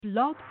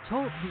Blog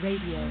Talk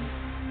Radio.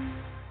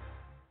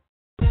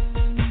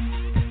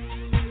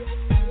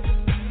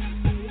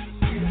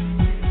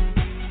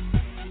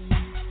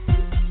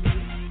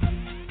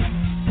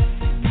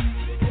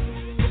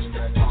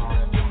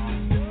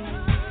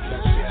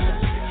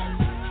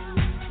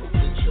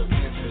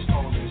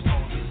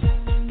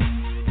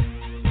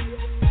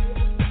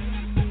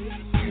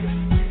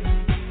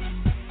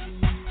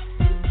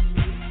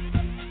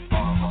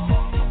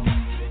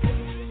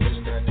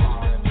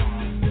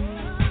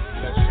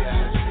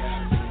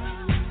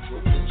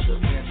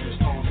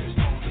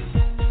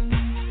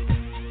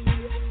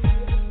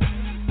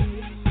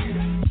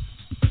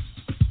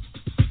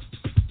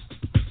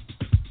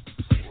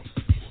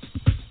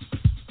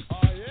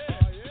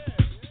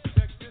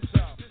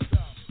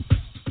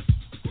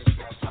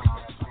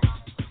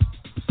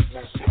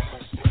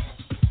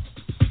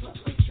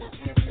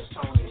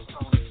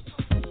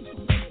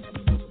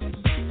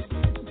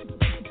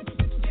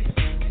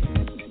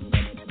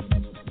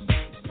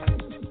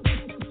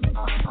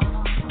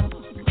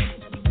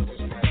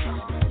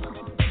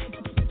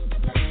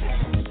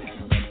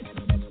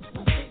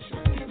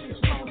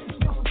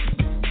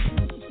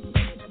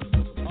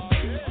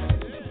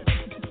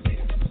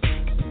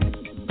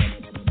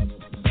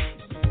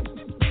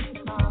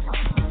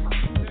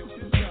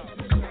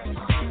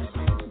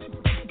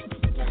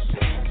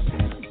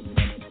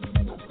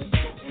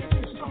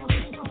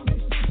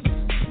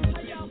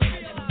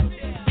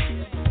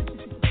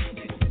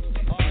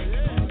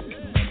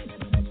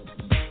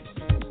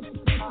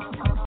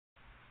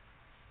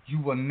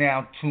 You are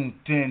now tuned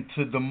in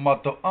to the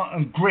mother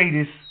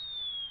greatest.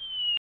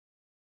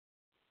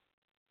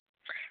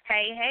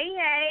 Hey,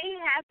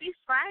 happy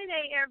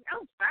Friday,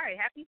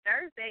 happy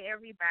Thursday,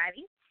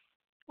 everybody.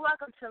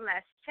 Welcome to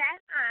Let's Chat.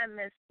 I'm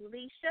Miss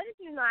Felicia.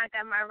 You know I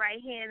got my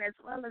right hand as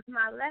well as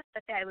my left,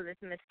 the fabulous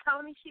Miss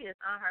Toni. She is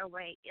on her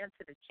way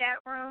into the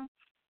chat room.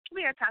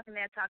 We are talking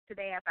that talk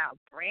today about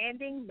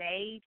branding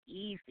made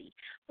easy.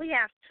 We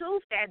have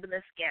two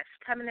fabulous guests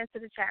coming into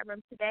the chat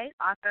room today,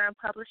 author and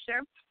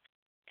publisher,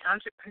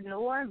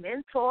 entrepreneur,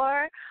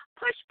 mentor,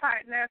 push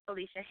partner,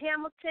 Felicia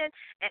Hamilton,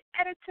 and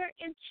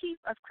editor-in-chief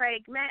of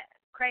Krave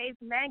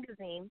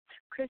magazine,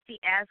 Christy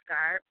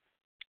Agard,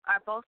 are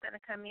both going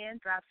to come in,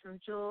 drop some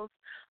jewels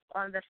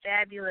on the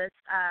fabulous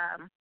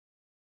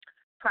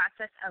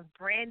process of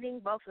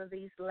branding. Both of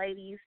these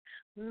ladies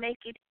make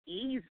it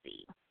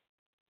easy.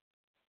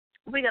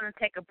 We're going to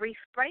take a brief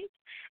break,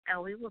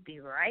 and we will be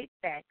right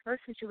back.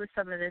 Listen to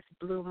some of this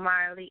Blue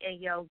Marley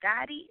and Yo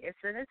Gotti. It's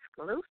an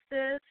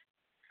exclusive.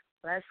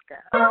 Let's go.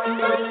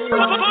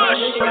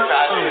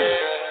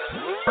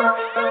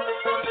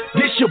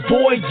 This your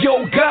boy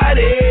Yo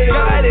Gotti.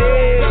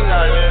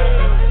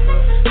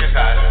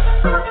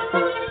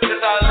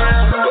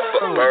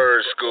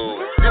 Bird school.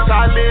 This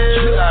I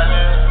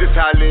live. This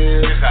I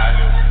live. This I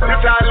live.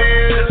 This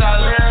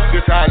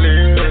I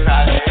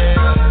live.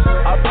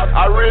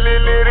 I really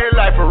live it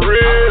like for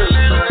real.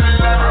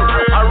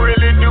 I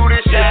really do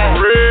this shit for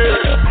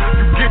real.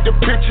 Get the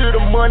picture, the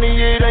money,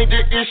 it ain't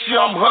the issue,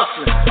 I'm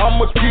hustling.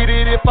 I'ma get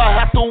it if I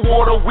have to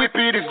water whip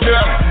it, it's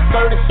nothing.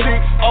 36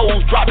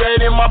 O's, drop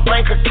that in my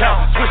bank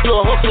account. Switch the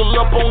hustle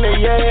up on their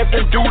ass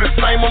and do the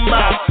same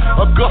amount.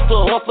 Augusta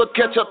hustle,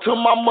 catch up to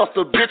my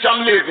mustard, bitch,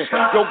 I'm living.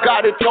 Yo,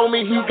 God, it told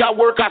me he got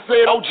work, I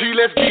said, OG,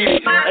 let's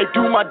get it. They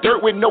do my dirt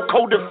with no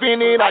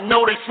co-defendant, I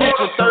know they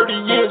snitching.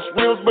 30-inch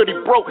rims, but he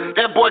broke,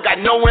 that boy got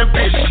no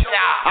ambition.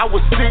 I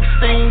was 16,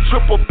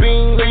 triple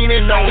beam,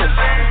 leaning on it.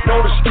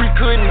 Know the street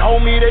couldn't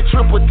hold me, they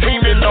triple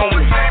teaming on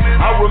me.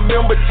 I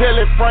remember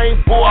telling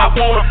Frank, boy, I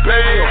want a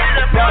bag.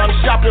 Now I'm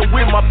shopping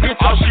with my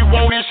bitch, all she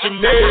want is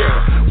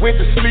Chanel.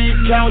 Went to sleep,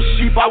 count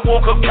sheep, I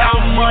woke up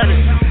counting money.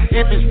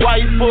 If it's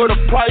right for the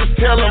price,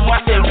 tell him I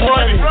said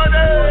run it.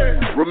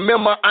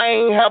 Remember, I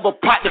ain't have a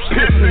pot to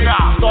piss in.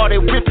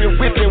 Started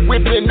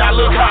whipping, now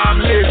look how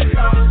I'm living.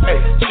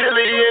 Hey,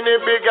 chili in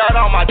it, big, got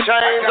all my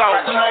chains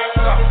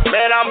on.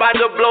 Man, I'm about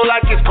to blow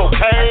like it's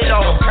cocaine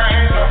on.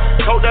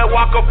 Told that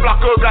Walker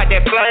Flocker, got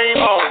that flame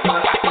on.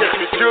 Just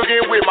me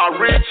jugging with my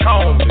rich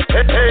home.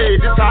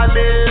 Hey, this I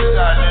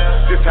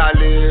live. This I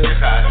live.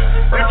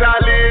 This I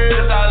live.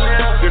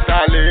 This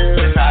I live.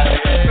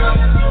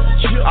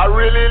 I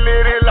really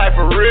live it like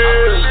for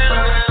real.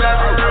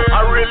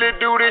 I really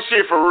do this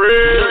shit for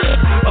real.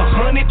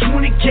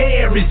 120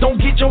 carries, don't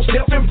get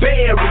yourself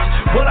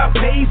embarrassed. What I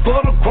paid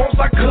for the cross,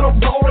 I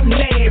could've bought a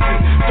navy.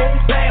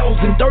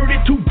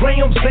 4,032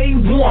 grams,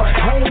 A1.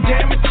 Home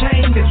damage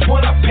chain is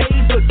what I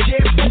paid for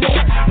just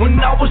one. When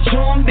I was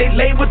young, they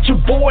labeled your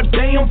boy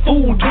damn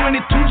fool.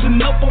 22's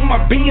enough on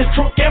my Benz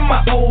truck and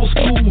my old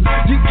school.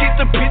 You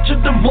get the picture,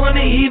 the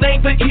money, it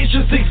ain't the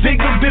issue. 6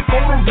 figures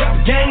before the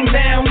rap game,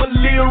 now I'm a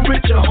little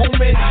richer,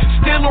 homie.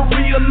 Still a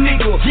real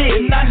nigga, yeah,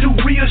 and I do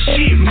real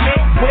shit, man.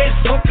 West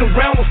fucked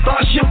around with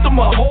Starship to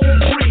my whole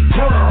brick.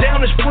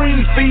 Down the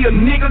Springfield,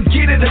 nigga,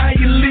 get it how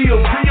you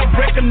live. Real,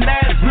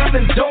 recognize, real,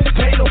 and don't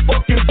pay the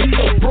fucking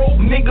bill. Broke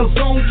niggas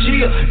on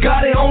chill,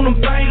 got it on them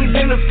things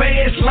in the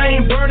fast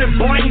lane. Burning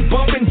brain,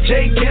 bumping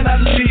Jake, and I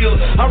live.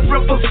 I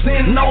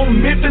represent on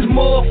Memphis,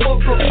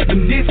 motherfucker,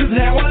 and this is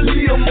how I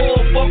live,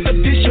 motherfucker.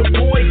 This your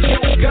boy,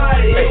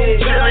 got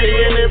it. Chili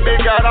in it,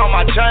 bitch, got all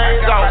my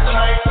chains on.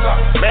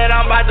 Man,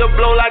 I'm about to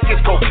blow like it's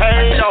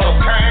cocaine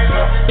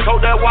on. Told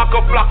that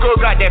Walker Blocker,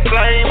 got that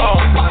flame on.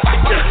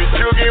 Just be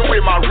jugging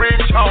with my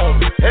rich home.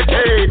 Hey,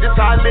 hey, this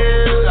how I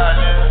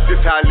live.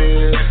 This how I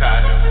live. This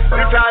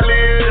how I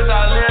live.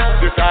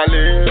 This how I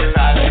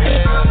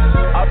live.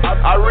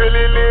 I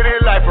really live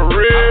this life for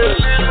real.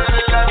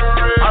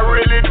 I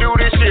really do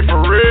this shit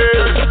for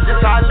real. This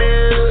how I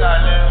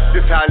live.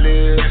 This how I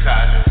live. This how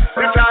I live.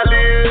 This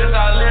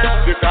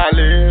how I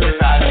live.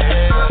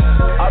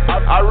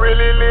 I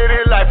really live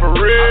this life for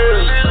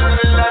real.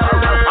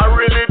 I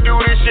really do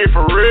this shit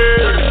for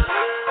real.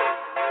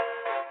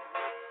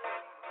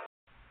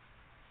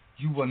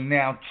 You are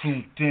now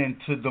tuned in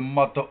to the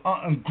mother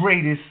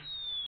greatest.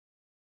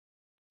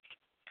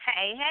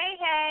 Hey, hey,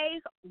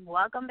 hey.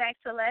 Welcome back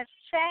to Let's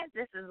Chat.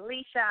 This is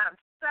Lissha. I'm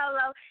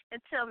solo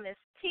until Miss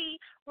T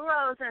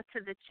rolls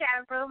into the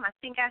chat room. I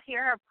think I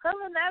hear her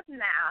pulling up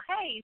now.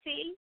 Hey,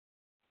 T.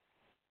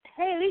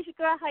 Hey, Lissha,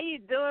 girl, how you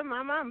doing,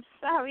 Mama? I'm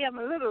sorry I'm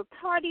a little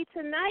tardy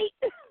tonight.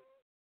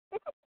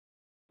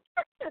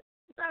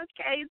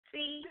 Okay,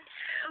 T.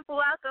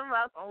 Welcome,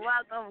 welcome,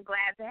 welcome.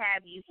 Glad to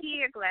have you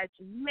here. Glad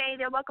you made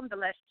it. Welcome to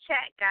Let's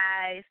Chat,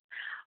 guys.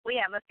 We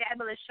have a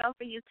fabulous show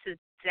for you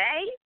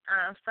today.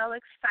 I'm so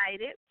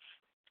excited.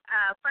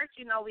 First,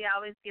 you know, we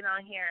always get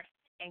on here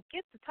and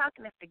get to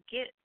talking and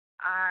forget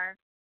our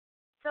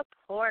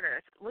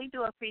supporters. We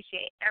do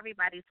appreciate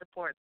everybody's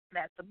support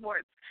that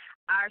supports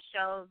our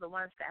shows, the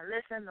ones that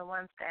listen, the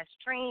ones that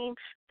stream,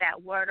 that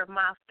word of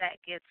mouth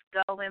that gets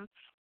going.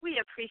 We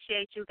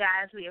appreciate you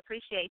guys. We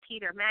appreciate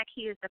Peter Mack.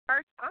 He is the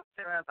first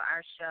sponsor of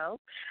our show.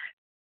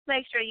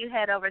 Make sure you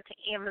head over to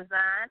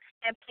Amazon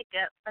and pick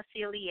up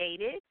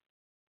Affiliated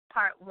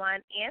Part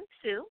 1 and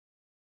 2.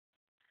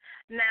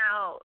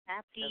 Now,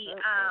 the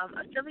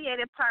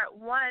Affiliated Part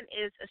 1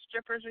 is A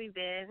Stripper's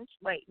Revenge.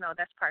 Wait, no,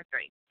 that's Part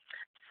 3.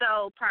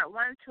 So Part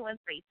 1, 2, and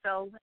 3.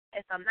 So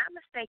if I'm not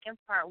mistaken,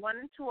 Part 1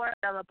 and 2 are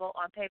available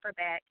on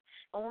paperback,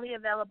 only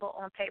available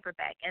on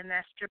paperback, and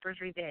that's Stripper's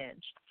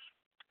Revenge.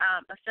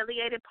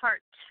 Affiliated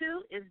Part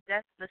 2 is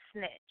Death the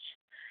Snitch.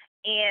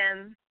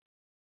 And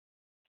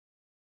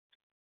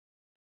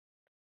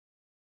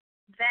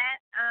that,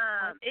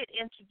 it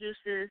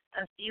introduces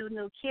a few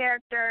new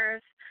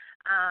characters.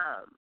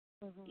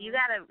 You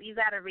gotta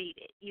read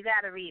it. You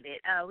gotta read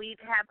it. We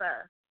have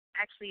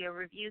actually a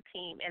review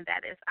team, and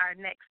that is our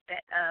next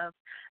set of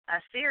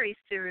series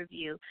to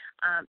review,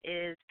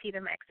 is Peter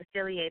Mack's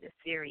Affiliated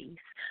series.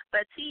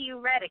 But T, you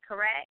read it,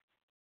 correct?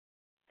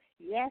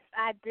 Yes,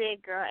 I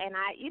did, girl. And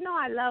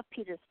I love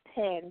Peter's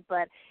pen,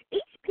 but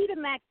each Peter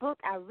Mack book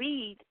I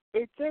read,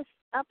 it just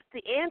ups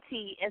the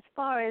ante as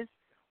far as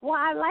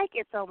why I like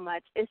it so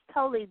much. It's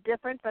totally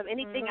different from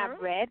anything I've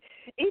read.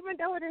 Even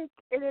though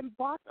it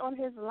embarked on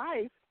his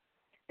life,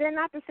 they're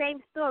not the same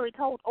story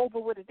told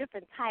over with a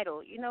different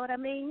title. You know what I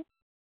mean?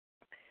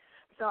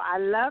 So I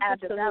love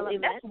the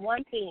development. That's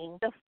one thing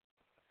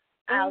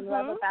I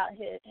love about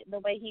the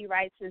way he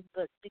writes his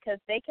books, because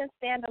they can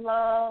stand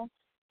alone,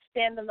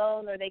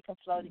 or they can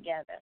flow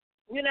together.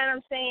 You know what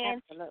I'm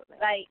saying? Absolutely.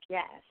 Like,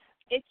 yes.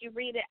 If you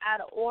read it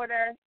out of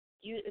order,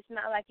 it's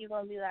not like you're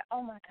going to be like,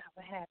 oh, my God,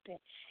 what happened?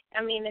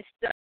 I mean, it's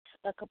still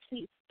a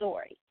complete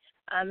story.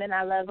 And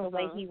I love the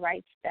way he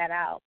writes that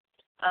out.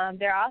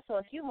 There are also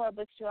a few more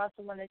books you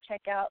also want to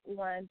check out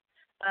on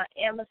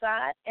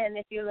Amazon. And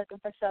if you're looking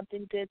for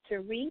something good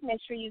to read,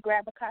 make sure you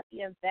grab a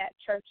copy of That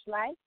Church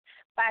Life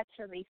by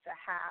Teresa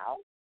Howe.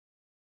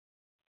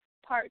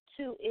 Part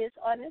 2 is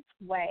on its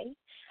way,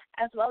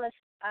 as well as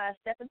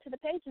Step into the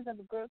Pages of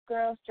a Good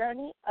Girl's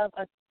Journey of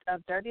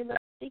Dirty Little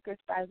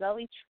Secrets by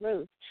Zoe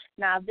Truth.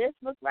 Now, this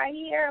book right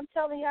here, I'm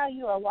telling y'all,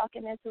 you are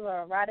walking into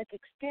an erotic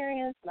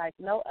experience like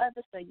no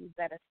other, so you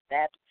better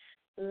step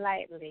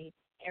lightly.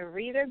 And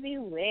reader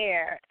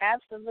beware.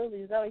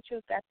 Absolutely, Zoe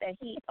Truth got that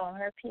heat on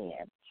her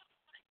pen.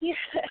 Yeah,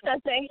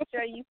 make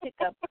sure you pick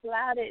up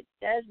Clouded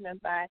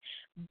Judgment by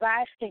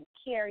Byron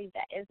Carey.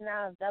 That is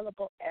now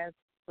available as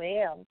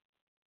well.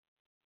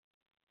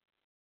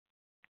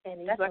 And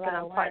he's working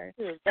on part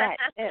 2 of that.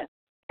 Yeah.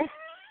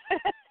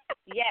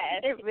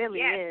 Yes, it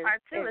really is.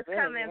 Part 2 is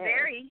coming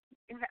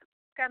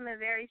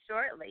very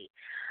shortly.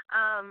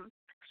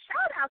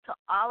 Shout out to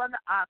all of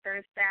the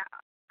authors that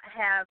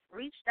have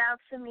reached out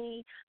to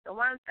me, the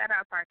ones that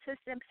are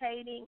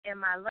participating in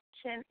my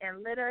luncheon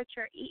and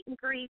literature eat and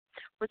greet,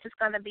 which is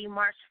going to be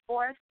March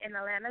 4th in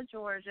Atlanta,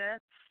 Georgia.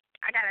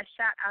 I got to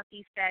shout out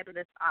these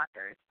fabulous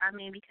authors. I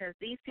mean, because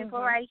these people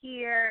right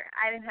here,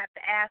 I didn't have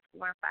to ask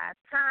 4 or 5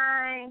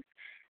 times.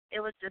 It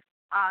was just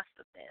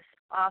awesomeness,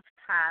 off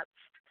top.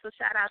 So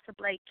shout out to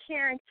Blake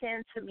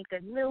Carrington,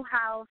 Tamika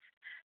Newhouse,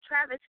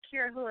 Travis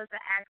Cure, who is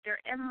an actor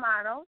and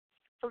model,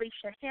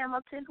 Felicia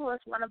Hamilton, who is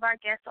one of our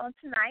guests on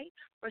tonight,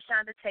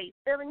 Rashonda Tate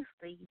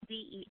Billingsley,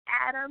 D.E.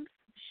 Adams,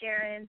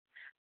 Sharon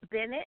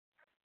Bennett,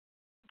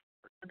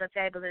 the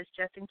fabulous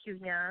Justin Q.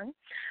 Young,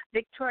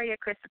 Victoria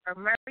Christopher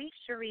Murray,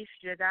 Sharice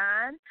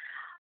Jadon,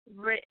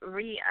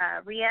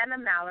 Rihanna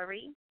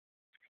Mallory,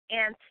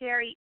 and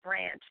Terry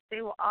Branch.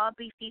 They will all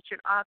be featured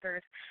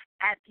authors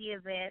at the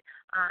event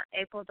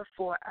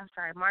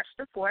March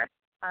the 4th,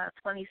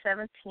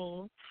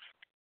 2017.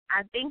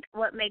 I think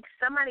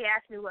somebody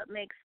asked me what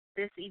makes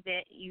this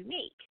event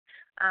unique,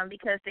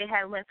 because they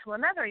had went to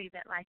another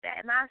event like that.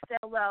 And I said,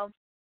 well,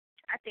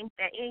 I think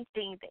that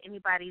anything that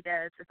anybody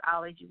does is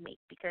always unique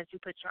because you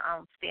put your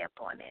own stamp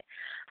on it.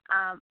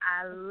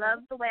 I love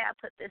the way I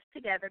put this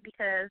together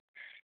because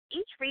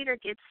each reader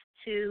gets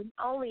to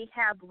only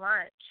have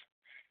lunch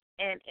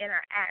and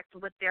interact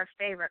with their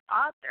favorite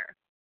author.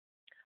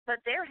 But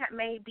there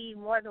may be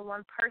more than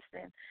one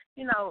person,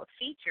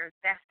 featured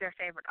that's their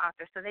favorite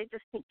author. So they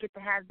just get to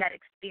have that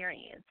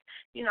experience.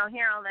 Here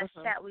on Let's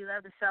Chat, we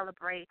love to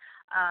celebrate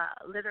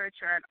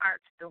literature and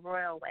arts the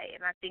royal way.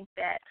 And I think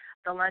that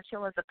the luncheon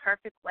was a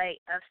perfect way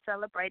of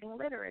celebrating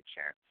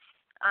literature.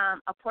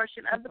 A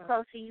portion of the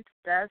proceeds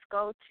does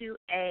go to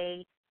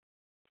a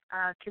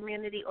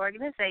community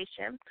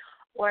organization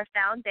or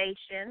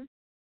foundation.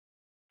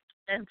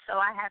 And so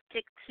I have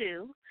picked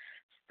two.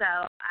 So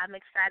I'm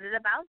excited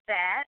about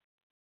that.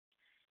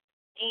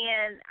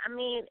 And,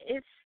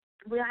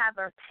 we'll have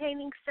a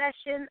painting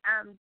session.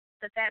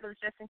 The fabulous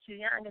Justin Q.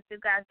 Young, if you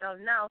guys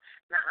don't know,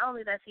 not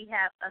only does he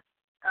have a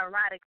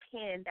erotic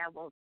pen that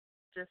will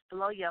just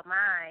blow your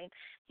mind,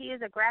 he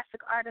is a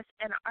graphic artist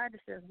and an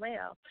artist as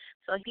well.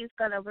 So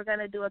we're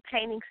gonna do a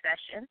painting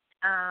session.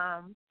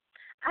 I'm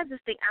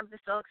just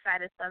so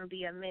excited. It's gonna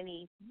be a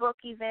mini book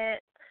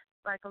event,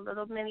 like a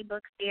little mini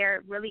book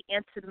fair, really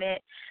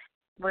intimate,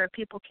 where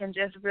people can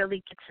just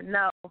really get to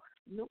know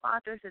new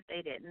authors if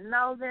they didn't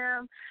know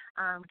them,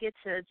 get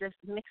to just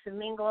mix and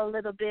mingle a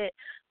little bit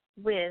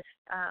with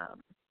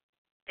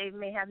they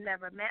may have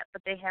never met,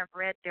 but they have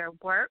read their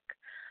work.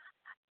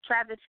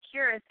 Travis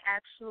Cure is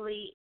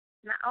actually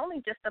not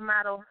only just a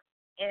model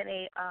and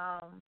a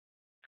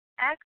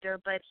actor,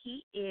 but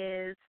he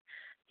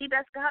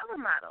does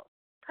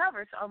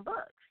covers on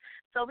books.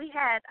 So we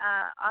had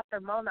author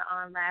Mona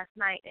on last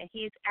night, and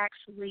he's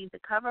actually the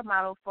cover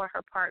model for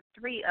her part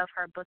 3 of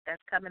her book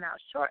that's coming out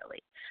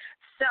shortly.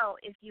 So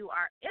if you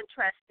are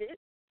interested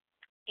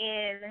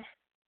in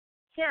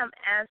him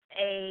as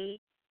a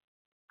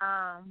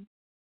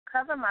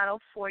cover model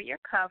for your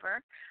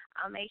cover,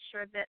 I'll make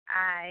sure that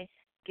I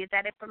get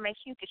that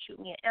information. You can shoot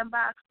me an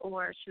inbox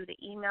or shoot an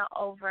email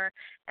over,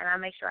 and I'll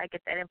make sure I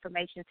get that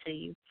information to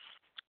you.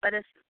 But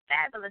it's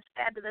fabulous,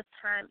 fabulous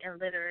time in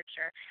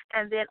literature.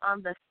 And then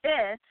on the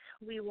 5th,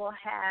 we will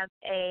have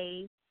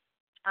a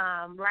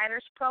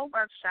Writers Pro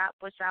workshop,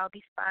 which I'll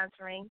be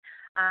sponsoring.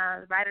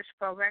 Writers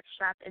Pro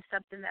workshop is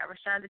something that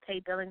Rashonda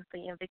Tate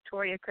Billingsley and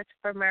Victoria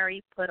Christopher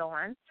Murray put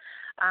on.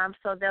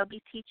 So they'll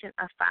be teaching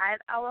a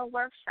 5-hour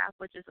workshop,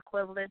 which is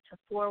equivalent to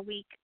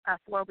a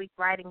 4-week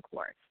writing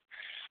course.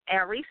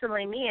 And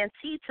recently, me and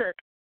T took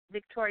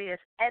Victoria's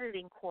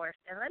editing course,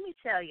 and let me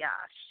tell y'all,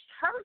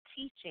 her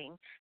teaching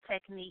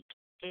technique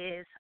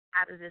is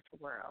out of this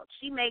world.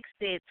 She makes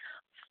it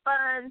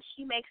fun.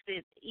 She makes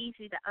it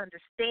easy to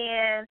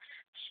understand.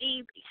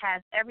 She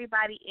has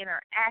everybody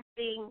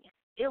interacting.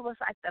 It was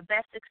like the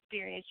best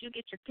experience. You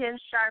get your pen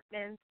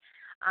sharpened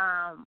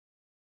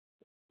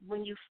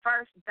when you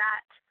first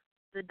got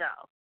the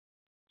dough.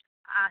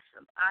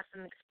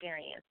 Awesome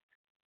experience.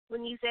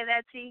 Wouldn't you say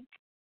that, T?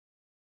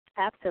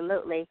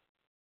 Absolutely.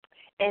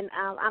 And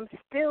I'm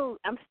still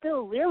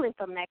reeling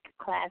from that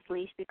class,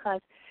 Lissha,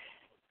 because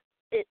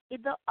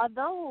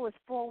although it was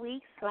 4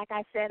 weeks, like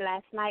I said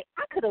last night,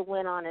 I could have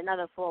went on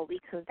another 4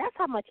 weeks because that's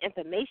how much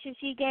information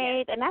she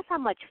gave, and that's how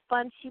much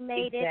fun she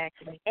made it.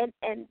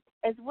 And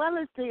as well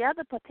as the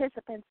other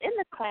participants in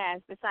the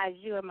class, besides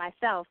you and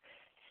myself,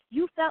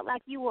 you felt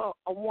like you were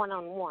a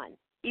one-on-one,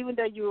 even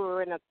though you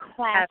were in a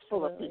class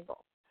full of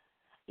people.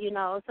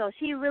 So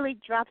she really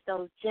drops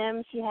those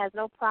gems. She has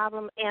no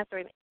problem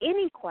answering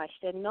any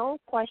question. No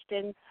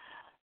question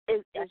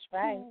is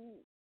too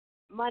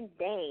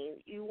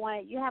mundane.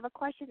 You have a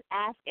question,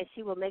 ask, and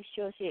she will make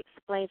sure she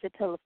explains it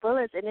to the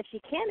fullest. And if she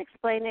can't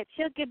explain it,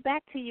 she'll get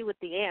back to you with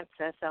the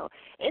answer. So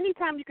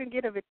anytime you can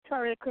get a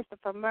Victoria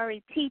Christopher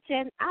Murray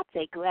teaching, I'll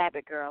say grab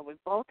it, girl,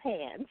 with both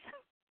hands.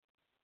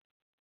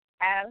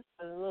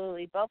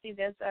 Absolutely. Both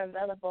events are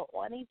available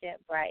on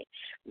Eventbrite.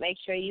 Make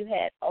sure you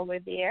head over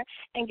there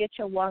and get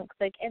your one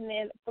click. And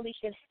then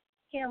Felicia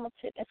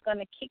Hamilton is going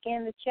to kick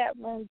in the chat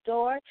room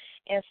door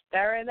and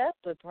stir it up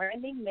with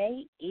Branding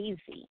Made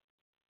Easy.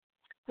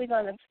 We're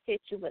going to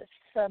hit you with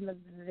some of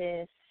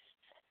this.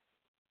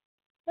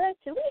 Let's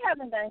see. We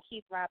haven't done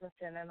Keith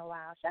Robinson in a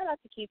while. Shout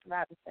out to Keith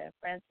Robinson,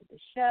 friends of the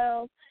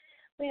show.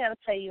 We're going to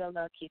play you a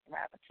little Keith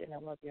Robinson,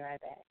 and we'll be right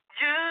back.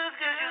 Just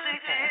 'cause you say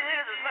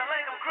tears, it's not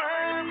like I'm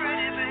crying,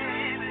 pretty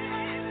baby.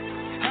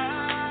 I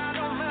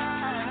don't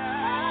mind.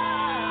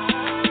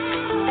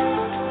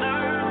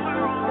 Learn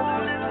we're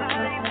all living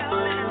life till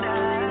it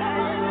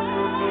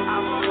dies.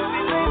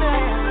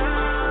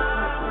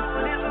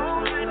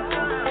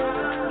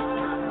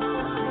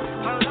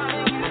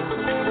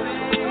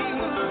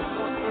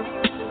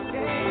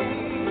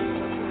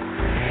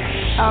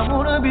 I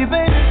wanna be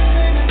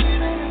famous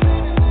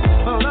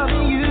for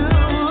loving you.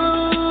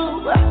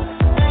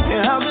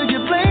 And how could you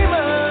blame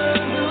us?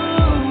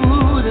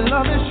 The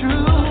love is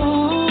true.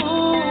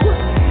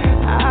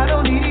 I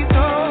don't need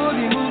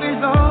songs, and movie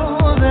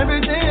songs,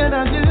 everything that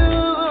I do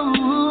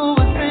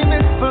is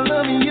famous for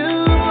loving you.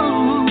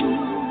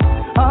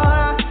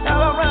 Alright.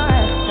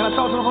 Can I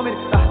talk to them for a minute?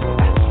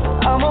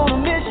 I'm on a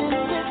mission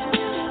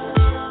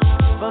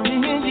for me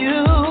and you.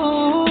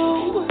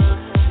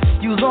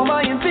 Use all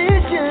my ambition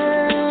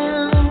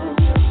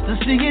to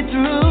see it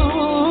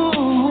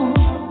through.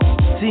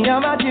 See,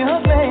 I'm out here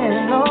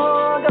hustling,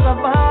 Lord, 'cause I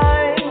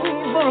fight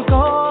for a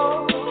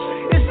cause.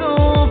 It's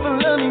all for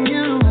loving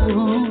you.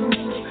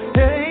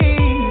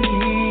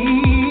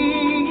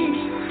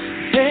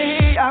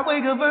 Hey, I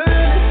wake up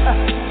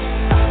early,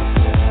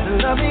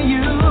 loving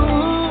you.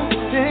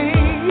 Hey,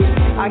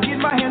 I get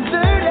my hands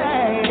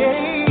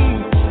dirty,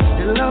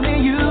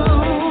 loving you.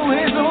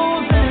 It's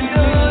all said and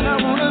done. I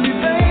wanna be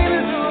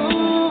famous,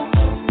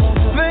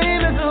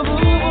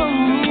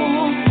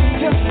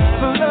 just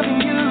for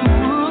loving you.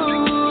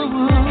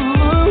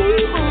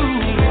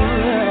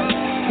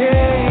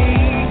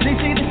 Hey, they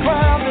see the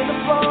crowd and the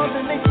applause,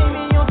 and they see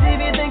me on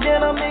TV, think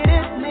that I made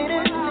it.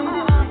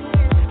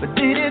 But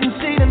they didn't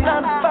see the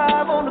 9 to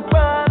 5 on the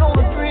grind, on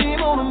the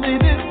dream, on the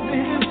maybe.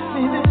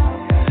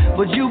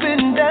 But you've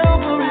been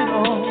down for it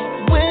all.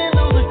 Win,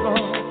 lose, or draw.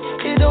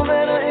 It don't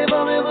matter if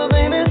I'm ever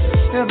famous,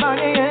 if I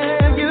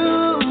can't have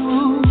you.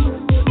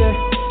 Yeah,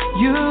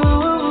 you.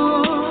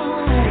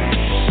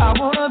 I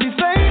wanna be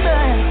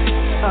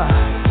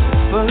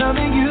famous for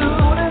loving you.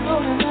 That's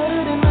all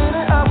that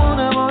matters. I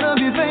wanna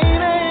be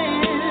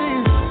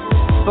famous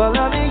for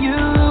loving you.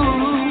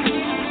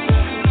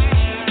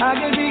 I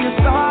can be a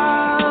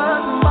star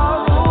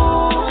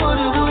tomorrow, but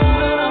it wouldn't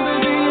matter to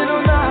be it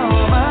or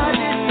now. I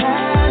just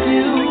had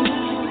you.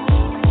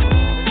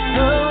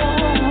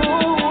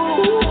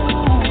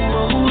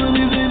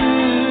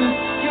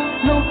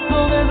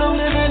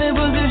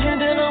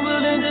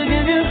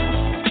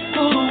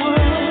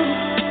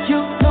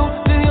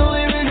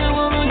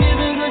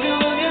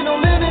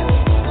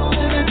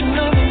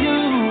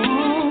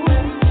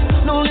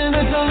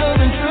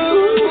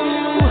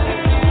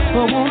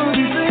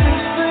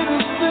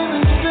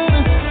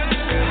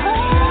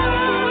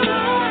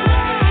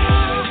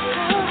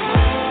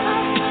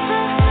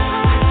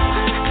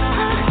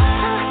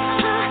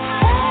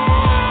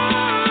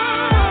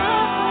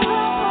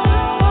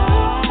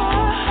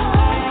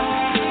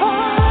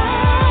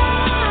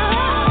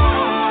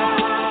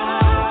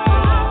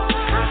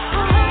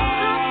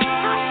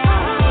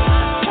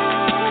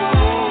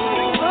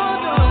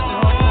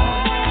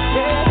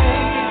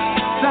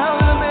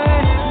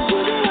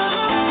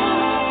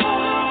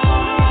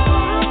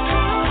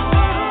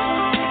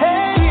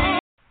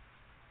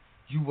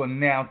 You are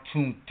now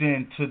tuned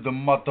in to the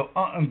mother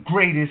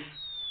greatest.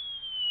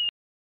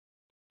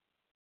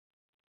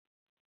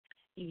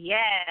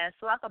 Yes,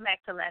 welcome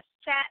back to Let's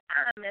Chat.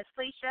 I'm Miss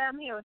Felicia. I'm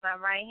here with my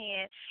right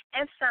hand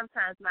and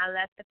sometimes my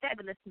left, the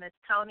fabulous Miss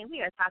Toni.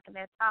 We are talking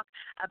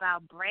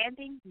about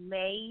branding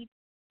made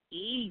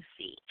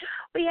easy.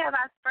 We have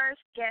our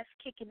first guest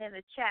kicking in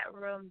the chat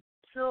room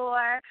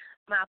door,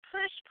 my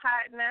push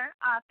partner,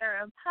 author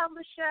and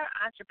publisher,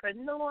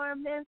 entrepreneur,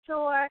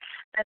 mentor,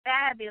 the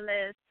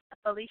fabulous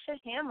Felicia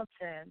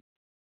Hamilton.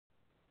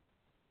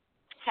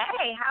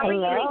 Hey, how are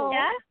you?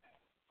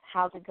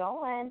 How's it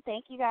going?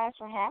 Thank you guys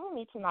for having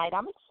me tonight.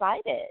 I'm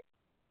excited.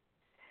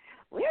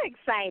 We're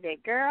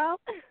excited, girl.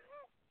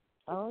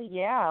 Oh,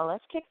 yeah.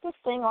 Let's kick this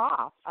thing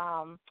off.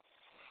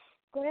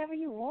 Whatever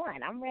you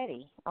want. I'm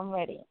ready.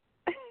 Absolutely.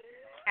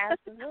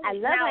 I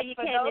love how you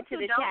came into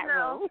the chat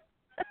room.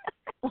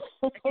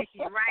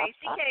 Right,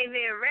 she came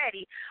in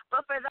ready.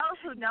 But for those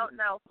who don't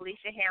know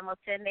Felicia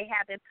Hamilton, they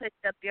haven't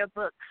picked up your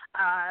book,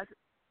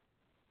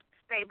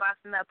 Stay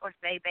Bossing Up or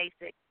Stay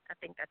Basic. I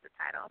think that's the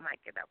title. I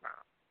might get that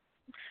wrong.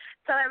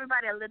 Tell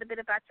everybody a little bit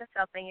about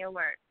yourself and your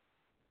work.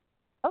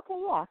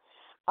 Okay, yeah.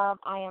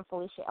 I am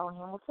Felicia L.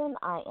 Hamilton.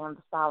 I am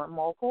the silent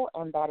mogul,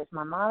 and that is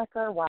my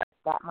moniker. Why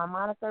is that my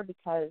moniker?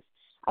 Because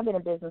I've been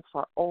in business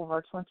for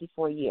over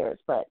 24 years,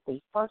 but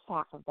the first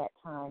half of that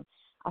time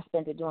I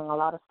spent it doing a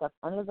lot of stuff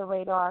under the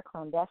radar,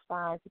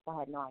 clandestine. People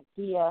had no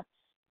idea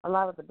a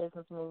lot of the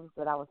business moves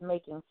that I was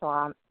making, so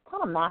I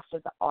kind of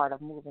mastered the art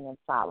of moving in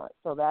silence.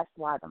 So that's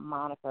why the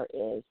moniker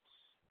is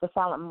the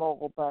silent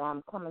mogul, but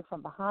I'm coming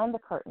from behind the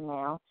curtain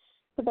now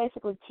to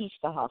basically teach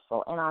the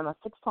hustle. And I'm a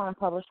 6-time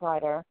published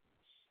writer.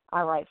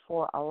 I write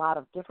for a lot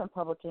of different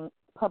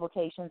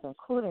publications,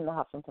 including the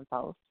Huffington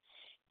Post.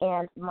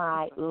 And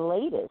my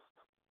latest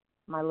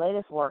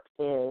work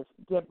is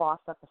Get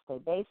Bossed Up or Stay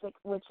Basic,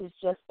 which is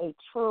just a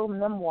true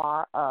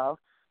memoir of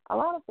a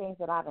lot of things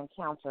that I've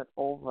encountered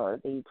over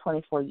the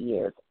 24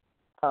 years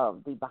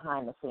of the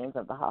behind the scenes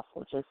of the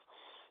hustle, just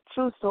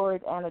true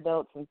stories,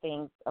 anecdotes, and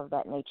things of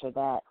that nature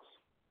that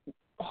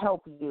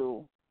help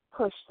you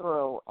push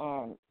through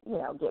and, you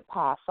know, get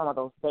past some of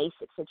those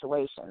basic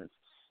situations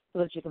so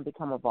that you can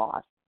become a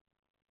boss.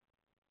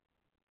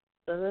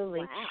 Absolutely.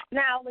 Wow.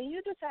 Now, when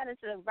you decided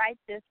to write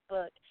this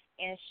book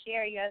and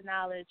share your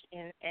knowledge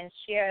and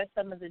share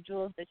some of the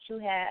jewels that you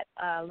had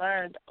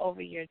learned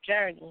over your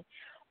journey.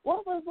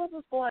 What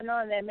was going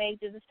on that made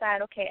you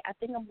decide, okay, I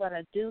think I'm going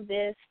to do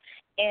this,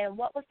 and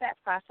what was that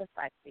process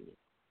like for you?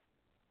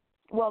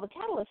 Well, the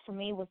catalyst for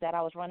me was that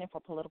I was running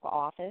for political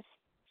office,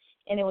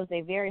 and it was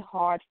a very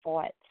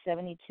hard-fought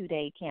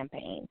 72-day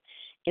campaign.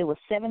 It was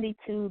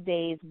 72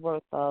 days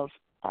worth of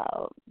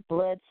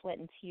blood, sweat,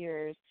 and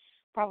tears,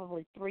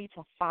 probably 3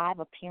 to 5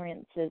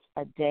 appearances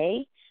a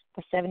day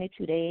for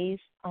 72 days,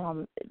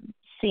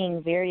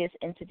 seeing various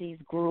entities,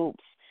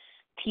 groups,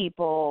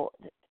 people.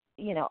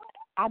 You know,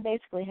 I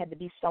basically had to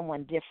be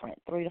someone different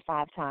 3 to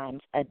 5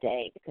 times a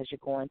day because you're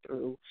going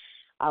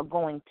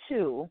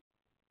to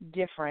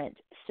different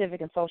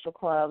civic and social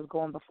clubs,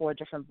 going before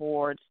different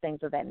boards, things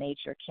of that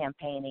nature,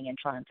 campaigning and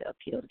trying to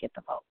appeal to get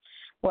the vote.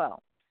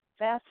 Well,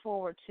 fast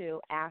forward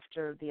to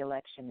after the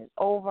election is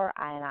over,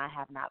 I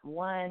have not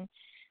won,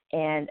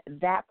 and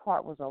that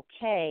part was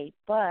okay,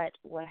 but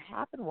what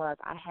happened was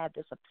I had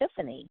this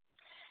epiphany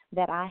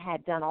that I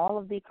had done all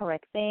of the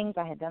correct things,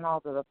 I had done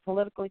all of the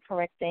politically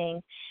correct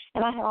things,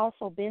 and I had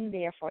also been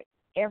there for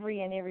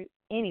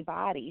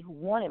anybody who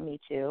wanted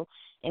me to,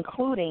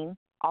 including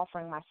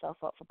offering myself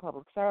up for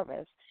public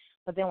service.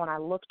 But then when I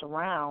looked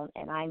around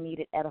and I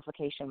needed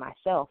edification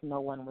myself, no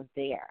one was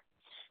there.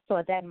 So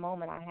at that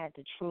moment, I had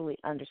to truly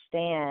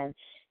understand,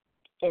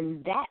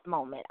 in that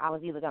moment, I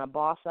was either going to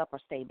boss up or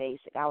stay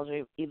basic. I was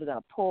either going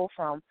to pull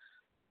from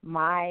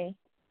my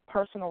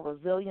personal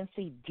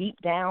resiliency deep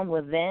down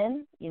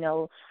within. You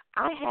know,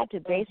 I had to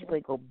basically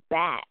go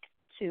back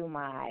to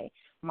my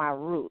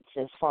roots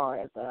as far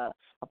as a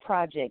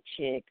project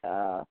chick,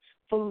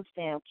 food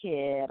stamp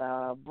kid,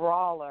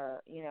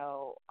 brawler, you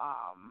know,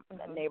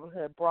 a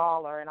neighborhood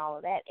brawler and all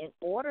of that, in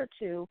order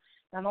to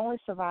not only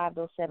survive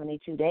those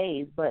 72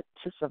 days, but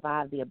to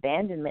survive the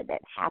abandonment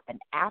that happened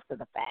after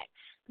the fact,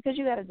 because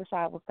you got to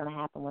decide what's going to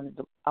happen when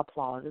the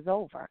applause is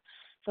over.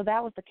 So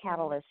that was the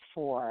catalyst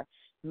for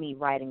me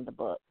writing the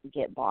book,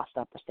 Get Bossed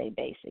Up or Stay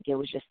Basic. It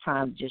was just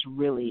time to just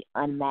really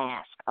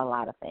unmask a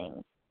lot of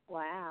things.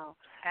 Wow.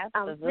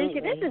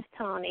 Absolutely. Lissha, this is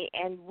Toni,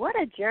 and what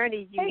a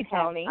journey you Hey,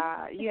 have. Toni.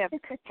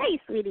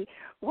 Hey, sweetie,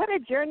 what a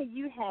journey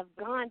you have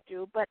gone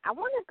through. But I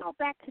want to go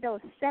back to those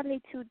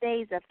 72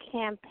 days of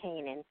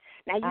campaigning.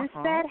 Now, you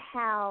said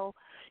how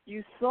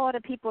you saw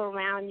the people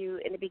around you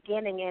in the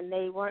beginning, and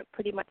they weren't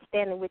pretty much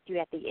standing with you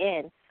at the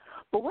end.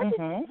 But what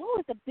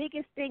was the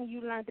biggest thing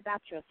you learned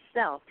about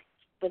yourself,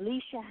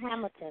 Felicia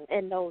Hamilton,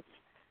 in those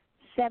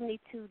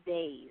 72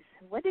 days?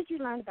 What did you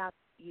learn about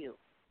you?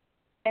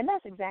 And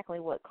that's exactly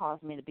what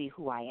caused me to be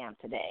who I am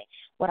today.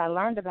 What I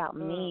learned about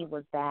me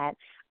was that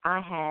I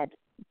had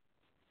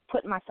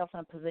put myself in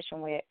a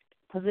position where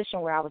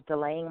I was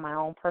delaying my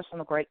own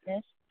personal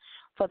greatness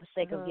for the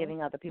sake of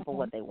giving other people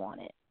what they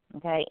wanted.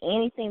 Okay?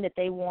 Anything that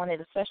they wanted,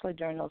 especially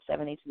during those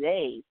 72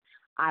 days,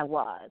 I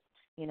was.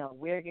 You know,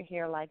 wear your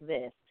hair like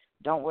this.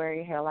 Don't wear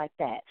your hair like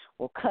that.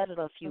 Or cut it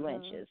a few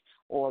inches.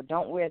 Or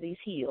don't wear these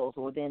heels.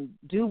 Or then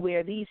do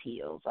wear these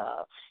heels.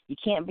 You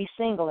can't be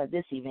single at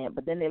this event,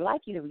 but then they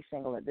like you to be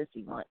single at this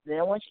event. They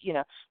don't want you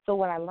know. So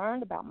what I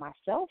learned about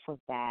myself was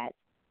that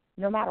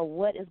no matter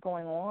what is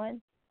going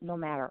on, no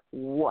matter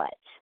what,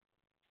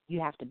 you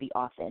have to be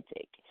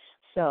authentic.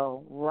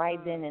 So right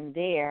then and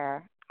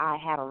there, I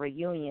had a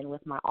reunion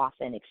with my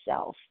authentic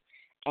self.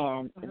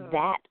 And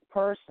that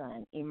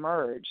person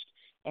emerged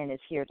and is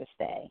here to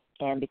stay.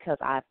 And because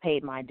I've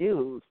paid my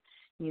dues,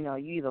 you know,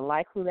 you either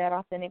like who that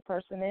authentic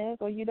person is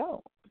or you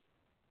don't.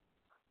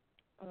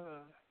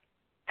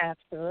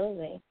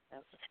 Absolutely.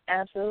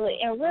 Absolutely.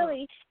 And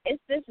really, this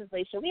is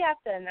Lissha. We have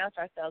to announce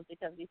ourselves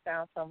because we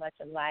sound so much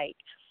alike.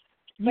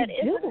 You But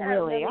do isn't that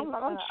really.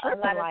 I'm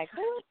tripping of like,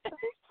 who's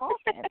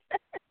talking?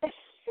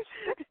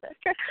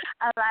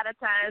 a lot of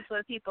times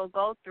what people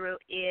go through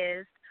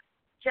is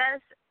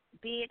just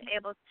being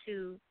able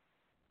to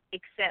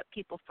accept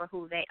people for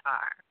who they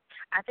are.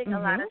 I think a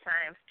lot of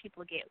times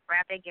people get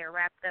wrapped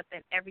up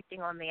in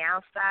everything on the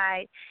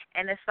outside,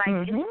 and it's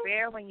like it's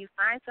rare when you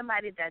find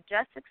somebody that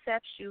just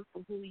accepts you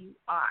for who you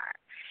are.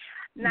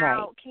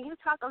 Now, can you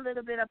talk a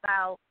little bit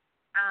about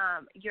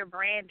your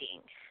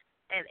branding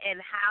and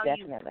how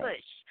you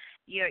push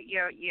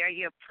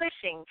your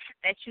pushing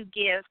that you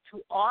give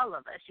to all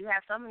of us? You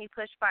have so many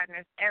push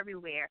partners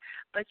everywhere,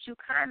 but you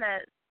kind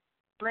of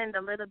blend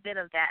a little bit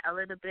of that, a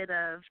little bit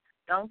of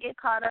don't get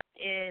caught up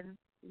in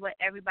what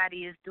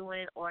everybody is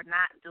doing or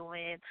not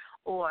doing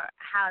or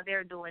how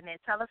they're doing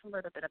it. Tell us a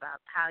little bit about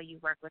how you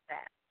work with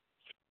that.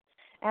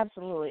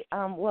 Absolutely.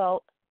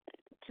 Well,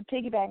 to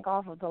piggyback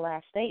off of the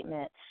last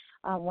statement,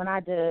 when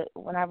I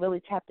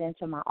really tapped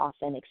into my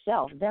authentic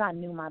self, then I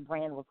knew my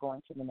brand was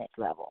going to the next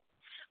level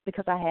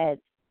because I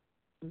had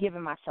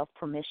given myself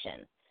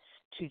permission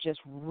to just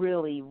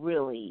really,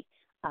 really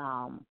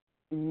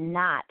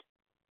not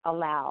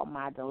allow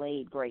my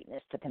delayed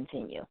greatness to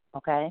continue,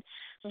 okay?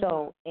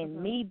 So in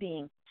me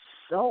being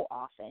so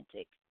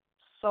authentic,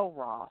 so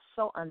raw,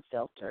 so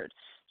unfiltered.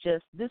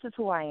 Just, this is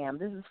who I am.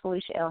 This is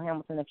Felicia L.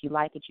 Hamilton. If you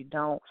like it, you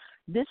don't.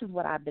 This is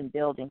what I've been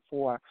building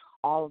for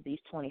all of these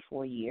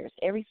 24 years.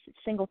 Every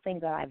single thing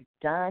that I've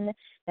done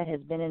that has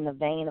been in the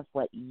vein of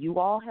what you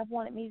all have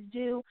wanted me to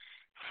do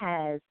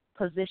has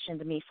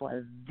positioned me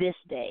for this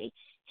day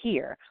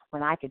here,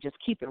 when I could just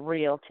keep it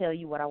real, tell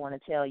you what I want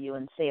to tell you,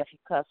 and say a few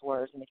cuss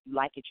words, and if you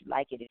like it, you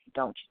like it. If you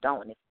don't, you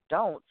don't. And if you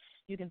don't,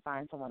 you can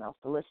find someone else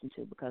to listen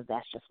to, because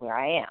that's just where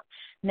I am.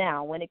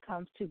 Now, when it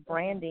comes to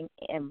branding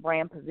and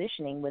brand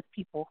positioning with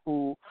people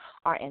who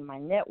are in my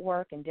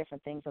network and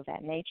different things of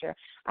that nature,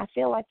 I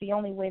feel like the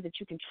only way that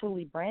you can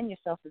truly brand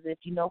yourself is if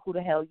you know who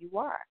the hell you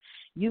are.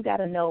 You got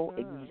to know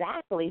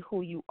exactly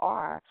who you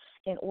are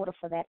in order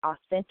for that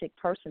authentic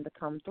person to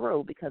come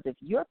through, because if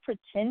you're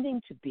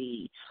pretending to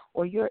be,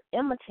 or you're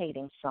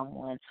imitating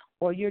someone,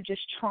 or you're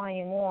just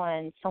trying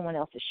on someone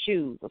else's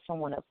shoes or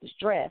someone else's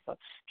dress or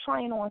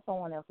trying on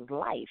someone else's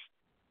life,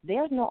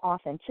 there's no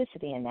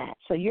authenticity in that.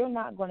 So you're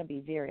not going to be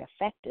very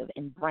effective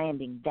in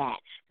branding that,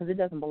 because it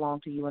doesn't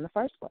belong to you in the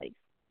first place.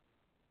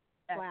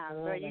 Wow,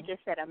 girl, you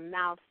just said a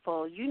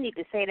mouthful. You need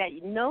to say that.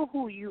 You know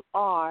who you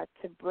are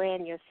to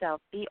brand yourself.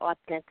 Be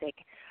authentic.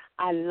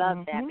 I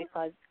love that,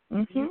 because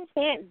you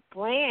can't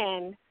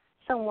brand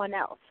someone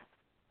else.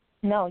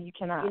 No, you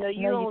cannot. You know,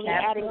 you're only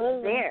adding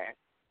there.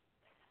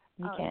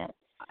 You can't.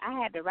 I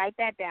had to write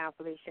that down,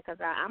 Felicia, because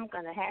I'm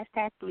going to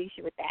hashtag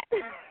Felicia with that.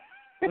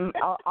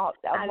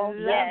 I love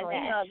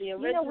that. The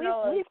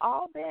original we've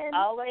all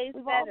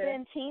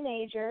been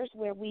teenagers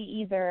where we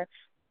either,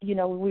 we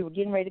were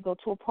getting ready to go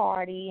to a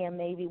party and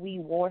maybe we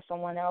wore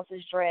someone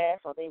else's dress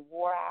or they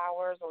wore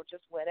ours or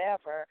just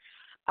whatever.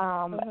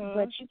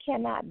 But you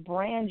cannot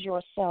brand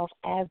yourself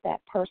as that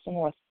person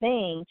or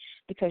thing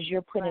because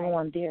you're putting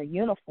on their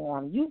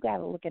uniform. You've got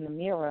to look in the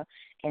mirror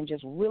and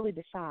just really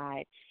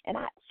decide. And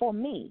for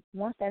me,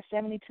 once that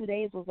 72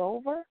 days was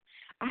over,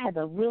 I had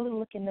to really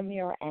look in the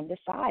mirror and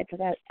decide,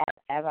 because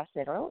as I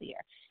said earlier,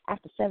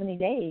 after 72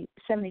 days,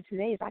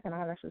 I can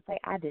honestly say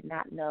I did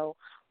not know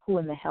who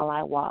in the hell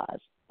I was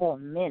for a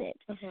minute.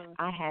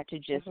 I had to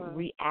just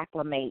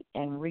reacclimate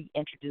and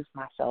reintroduce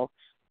myself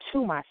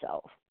to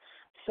myself.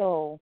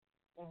 So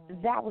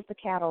that was the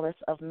catalyst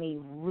of me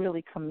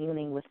really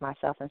communing with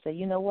myself and say,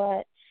 you know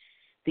what?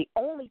 The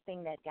only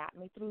thing that got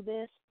me through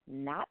this,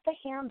 not the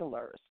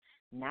handlers,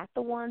 not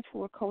the ones who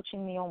were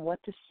coaching me on what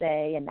to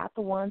say, and not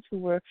the ones who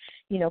were,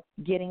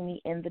 getting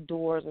me in the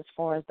doors as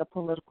far as the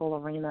political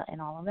arena and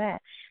all of that.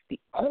 The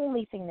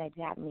only thing that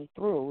got me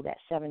through that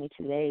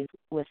 72 days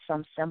with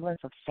some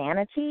semblance of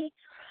sanity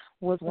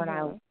was when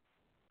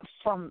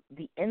from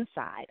the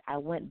inside, I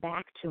went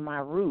back to my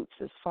roots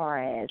as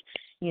far as,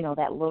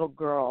 that little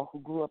girl who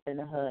grew up in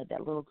the hood,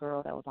 that little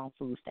girl that was on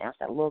food stamps,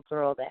 that little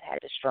girl that had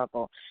to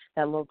struggle,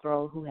 that little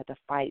girl who had to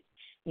fight,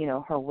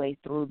 her way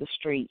through the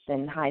streets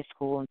in high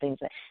school and things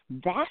like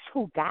that. That's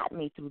who got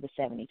me through the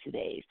 72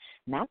 days,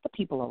 not the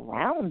people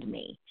around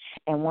me.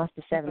 And once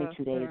the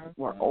 72 days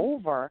were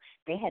over,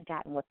 they had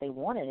gotten what they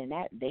wanted, and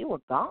that they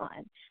were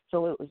gone.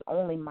 So it was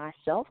only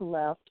myself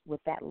left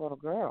with that little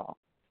girl,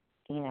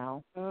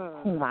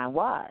 whom I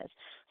was.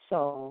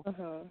 So,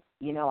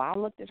 I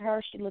looked at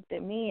her, she looked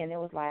at me, and it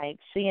was like,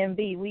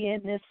 CMB, we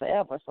in this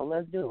forever, so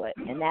let's do it.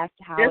 And that's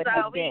how it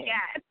has been.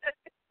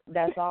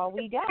 That's all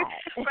we got.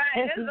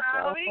 Right, that's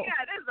all we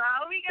got. That's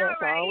all we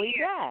got right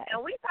here.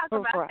 And we talk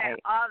about that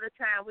all the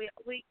time. We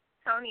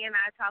Toni and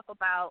I talk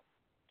about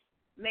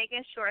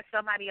making sure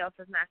somebody else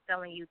is not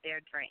selling you their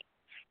dream.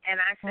 And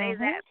I say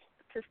that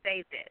to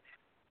say this.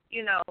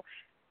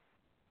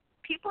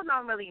 People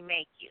don't really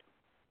make you.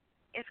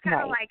 It's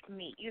kind of like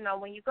meat.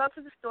 When you go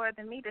to the store,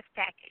 the meat is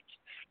packaged.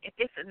 If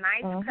it's a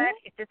nice cut,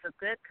 if it's a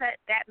good cut,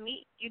 that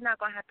meat, you're not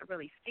going to have to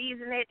really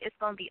season it. It's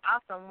going to be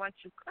awesome once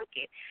you cook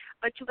it.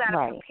 But you got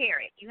to prepare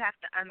it. You have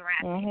to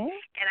unwrap it.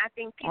 And I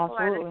think people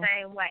are the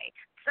same way.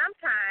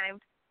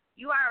 Sometimes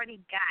you already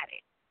got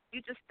it.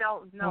 You just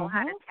don't know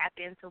how to tap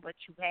into what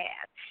you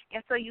have.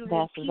 And so you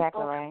need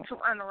people to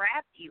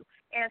unwrap you.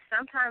 And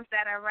sometimes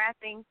that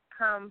unwrapping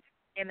comes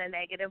in a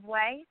negative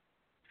way.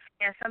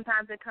 And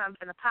sometimes it comes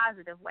in a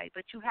positive way,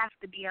 but you have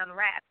to be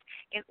unwrapped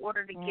in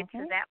order to get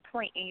to that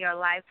point in your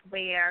life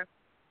where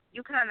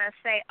you kind of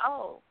say,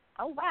 oh,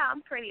 wow,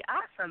 I'm pretty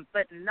awesome,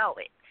 but know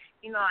it.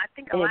 I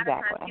think a lot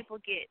of times people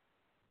get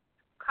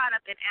caught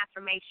up in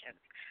affirmations.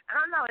 I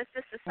don't know, it's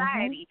just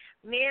society.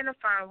 Men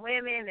affirm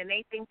women, and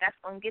they think that's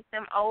going to get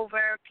them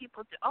over.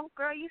 People do, oh,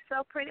 girl, you're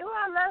so pretty. Oh,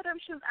 I love them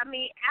shoes. I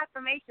mean,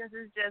 affirmations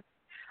is just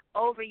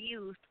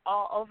overused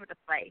all over the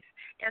place.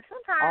 And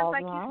sometimes,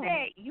 like you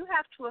said, you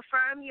have to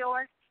affirm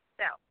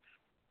yourself.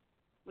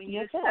 When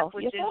you're stuck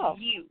with just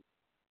you.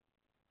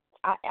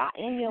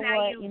 And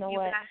you know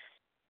what?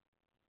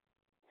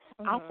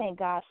 I thank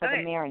God for the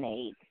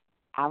marinade.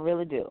 I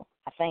really do.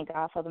 I thank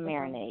God for the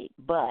marinade.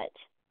 But,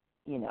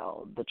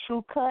 the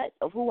true cut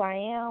of who I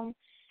am,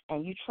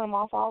 and you trim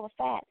off all the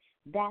fat,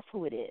 that's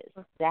who it is.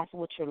 That's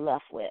what you're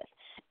left with.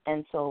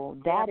 And so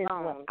that is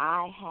what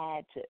I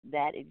had to,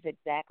 that is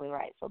exactly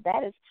right. So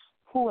that is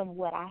who and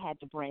what I had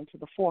to bring to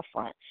the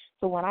forefront.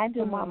 So when I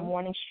do my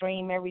morning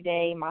stream every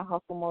day, my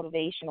hustle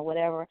motivation or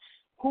whatever,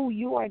 who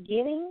you are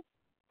getting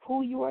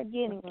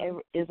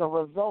is a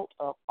result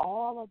of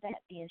all of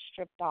that being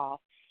stripped off.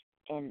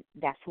 And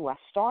that's who I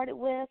started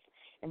with.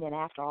 And then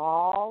after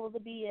all of the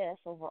BS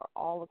over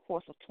all the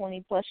course of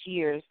 20-plus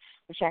years,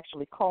 which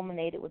actually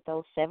culminated with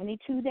those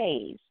 72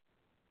 days,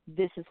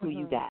 this is who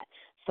you got.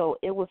 So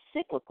it was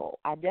cyclical.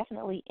 I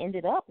definitely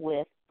ended up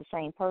with the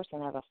same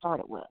person as I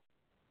started with.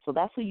 So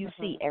that's who you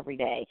see every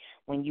day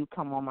when you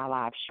come on my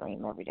live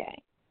stream every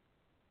day.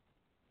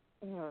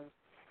 Well,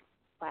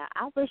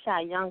 I wish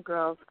our young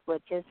girls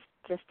would just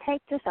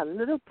take just a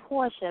little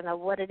portion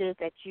of what it is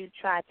that you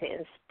try to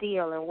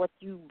instill and what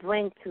you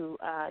bring to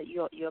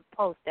your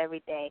post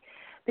every day,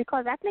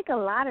 because I think a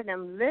lot of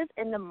them live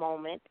in the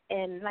moment,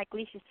 and like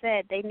Lissha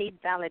said, they need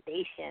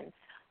validation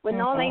when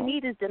all they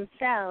need is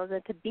themselves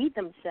and to be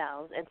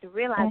themselves and to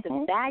realize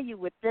the value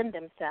within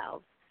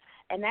themselves.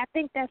 And I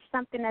think that's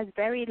something that's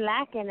very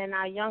lacking in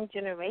our young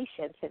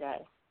generation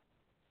today.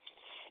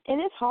 And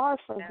it's hard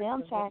for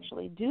them to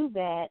actually do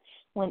that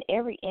when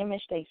every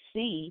image they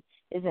see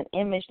is an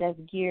image that's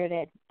geared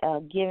at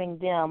giving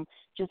them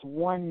just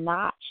one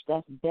notch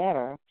that's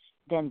better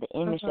than the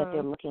image that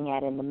they're looking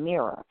at in the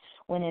mirror.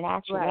 When in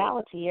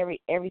actuality,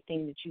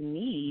 everything that you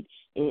need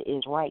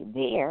is right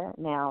there.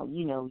 Now,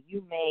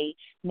 you may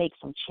make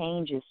some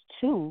changes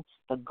to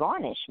the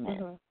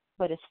garnishment,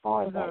 but as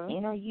far as that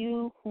inner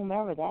you,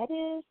 whomever that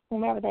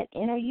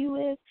inner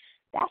you is,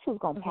 that's who's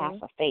going to pass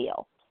or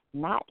fail,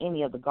 not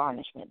any of the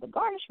garnishment. The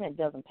garnishment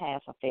doesn't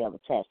pass or fail the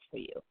test for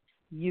you.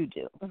 You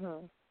do.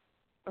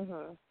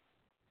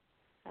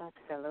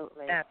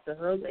 Absolutely.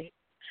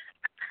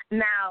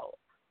 Now,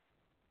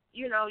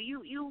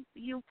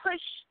 you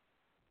push.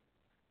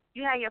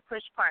 You have your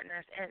push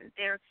partners, and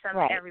there's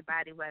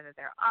everybody, whether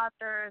they're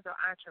authors or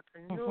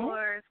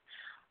entrepreneurs.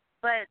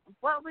 But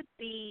what would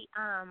be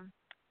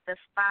the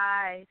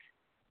 5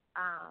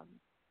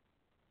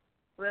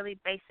 really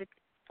basic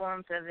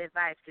forms of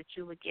advice that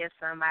you would give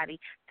somebody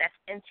that's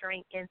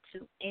entering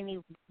into any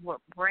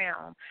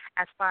realm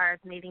as far as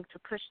needing to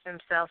push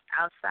themselves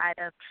outside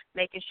of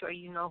making sure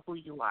you know who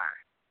you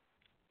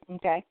are?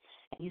 Okay.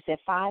 You said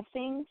 5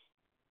 things?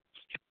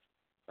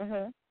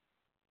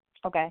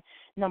 Okay.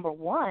 Number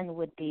 1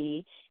 would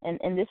be,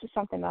 and this is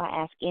something that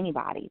I ask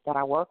anybody that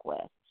I work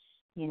with,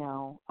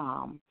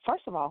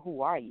 first of all,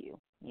 who are you?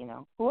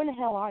 Who in the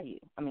hell are you?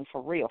 I mean,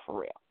 for real.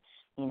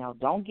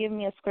 Don't give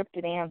me a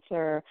scripted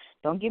answer.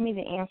 Don't give me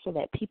the answer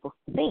that people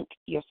think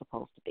you're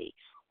supposed to be.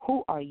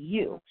 Who are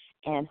you?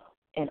 And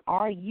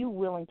are you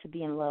willing to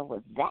be in love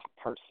with that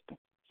person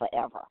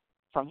forever?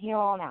 From here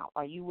on out,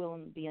 are you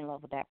willing to be in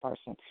love with that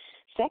person?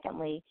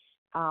 Secondly,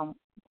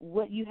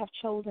 what you have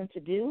chosen to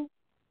do,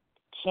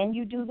 can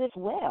you do this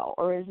well?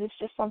 Or is this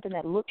just something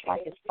that looks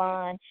like it's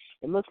fun,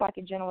 it looks like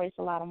it generates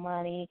a lot of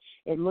money,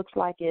 it looks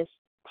like it's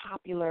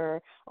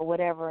popular or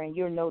whatever, and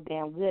you're no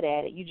damn good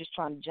at it, you're just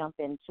trying to jump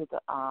into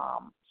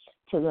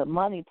the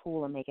money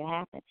pool and make it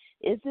happen?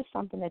 Is this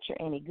something that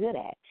you're any good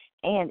at?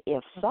 And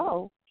if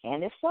so,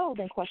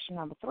 then question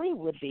number 3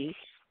 would be,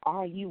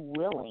 are you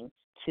willing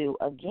to,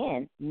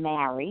 again,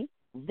 marry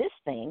this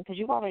thing, because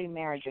you've already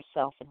married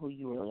yourself and who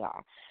you really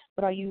are,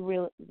 but are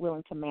you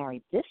willing to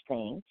marry this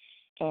thing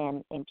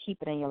and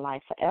keep it in your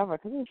life forever?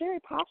 Because it's very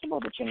possible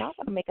that you're not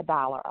going to make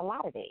 $1 a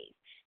lot of days.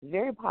 It's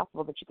very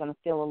possible that you're going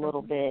to feel a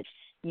little bit,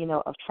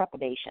 of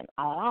trepidation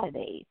a lot of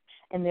days.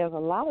 And there's a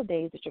lot of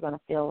days that you're going to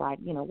feel like,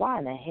 why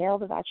in the hell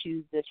did I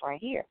choose this right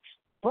here?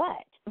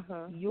 But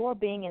your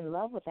being in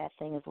love with that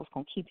thing is what's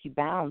going to keep you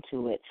bound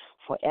to it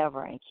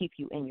forever and keep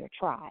you in your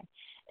tribe.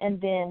 And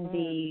then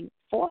the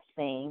 4th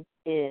thing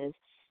is,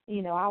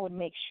 I would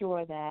make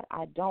sure that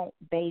I don't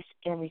base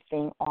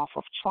everything off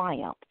of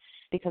triumph.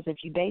 Because if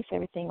you base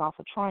everything off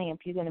of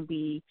triumph, you're going to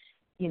be,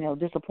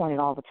 disappointed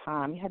all the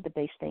time. You have to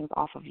base things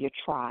off of your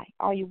try.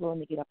 Are you willing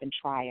to get up and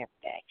try every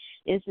day?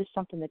 Is this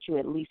something that you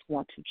at least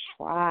want to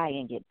try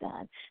and get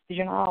done? Because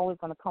you're not always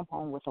going to come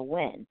home with a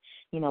win,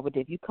 but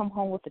if you come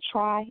home with a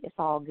try, it's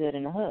all good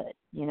in the hood,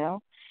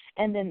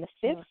 And then the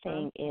 5th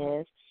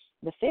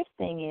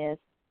thing is,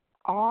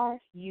 are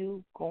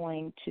you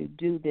going to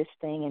do this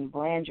thing and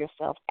brand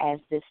yourself as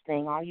this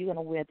thing? Are you going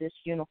to wear this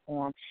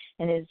uniform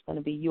and it's going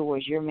to be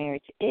yours? You're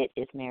married to it.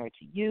 It's married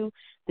to you.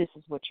 This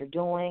is what you're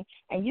doing.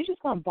 And you're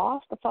just going to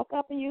boss the fuck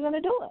up and you're going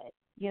to do it.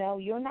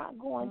 You're not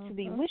going to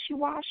be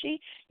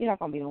wishy-washy. You're not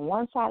going to be on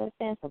one side of the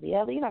fence or the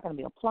other. You're not going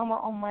to be a plumber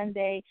on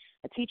Monday,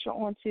 a teacher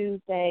on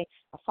Tuesday,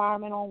 a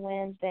fireman on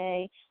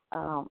Wednesday,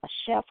 a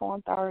chef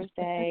on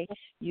Thursday.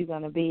 You're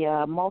going to be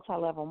a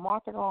multi-level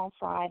marketer on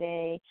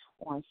Friday.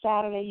 On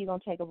Saturday, you're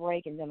going to take a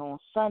break, and then on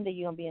Sunday,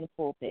 you're going to be in the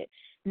pulpit.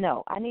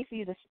 No, I need for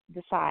you to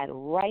decide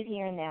right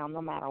here and now,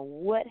 no matter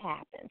what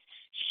happens,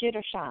 shit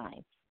or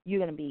shine, you're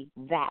going to be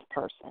that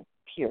person,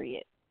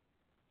 period.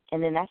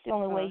 And then that's the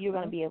only way you're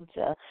going to be able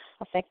to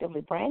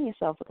effectively brand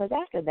yourself, because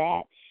after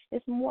that,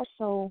 it's more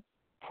so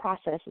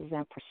processes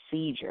and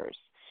procedures.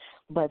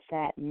 But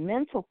that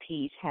mental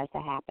piece has to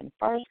happen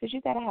first, because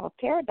you got to have a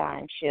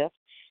paradigm shift.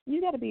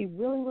 You got to be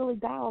really, really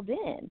dialed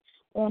in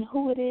on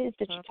who it is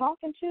that you're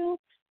talking to,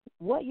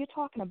 what you're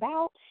talking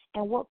about,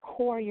 and what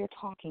core you're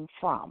talking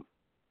from.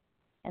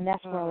 And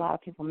that's where a lot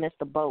of people miss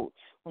the boat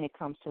when it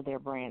comes to their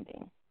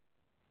branding.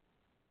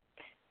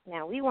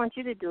 Now, we want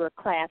you to do a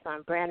class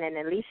on branding,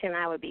 and Lissha and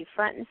I would be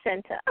front and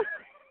center.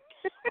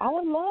 I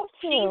would love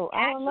to.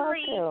 I would love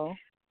to.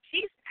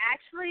 She's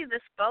actually the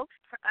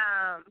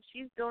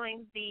she's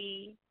doing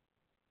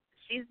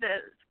she's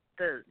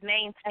the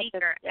main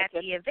speaker at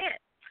the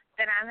event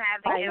that I'm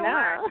having in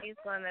March. She's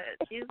gonna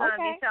be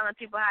telling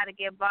people how to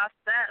get bossed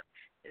up.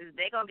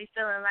 They're gonna be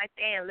feeling like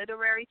they're in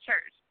literary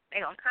church.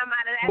 They're gonna come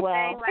out of that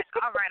thing like,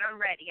 all right,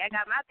 I'm ready. I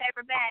got my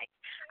paper bag.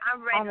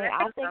 I'm ready.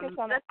 I think it's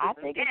gonna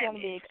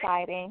be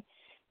exciting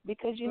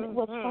because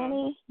what's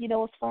funny. You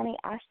know what's funny?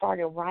 I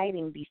started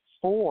writing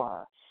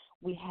before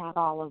we had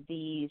all of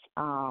these.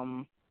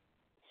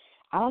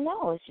 I don't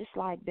know. It's just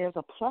like there's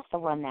a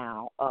plethora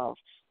now of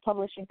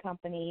publishing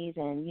companies,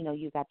 and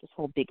you got this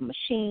whole big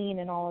machine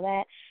and all of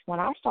that. When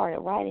I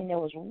started writing, there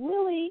was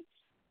really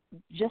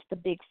just the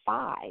big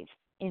five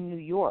in New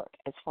York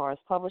as far as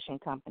publishing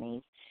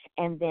companies,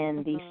 and then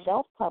the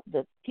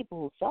people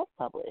who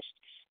self-published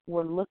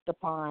were looked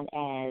upon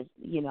as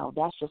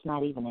that's just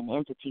not even an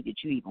entity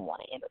that you even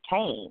want to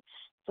entertain.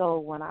 So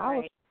when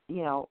I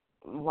was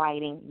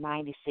writing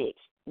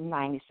 96,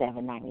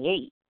 97,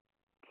 98,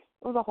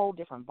 it was a whole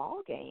different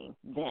ball game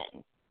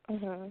then.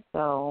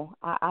 So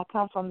I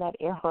come from that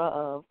era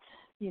of,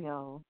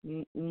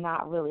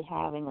 not really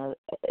having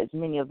as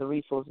many of the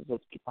resources as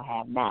people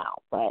have now.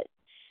 But,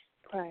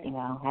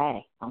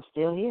 hey, I'm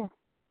still here.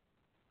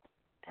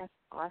 That's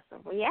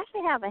awesome. We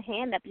actually have a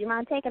hand up. You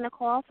mind taking a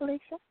call,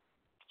 Felicia?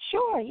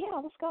 Sure,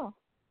 yeah, let's go.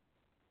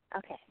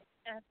 Okay.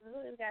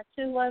 Absolutely. We got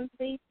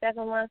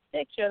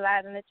 213-716. You're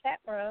live in the chat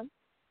room.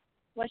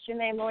 What's your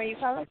name and where are you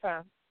calling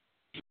from?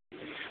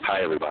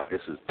 Hi, everybody.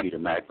 This is Peter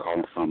Mack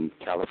calling from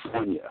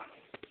California.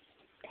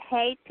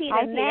 Hey,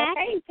 Peter Mack.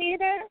 Hey,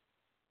 Peter.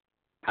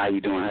 How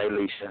you doing? Hey,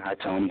 Lissha. Hi,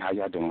 Toni. How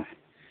y'all doing?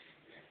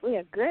 We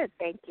are good,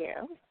 thank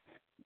you.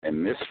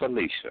 And Miss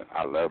Felicia,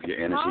 I love your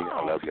energy.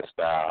 I love your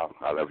style.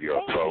 I love your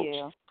approach.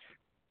 You.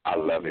 I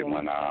love it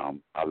when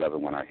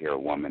I hear a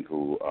woman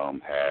who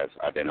has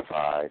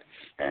identified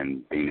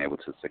and being able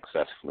to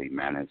successfully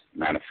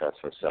manifest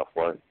her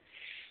self-worth.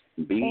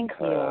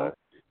 Because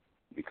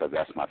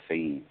that's my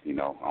theme.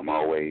 I'm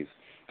always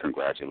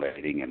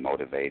congratulating and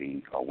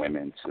motivating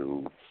women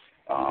to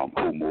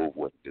who move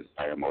with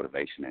desire,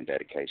 motivation, and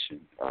dedication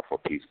for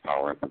peace,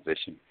 power, and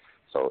position.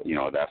 So,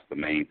 that's the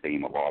main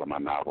theme of all of my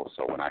novels.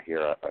 So when I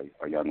hear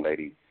a young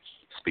lady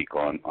speak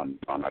on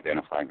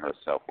identifying her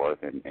self-worth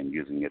and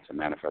using it to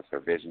manifest her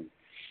vision,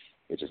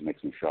 it just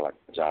makes me feel like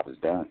the job is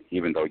done,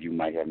 even though you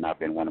might have not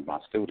been one of my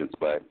students.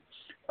 But,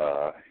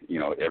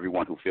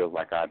 everyone who feels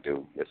like I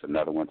do, it's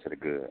another one to the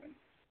good.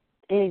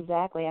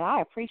 Exactly, and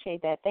I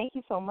appreciate that. Thank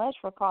you so much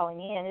for calling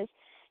in.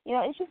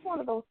 It's just one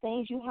of those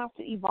things. You have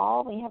to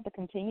evolve, and you have to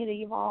continue to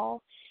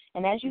evolve.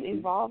 And as you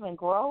evolve and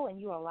grow, and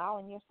you're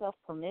allowing yourself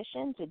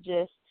permission to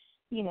just,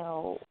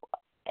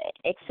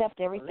 accept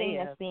everything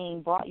that's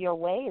being brought your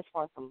way as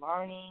far as the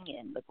learning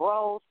and the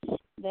growth,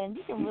 then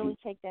you can really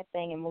take that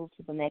thing and move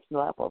to the next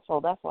level. So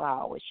that's what I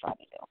always try to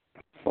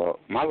do. Well,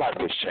 my life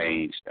was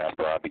changed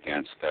after I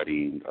began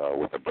studying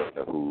with a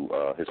brother who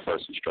his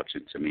first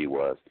instruction to me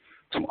was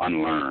to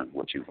unlearn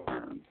what you've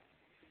learned.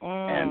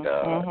 And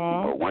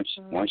once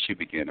you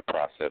begin the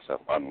process of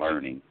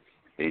unlearning,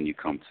 then you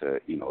come to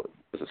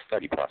there's a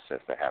study process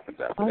that happens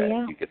after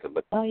that. You get to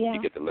look. You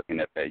get to looking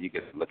at that. You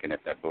get to looking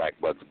at that Black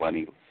Bugs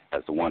Bunny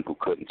as the one who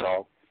couldn't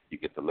talk. You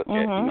get to look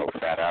at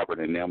Fat Albert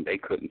and them. They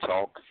couldn't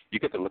talk. You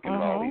get to look at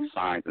all these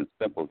signs and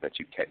symbols that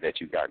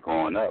you got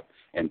growing up,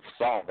 and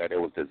saw that it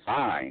was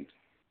designed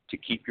to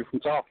keep you from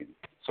talking.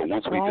 So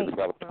once we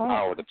develop the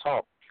power to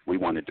talk, we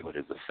want to do it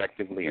as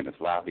effectively and as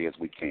loudly as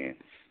we can.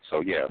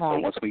 So, so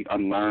once we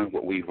unlearn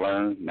what we've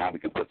learned, now we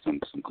can put some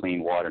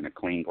clean water in a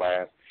clean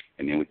glass,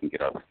 and then we can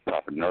get our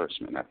proper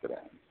nourishment after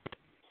that.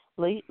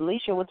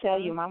 Lissha will tell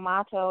you my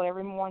motto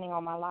every morning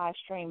on my live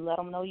stream: let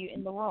them know you're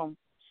in the room.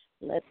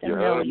 Let them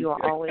know you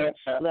are always.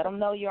 Let them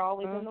know you're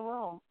always in the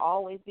room.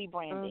 Always be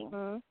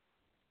branding.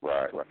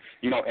 Right.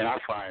 And I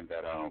find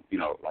that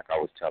like I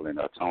was telling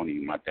Toni,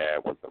 my dad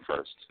was the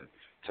first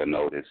to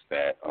notice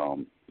that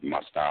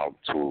my style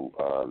to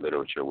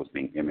literature was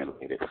being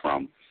emulated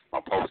from my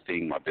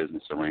posting, my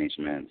business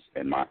arrangements,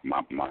 and my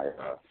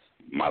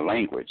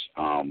language.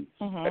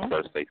 At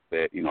first they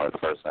said, at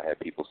first I had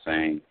people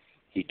saying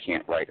he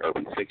can't write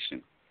urban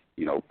fiction,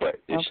 but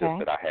it's just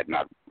that I had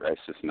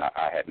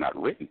not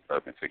written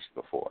urban fiction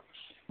before.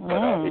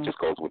 But it just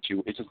goes what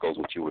you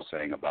were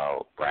saying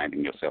about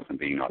branding yourself and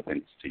being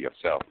authentic to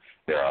yourself.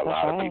 There are a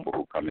lot of people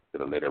who come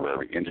into the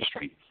literary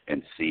industry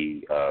and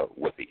see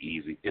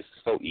it's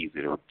so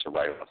easy to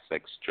write about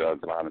sex,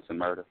 drugs, violence, and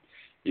murder.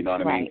 You know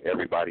what I mean?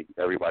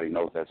 Everybody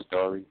knows that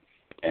story.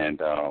 And,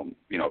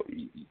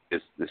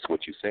 this is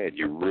what you said.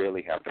 You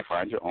really have to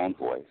find your own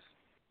voice.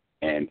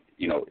 And,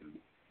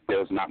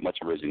 there's not much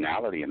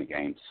originality in the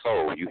game,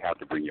 so you have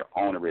to bring your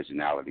own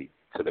originality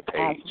to the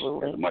page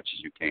as much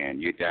as you can.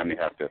 You damn near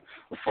have to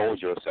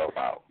fold yourself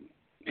out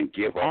and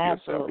give up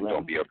yourself, and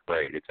don't be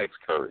afraid. It takes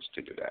courage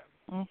to do that.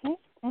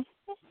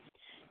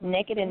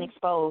 Naked and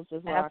exposed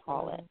is what I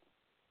call it.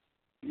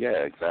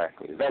 Yeah,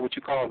 exactly. Is that what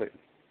you call it?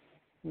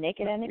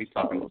 Naked and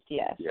exposed,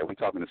 yes. Yeah, we're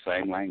talking the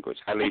same language.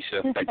 Hi,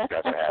 Lissha. Thank you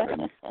guys for having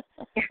me.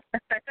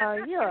 Oh,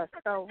 you're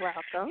so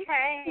welcome.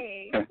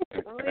 Hey,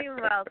 we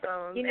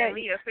welcome. You know, and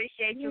we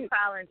appreciate you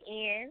calling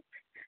in.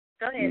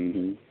 Go ahead.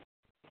 Mm-hmm.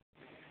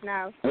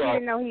 No, you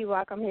didn't know he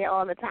welcome here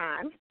all the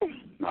time.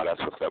 No, that's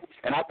what's up.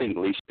 And I think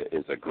Lissha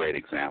is a great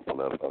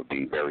example of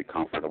being very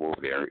comfortable,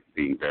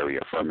 being very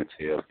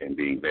affirmative, and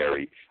being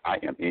very, I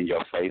am in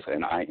your face,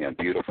 and I am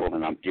beautiful,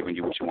 and I'm giving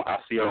you what you want. I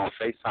see her on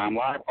FaceTime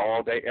Live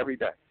all day, every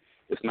day.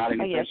 It's not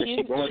anything that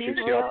she's going through.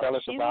 She'll tell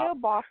us about. She's real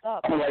bossed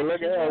up. I'm like, look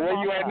at her.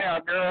 Where you at now,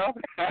 girl?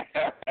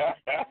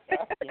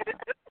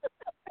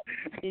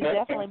 She's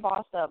definitely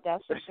bossed up,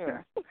 that's for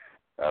sure.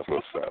 That's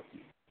what's up.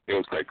 It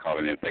was great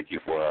calling in. Thank you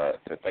for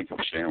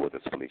sharing with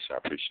us, Felicia. I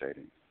appreciate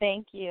it.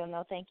 Thank you.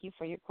 No, thank you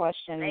for your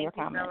question and your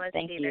comment.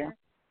 Thank you.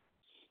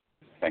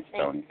 Thank you,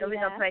 Toni. So we're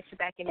going to place you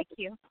back in the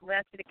queue. We'll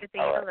ask you to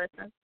continue to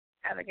listen.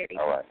 Have a good evening.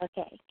 All right.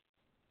 Okay.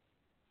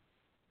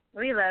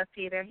 We love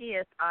Peter. He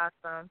is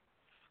awesome.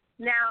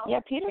 Now,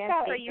 Peter's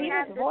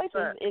voice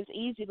is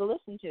easy to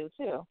listen to,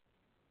 too.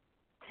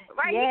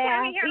 Right,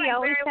 yeah, he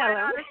always very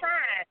well all the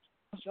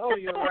time. Sure,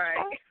 you're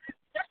right.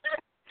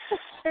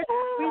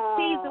 We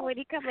tease him when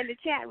he come in the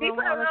chat room. He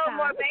put a little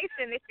more bass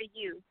in it for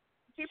you.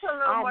 He put a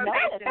little more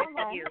bass in it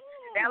for you.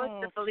 That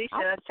was the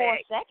Felicia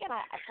effect.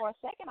 For a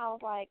second, I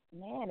was like,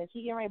 man, is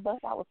he getting ready to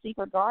bust out with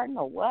Secret Garden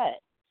or what?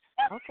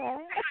 Okay.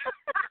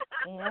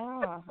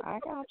 Yeah, I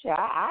got you.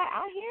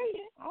 I hear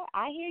you.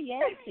 I hear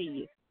you and see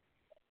you.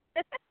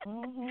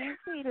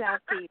 We love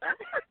Peter.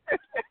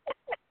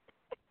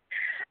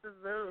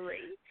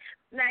 Absolutely.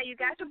 Now you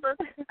got your book.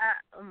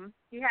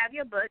 You have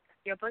your book.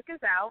 Your book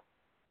is out.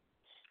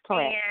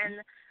 Correct.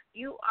 And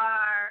you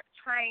are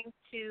trying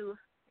to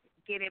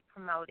get it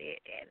promoted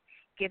and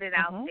get it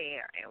out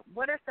there. And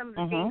what are some of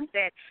the things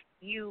that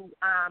you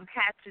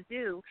had to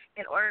do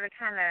in order to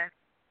kind of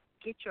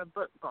get your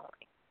book going?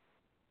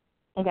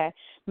 Okay.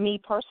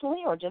 Me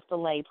personally or just a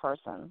lay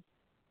person?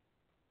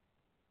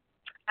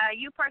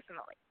 You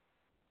personally.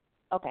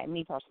 Okay,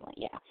 me personally,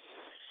 yeah.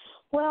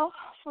 Well,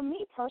 for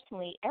me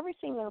personally, every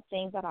single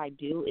thing that I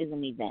do is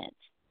an event,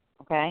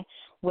 okay?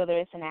 Whether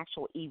it's an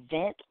actual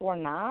event or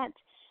not,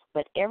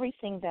 but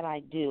everything that I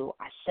do,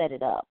 I set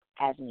it up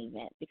as an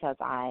event because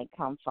I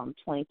come from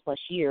 20-plus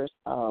years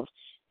of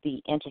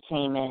the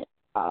entertainment,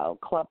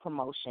 club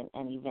promotion,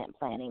 and event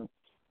planning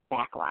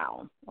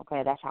background,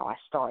 okay? That's how I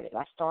started.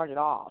 I started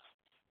off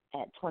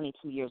at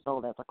 22 years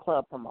old as a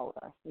club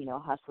promoter,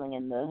 hustling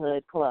in the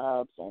hood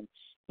clubs and,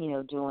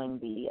 doing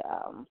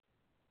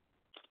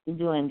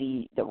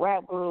the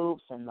rap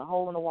groups and the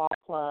hole-in-the-wall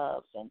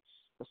clubs and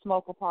the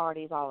smoker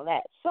parties, all of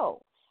that. So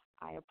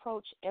I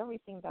approach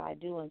everything that I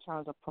do in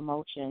terms of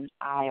promotion,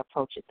 I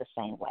approach it the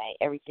same way.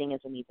 Everything is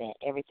an event.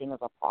 Everything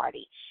is a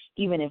party,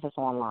 even if it's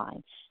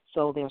online.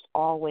 So there's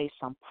always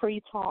some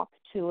pre-talk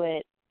to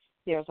it.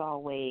 There's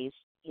always,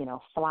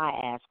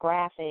 fly-ass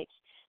graphics.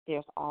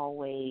 There's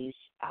always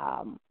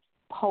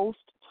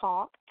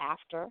post-talk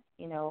after,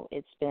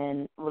 it's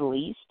been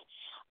released.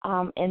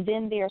 And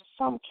then there's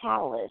some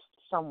catalyst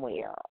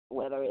somewhere,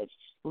 whether it's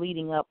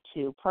leading up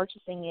to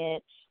purchasing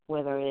it,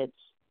 whether it's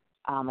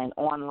an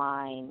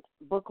online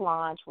book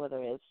launch,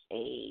 whether it's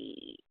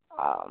a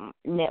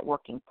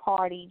networking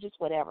party, just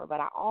whatever. But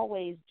I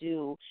always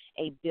do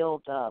a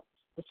build-up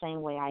the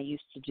same way I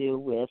used to do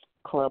with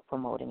club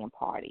promoting and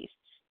parties.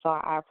 So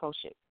I approach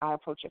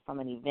it from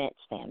an event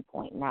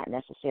standpoint, not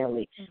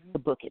necessarily the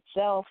book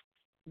itself.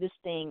 This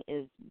thing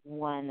is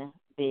one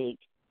big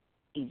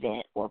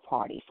event or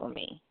party for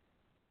me.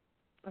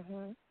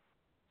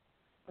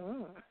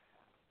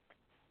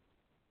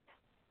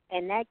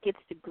 And that gets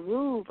the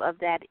groove of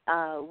that,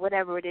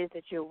 whatever it is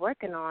that you're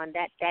working on,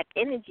 that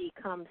energy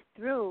comes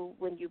through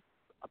when you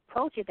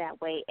approach it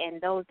that way,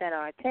 and those that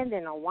are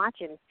attending or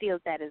watching feel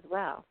that as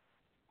well.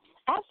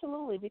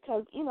 Absolutely,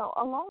 because,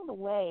 along the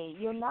way,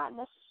 you're not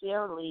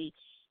necessarily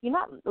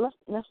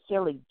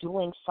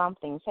doing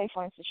something. Say,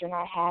 for instance, you're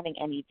not having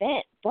an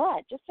event,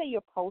 but just say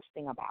you're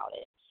posting about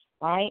it,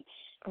 right?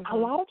 A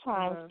lot of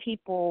times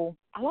people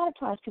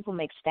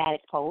make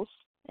static posts,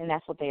 and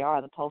that's what they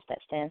are, the posts that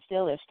stand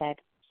still. They're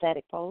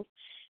static posts.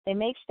 They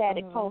make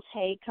static posts,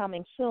 hey,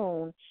 coming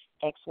soon,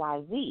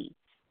 XYZ.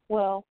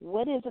 Well,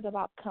 what is it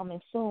about coming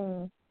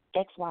soon,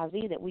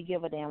 XYZ, that we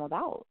give a damn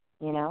about,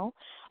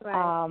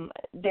 Right.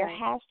 There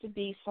has to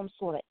be some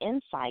sort of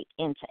insight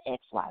into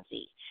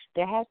XYZ.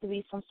 There has to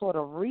be some sort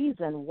of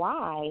reason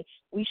why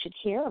we should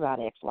care about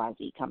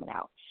XYZ coming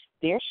out.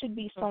 There should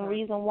be some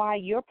reason why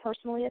you're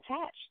personally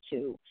attached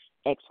to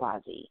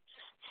XYZ.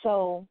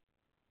 So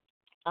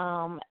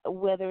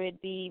whether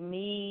it be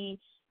me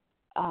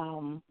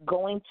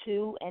going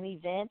to an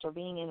event or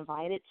being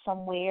invited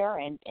somewhere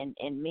and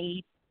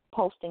me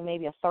posting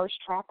maybe a thirst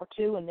trap or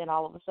two, and then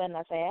all of a sudden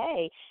I say,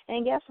 hey,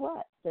 and guess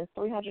what? Since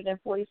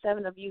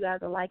 347 of you guys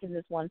are liking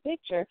this one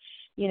picture,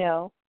 you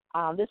know,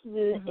 this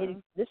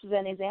is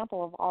an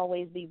example of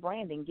always be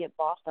branding. Get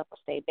bossed up or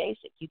stay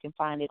basic. You can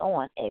find it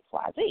on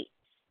XYZ.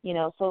 You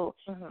know, so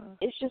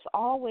it's just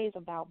always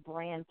about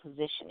brand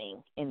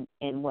positioning in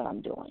what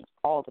I'm doing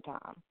all the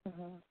time.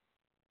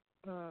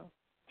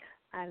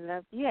 I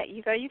love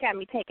you got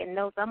me taking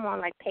notes. I'm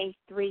on like page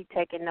 3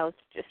 taking notes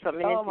just from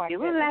an interview.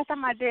 When was the last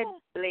time I did,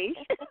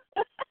 Felicia?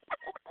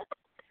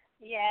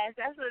 Yes,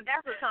 that's what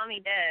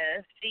Toni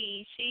does.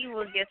 She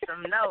will get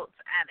some notes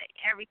out of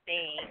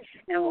everything,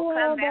 and we'll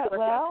come back with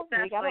some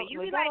stuff for you.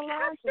 Be like,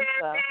 I said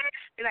that.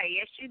 Be like,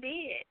 yes, you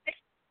did.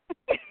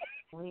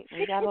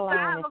 we got to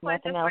learn. If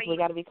nothing else, we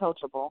got to be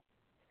coachable.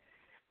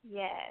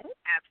 Yes,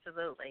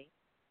 absolutely.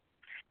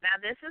 Now,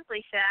 this is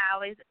Lissha.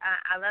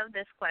 I love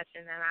this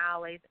question, and I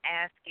always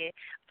ask it.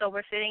 So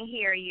we're sitting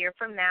here a year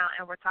from now,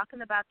 and we're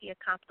talking about the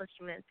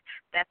accomplishments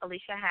that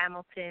Felicia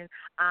Hamilton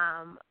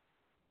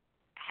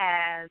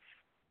has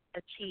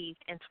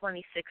achieved in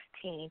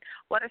 2016.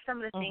 What are some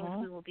of the things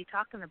we will be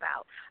talking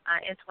about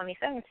in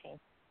 2017?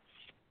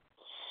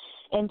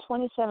 In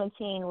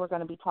 2017, we're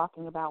going to be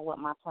talking about what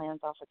my plans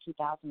are for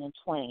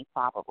 2020,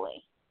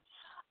 probably.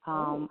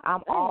 I'm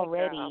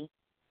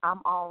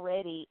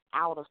already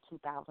out of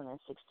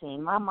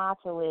 2016. My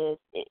motto is,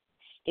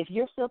 if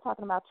you're still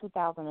talking about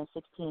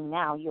 2016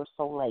 now, you're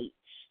so late.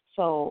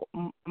 So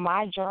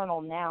my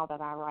journal now that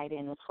I write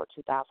in is for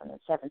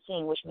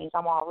 2017, which means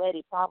I'm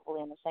already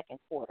probably in the second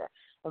quarter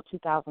of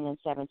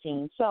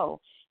 2017. So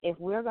if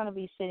we're going to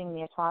be sitting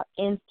there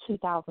in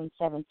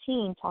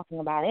 2017 talking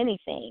about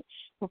anything,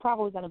 we're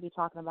probably going to be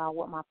talking about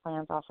what my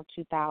plans are for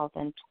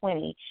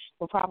 2020.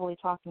 We're probably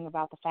talking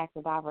about the fact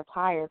that I've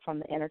retired from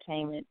the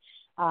entertainment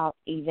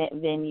event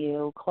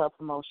venue, club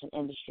promotion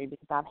industry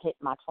because I've hit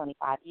my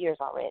 25 years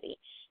already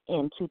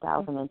in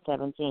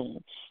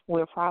 2017.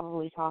 We're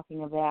probably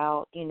talking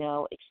about, you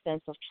know,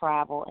 extensive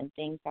travel and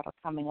things that are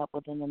coming up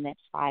within the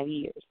next 5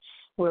 years.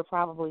 We're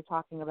probably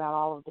talking about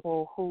all of the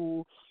people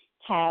who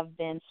have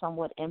been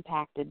somewhat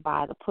impacted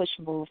by the push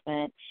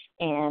movement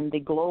and the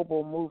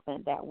global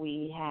movement that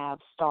we have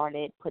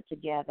started, put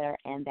together,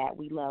 and that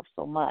we love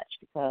so much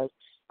because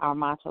our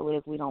motto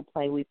is we don't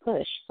play, we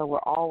push. So we're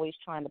always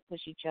trying to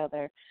push each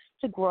other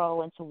to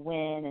grow and to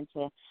win and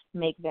to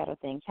make better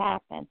things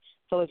happen.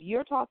 So if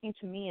you're talking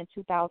to me in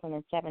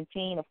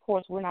 2017, of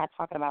course, we're not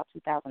talking about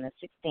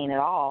 2016 at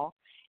all,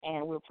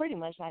 and we're pretty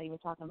much not even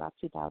talking about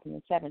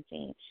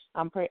 2017.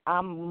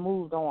 I'm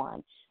moved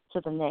on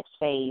to the next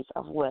phase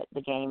of what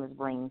the game is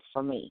bringing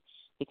for me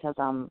because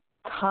I'm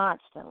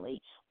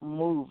constantly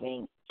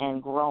moving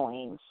and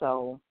growing.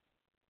 So,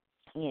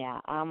 yeah,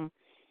 I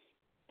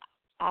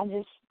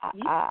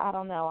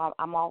don't know.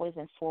 I'm always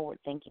in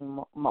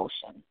forward-thinking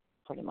motion,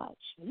 pretty much.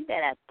 You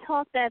better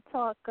talk that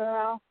talk,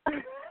 girl.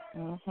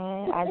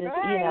 I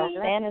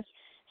just,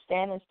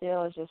 standing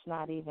still is just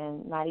not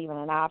even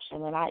an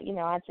option. And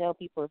I tell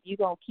people, if you're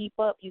gonna keep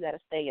up, you got to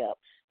stay up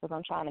because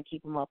I'm trying to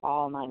keep them up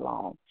all night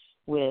long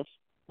with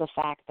the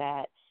fact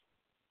that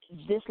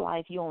this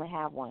life you only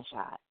have one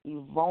shot.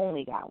 You've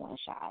only got one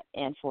shot.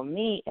 And for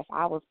me, if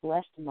I was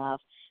blessed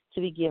enough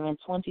to be given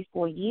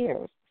 24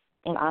 years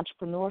in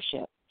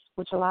entrepreneurship,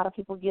 which a lot of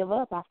people give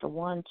up after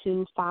 1,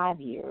 2, 5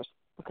 years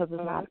because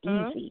it's not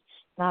easy.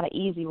 It's not an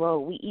easy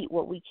road. We eat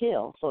what we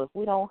kill. So if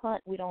we don't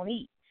hunt, we don't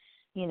eat.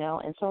 You know,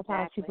 and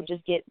sometimes people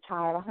just get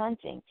tired of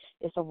hunting.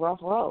 It's a rough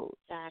road.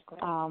 Exactly.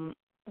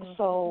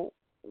 So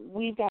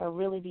we've got to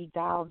really be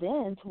dialed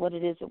in to what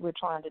it is that we're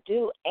trying to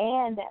do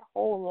and that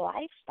whole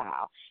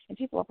lifestyle. And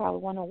people are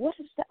probably wondering, what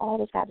does all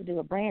this got to do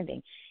with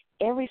branding?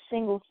 Every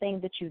single thing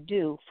that you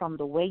do, from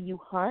the way you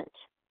hunt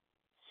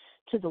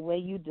to the way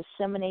you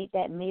disseminate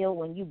that meal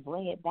when you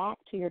bring it back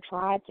to your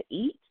tribe to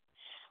eat,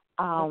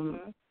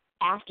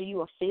 after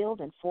you are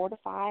filled and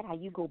fortified, how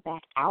you go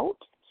back out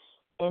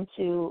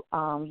into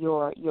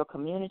your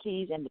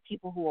communities and the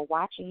people who are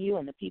watching you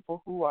and the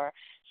people who are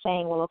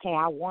saying, well, okay,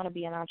 I want to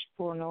be an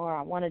entrepreneur,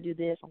 I want to do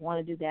this, I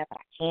want to do that, but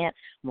I can't,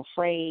 I'm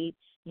afraid,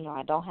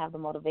 I don't have the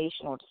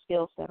motivation or the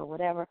skill set or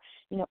whatever.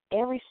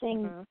 Every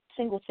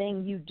single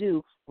thing you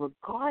do,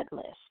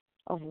 regardless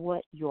of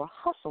what your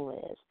hustle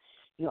is,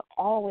 you're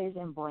always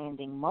in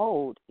branding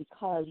mode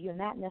because you're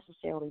not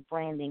necessarily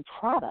branding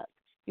product,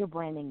 you're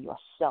branding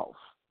yourself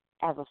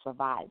as a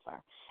survivor,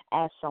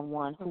 as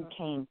someone who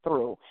came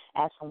through,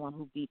 as someone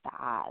who beat the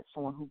odds,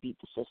 someone who beat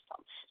the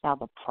system. Now,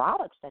 the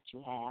products that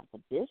you have, the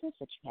business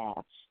that you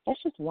have,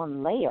 that's just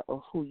one layer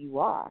of who you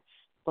are,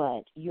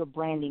 but you're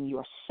branding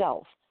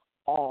yourself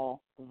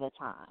all the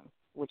time,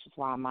 which is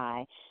why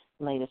my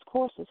latest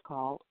course is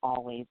called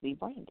Always Be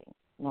Branding.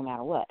 No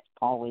matter what,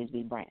 always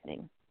be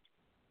branding.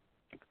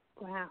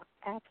 Wow,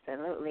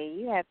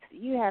 absolutely.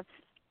 You have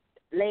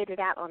laid it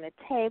out on the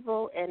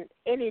table, and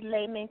any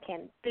layman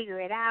can figure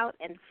it out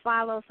and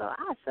follow. So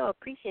I so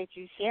appreciate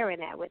you sharing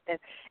that with us.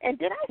 And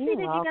did I see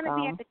that you're going to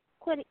be at the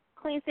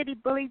Queen City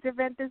Bullies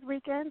event this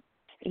weekend?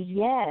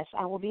 Yes,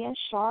 I will be in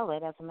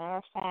Charlotte. As a matter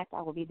of fact,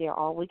 I will be there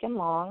all weekend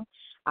long.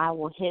 I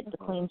will hit the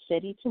Queen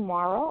City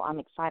tomorrow. I'm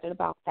excited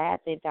about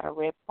that. They've got a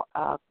red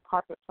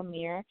carpet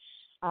premiere.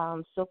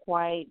 Silk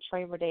White,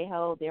 Trey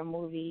Verdejo, their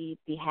movie,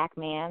 The Hack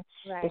Man,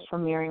 is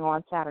premiering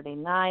on Saturday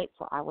night.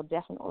 So I will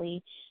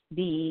definitely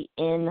be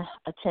in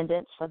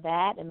attendance for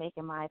that and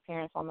making my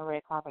appearance on the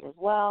red carpet as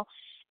well,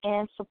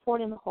 and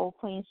supporting the whole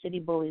Queen City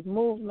Bullies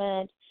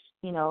movement.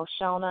 You know,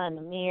 Shona and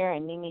Amir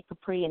and Mimi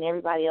Capri and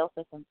everybody else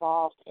that's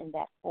involved in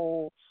that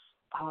whole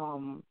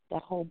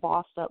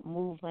bossed up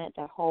movement,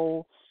 that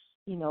whole,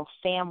 you know,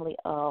 family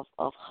of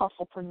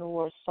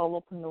hustlepreneurs,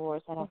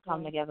 solopreneurs that have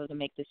come together to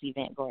make this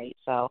event great.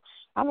 So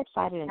I'm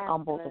excited and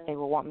humbled that they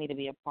would want me to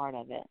be a part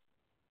of it.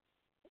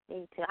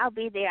 Me too. I'll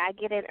be there. I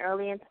get in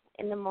early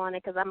in the morning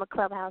because I'm a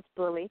clubhouse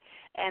bully,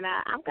 and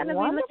I'm going to be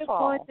looking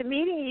forward to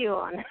meeting you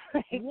on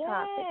the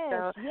topic.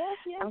 So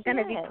I'm going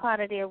to be part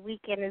of their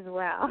weekend as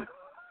well.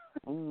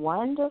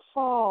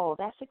 Wonderful.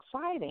 That's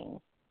exciting.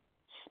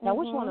 Now,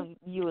 which one of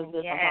you is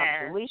this?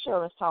 Lissha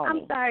or is Toni?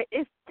 I'm sorry,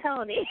 it's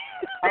Toni.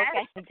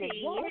 Okay.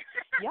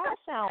 Y'all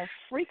sound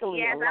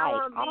freakily alike.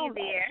 I won't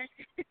be there.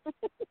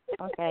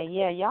 Okay,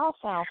 yeah, y'all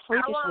sound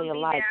freakishly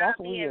alike. That's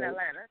weird. In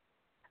Atlanta.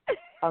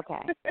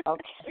 Okay.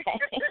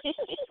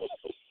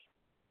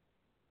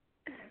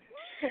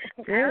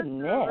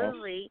 Goodness.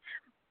 Absolutely.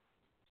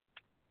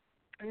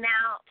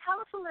 Now, tell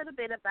us a little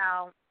bit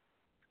about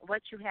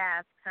what you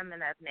have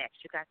coming up next.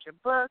 You got your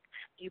book.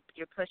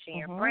 You're pushing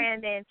your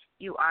branding.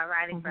 You are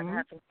writing for the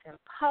Huffington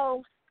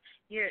Post.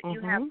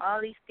 You have all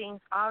these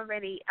things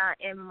already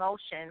in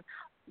motion.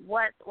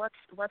 What's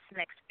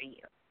next for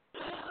you?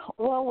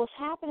 Well, what's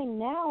happening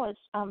now is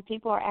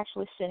people are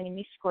actually sending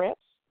me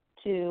scripts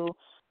to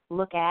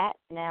look at.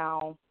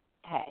 Now,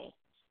 hey,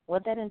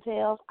 what that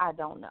entails, I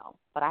don't know.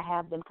 But I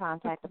have been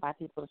contacted by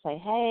people to say,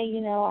 hey,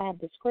 you know, I have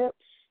this script.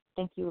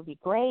 Think you would be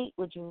great.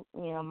 Would you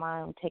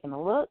mind taking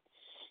a look?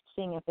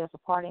 Seeing if there's a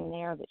part in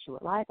there that you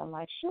would like. I'm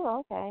like, sure,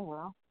 okay,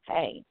 well,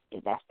 hey,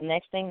 if that's the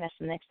next thing, that's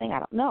the next thing. I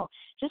don't know.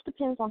 Just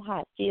depends on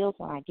how it feels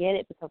when I get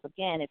it, because,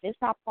 again, if it's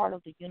not part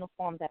of the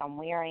uniform that I'm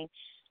wearing,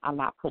 I'm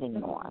not putting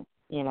it on,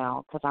 you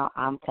know, because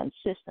I'm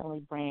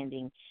consistently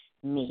branding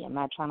me. I'm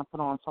not trying to put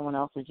on someone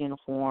else's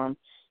uniform,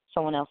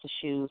 someone else's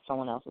shoes,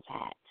 someone else's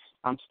hat.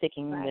 I'm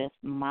sticking with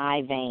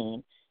my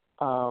vein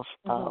of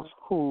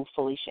who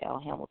Felicia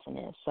L. Hamilton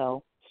is.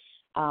 So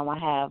I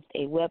have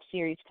a web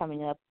series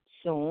coming up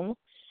soon,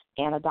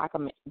 and a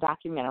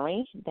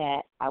documentary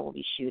that I will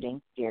be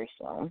shooting very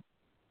soon.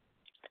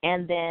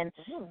 And then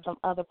some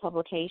other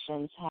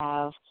publications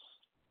have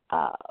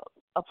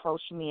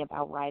approached me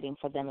about writing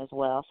for them as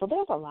well. So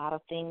there's a lot of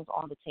things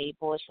on the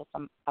table. It's just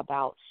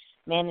about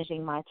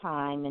managing my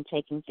time and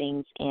taking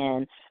things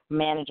in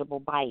manageable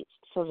bites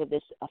so that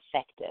it's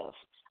effective.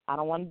 I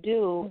don't want to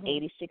do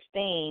 86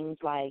 things.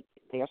 Like,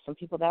 there are some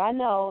people that I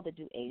know that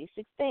do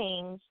 86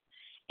 things,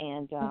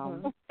 and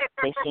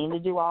they seem to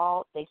do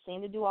all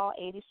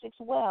 86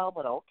 well,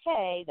 but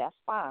okay, that's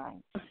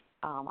fine.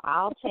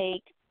 I'll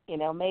take,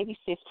 maybe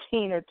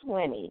 15 or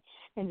 20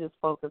 and just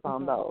focus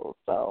on those.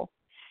 So,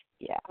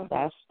 yeah,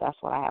 that's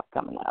what I have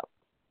coming up.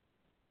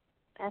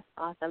 That's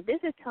awesome. This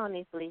is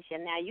Toni, Felicia.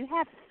 Now, you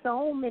have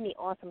so many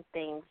awesome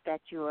things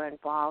that you are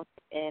involved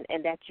in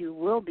and that you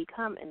will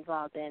become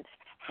involved in.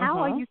 How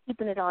are you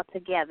keeping it all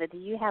together? Do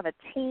you have a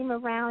team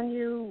around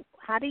you?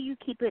 How do you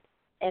keep it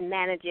and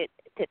manage it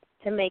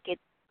to make it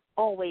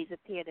always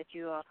appear that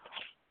you are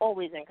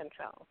always in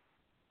control?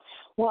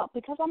 Well,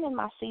 because I'm in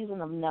my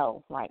season of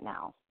no right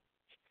now.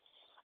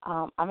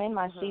 I'm in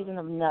my season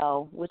of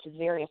no, which is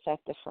very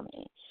effective for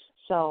me.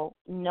 So,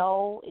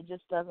 no, it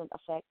just doesn't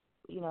affect,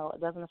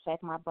 it doesn't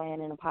affect my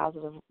brand in a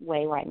positive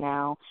way right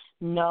now.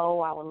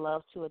 No, I would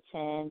love to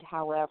attend.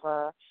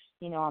 However,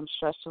 I'm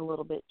stretched a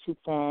little bit too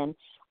thin.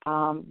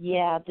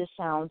 Yeah, this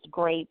sounds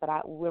great, but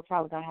we're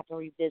probably going to have to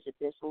revisit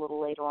this a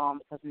little later on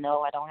because,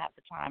 no, I don't have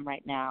the time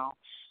right now.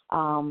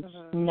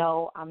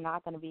 No, I'm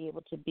not going to be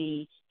able to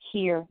be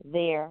here,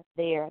 there,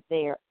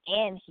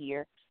 and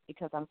here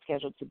because I'm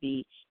scheduled to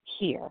be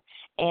here.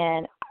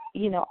 And,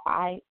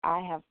 I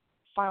have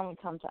finally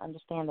come to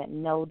understand that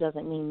no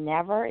doesn't mean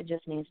never. It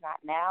just means not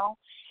now.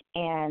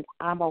 And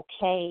I'm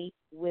okay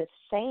with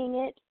saying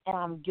it, and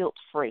I'm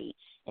guilt-free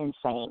in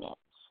saying it.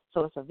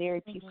 So it's a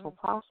very peaceful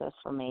process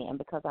for me. And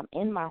because I'm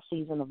in my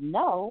season of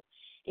no,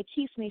 it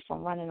keeps me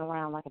from running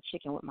around like a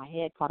chicken with my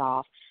head cut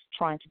off,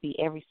 trying to be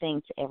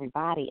everything to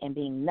everybody and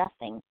being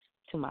nothing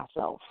to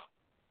myself.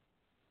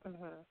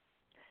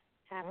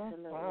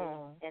 Absolutely.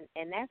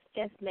 And that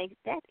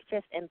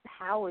just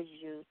empowers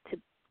you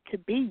to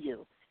be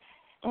you.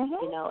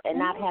 And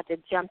not have to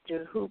jump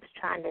through hoops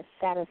trying to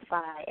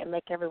satisfy and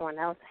make everyone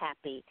else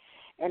happy.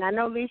 And I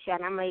know Lissha,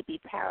 and I may be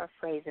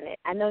paraphrasing it,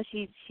 I know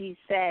she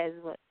says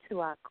to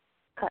our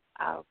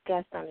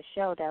guest on the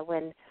show that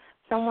when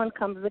someone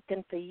comes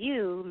looking for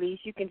you,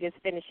 Lissha, you can just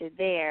finish it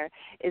there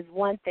is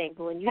one thing.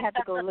 But when you have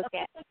to go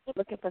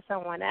looking for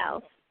someone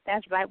else,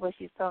 that's right what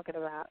she's talking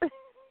about.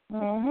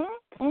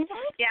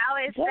 Yeah, I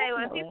always say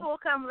when Definitely. people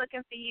come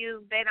looking for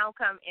you, they don't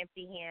come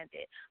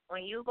empty-handed.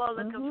 When you go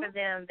looking for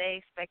them,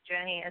 they expect your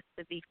hands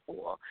to be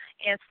full.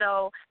 And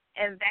so,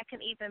 and that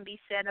can even be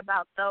said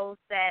about those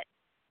that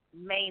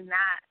may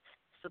not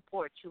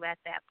support you at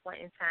that point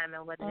in time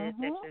and what it is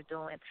that you're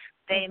doing.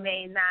 They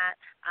may not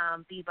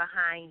be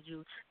behind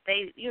you.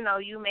 They, you know,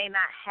 you may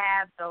not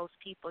have those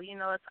people. You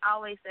know, it's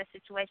always that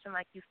situation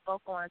like you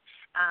spoke on,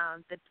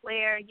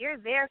 where you're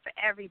there for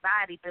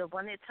everybody, but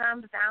when it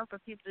comes down for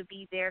people to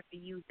be there for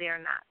you, they're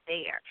not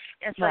there.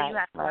 And so you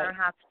have to learn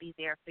how to be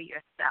there for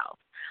yourself.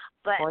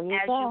 But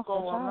as you go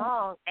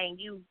along and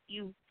you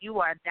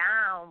are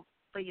down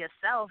for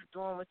yourself,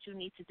 doing what you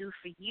need to do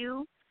for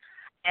you,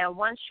 and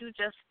once you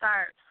just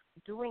start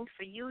doing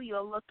for you,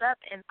 you'll look up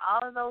and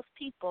all of those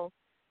people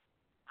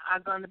are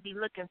going to be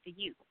looking for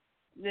you,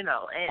 you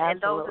know, and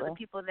those are the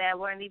people that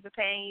weren't even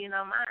paying you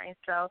no mind.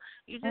 So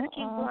you just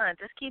keep going.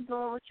 Just keep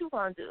doing what you're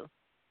going to do.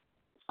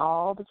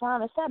 All the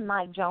time. It's that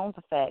Mike Jones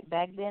effect.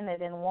 Back then they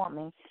didn't want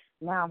me.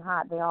 Now I'm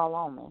hot. They all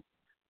on me.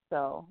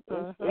 So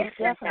it's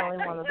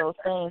definitely one of those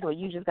things where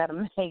you just got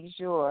to make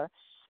sure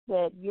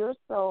that you're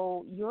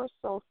so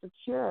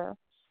secure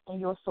and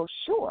you're so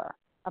sure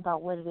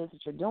about what it is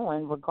that you're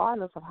doing,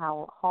 regardless of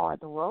how hard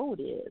the road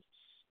is.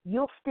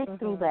 You'll stick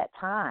through that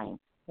time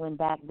when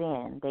back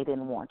then they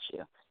didn't want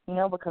you. You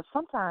know, because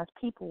sometimes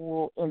people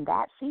will, in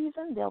that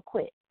season, they'll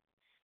quit.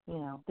 You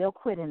know, they'll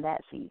quit in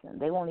that season.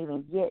 They won't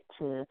even get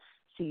to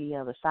see the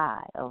other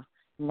side of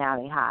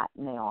now they hot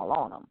and they all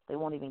on them. They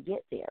won't even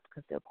get there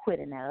because they'll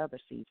quit in that other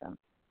season.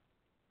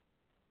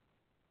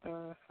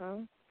 That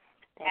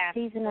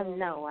season of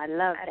no. I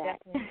love that.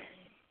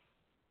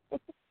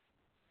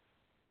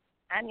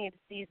 I need a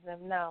season of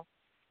no.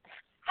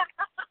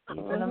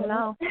 Season of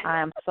no.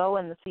 I am so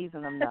in the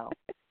season of no.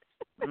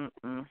 We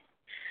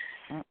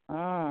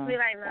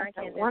like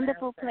That's a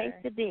wonderful place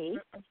to be.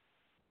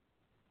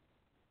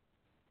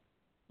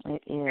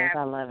 It is. Absolutely.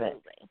 I love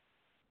it.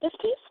 It's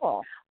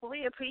peaceful. Well,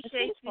 we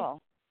appreciate you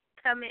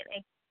coming.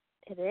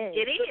 It is.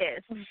 It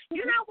is.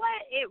 You know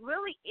what? It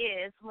really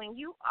is. When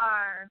you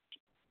are,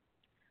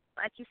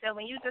 like you said,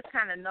 when you just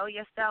kind of know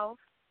yourself,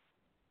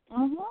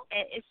 and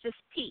it's just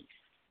peace.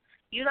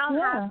 You don't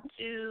have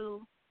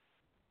to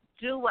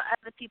do what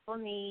other people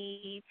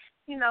need,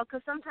 you know,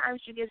 because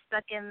sometimes you get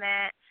stuck in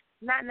that,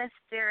 not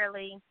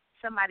necessarily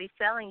somebody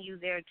selling you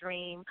their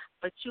dream,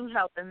 but you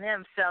helping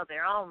them sell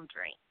their own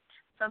dream.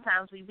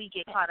 Sometimes we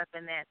get caught up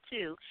in that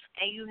too,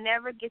 and you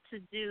never get to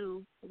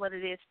do what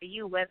it is for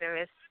you, whether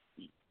it's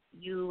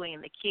you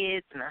and the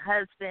kids and the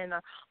husband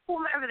or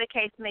whomever the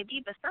case may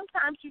be, but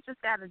sometimes you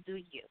just got to do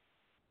you.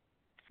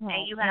 Right.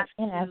 And you have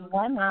to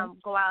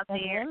go out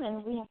there. As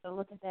women, we have to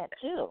look at that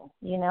too.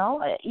 You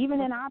know,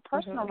 even in our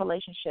personal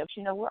relationships,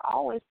 you know, we're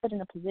always put in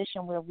a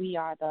position where we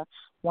are the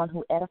one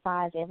who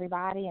edifies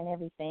everybody and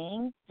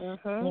everything. You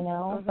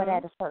know, but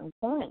at a certain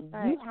point,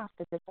 you have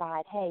to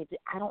decide, hey,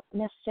 I don't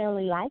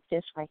necessarily like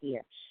this right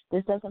here.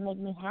 This doesn't make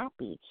me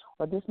happy,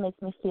 or this makes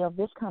me feel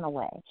this kind of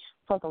way.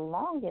 For the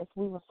longest,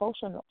 we were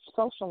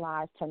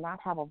socialized to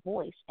not have a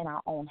voice in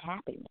our own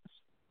happiness.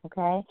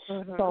 Okay,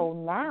 so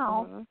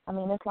now, I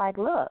mean, it's like,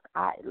 look,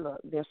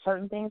 there's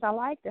certain things I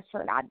like.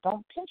 I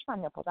don't pinch my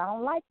nipples. I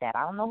don't like that.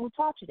 I don't know who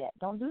taught you that.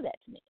 Don't do that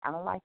to me. I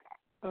don't like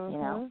that. You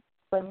know.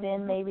 But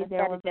then maybe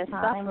there was a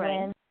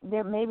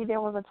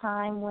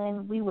time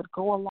when we would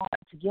go along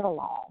to get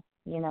along.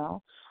 You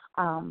know,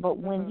 but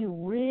when you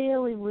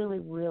really, really,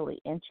 really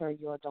enter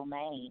your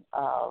domain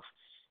of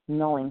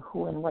knowing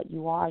who and what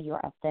you are, your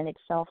authentic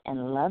self,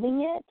 and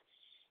loving it,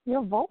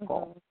 you're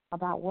vocal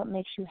about what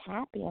makes you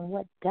happy and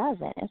what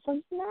doesn't. And so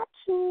you're not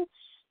too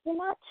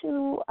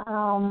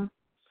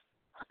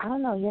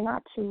you're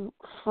not too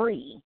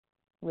free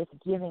with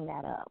giving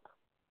that up.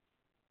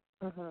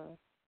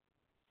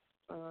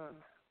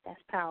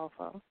 That's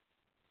powerful.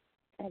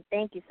 And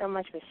thank you so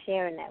much for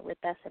sharing that with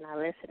us and our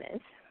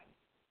listeners.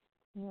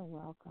 You're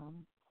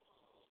welcome.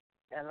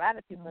 A lot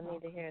of people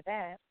need to hear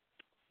that.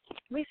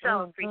 We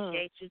so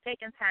appreciate you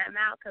taking time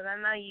out because I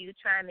know you're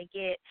trying to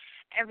get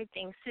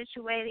everything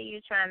situated.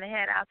 You're trying to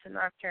head out to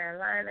North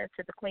Carolina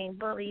to the Queen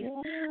Bullies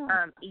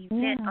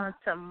event on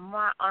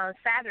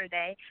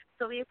Saturday.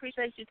 So we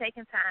appreciate you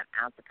taking time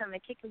out to come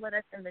and kick it with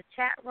us in the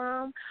chat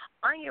room.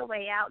 On your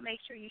way out, make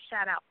sure you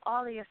shout out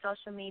all of your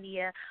social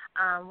media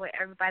where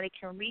everybody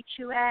can reach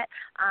you at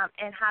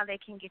and how they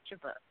can get your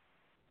book.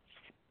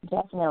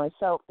 Definitely.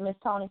 So, Miss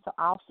Toni, so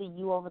I'll see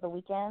you over the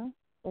weekend.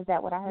 Is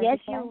that what I heard? Yes,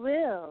 you say? you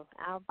will.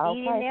 I'll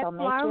be in there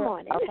tomorrow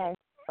morning. Okay,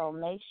 so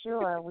make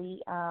sure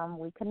we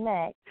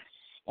connect.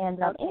 And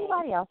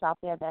anybody else out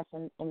there that's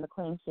in the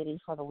Queen City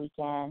for the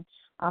weekend,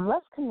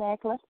 let's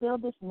connect. Let's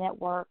build this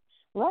network.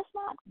 Let's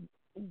not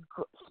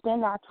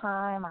spend our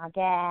time, our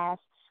gas,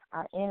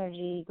 our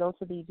energy, go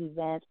to these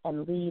events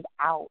and leave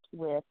out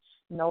with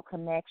no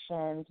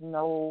connections,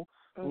 no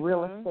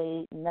real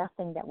estate,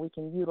 nothing that we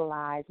can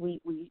utilize. We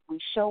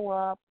show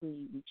up,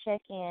 we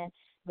check in,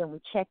 then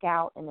we check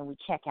out, and then we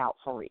check out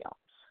for real.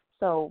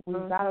 So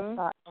we've got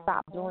to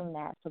stop doing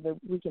that so that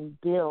we can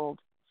build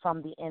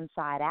from the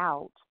inside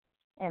out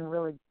and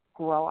really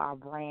grow our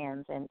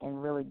brands and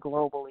really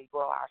globally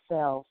grow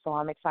ourselves. So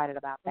I'm excited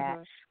about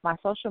that. My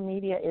social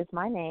media is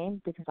my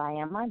name because I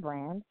am my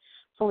brand,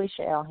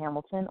 Felicia L.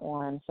 Hamilton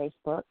on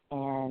Facebook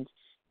and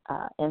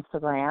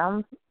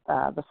Instagram,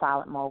 The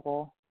Silent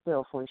Mogul,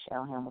 still Felicia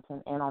L.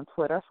 Hamilton, and on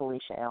Twitter,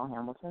 Felicia L.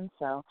 Hamilton.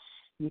 So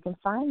you can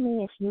find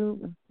me if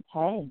you,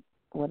 hey,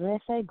 what did I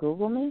say?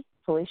 Google me.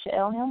 Felicia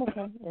L.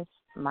 Hamilton is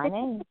my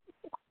name.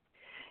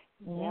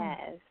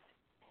 Yes.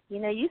 You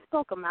know, you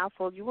spoke a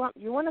mouthful. You want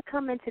to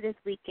come into this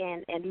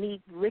weekend and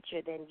leave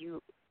richer than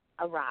you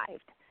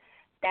arrived.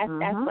 That's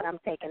what I'm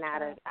taking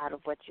out of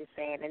what you're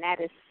saying, and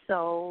that is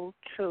so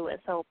true and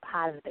so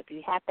positive.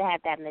 You have to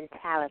have that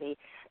mentality.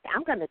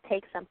 I'm going to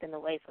take something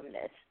away from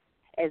this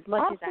as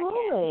much as I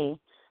can.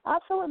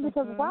 Absolutely,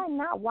 because why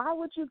not? Why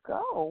would you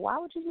go? Why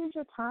would you use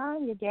your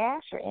time, your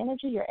gas, your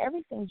energy, your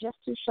everything just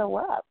to show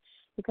up?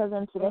 Because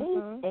in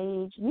today's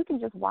age, you can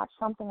just watch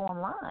something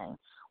online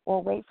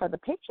or wait for the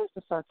pictures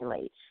to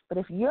circulate. But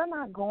if you're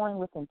not going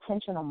with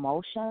intentional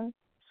motion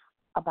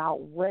about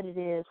what it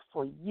is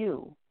for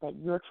you that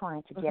you're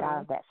trying to get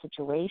out of that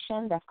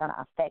situation that's going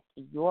to affect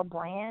your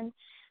brand,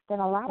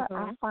 then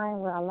I find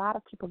where a lot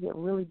of people get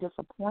really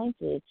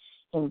disappointed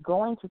in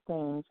going to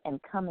things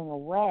and coming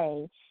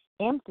away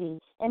empty,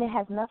 and it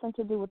has nothing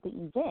to do with the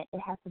event. It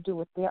has to do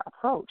with their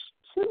approach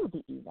to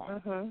the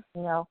event.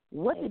 You know,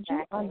 what did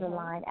you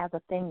underline as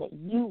a thing that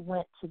you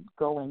went to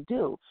go and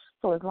do?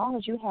 So as long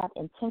as you have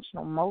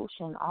intentional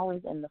motion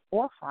always in the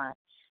forefront,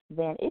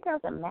 then it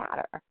doesn't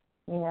matter.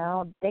 You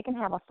know, they can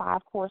have a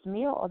 5-course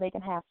meal or they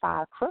can have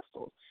 5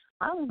 crystals.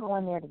 I'm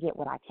going there to get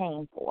what I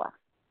came for.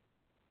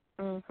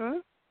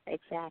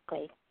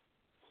 Exactly.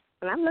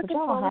 And I'm looking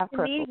y'all forward don't have to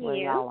crystals meeting where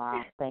you. y'all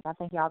are, I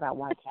think y'all got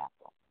White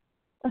Castle.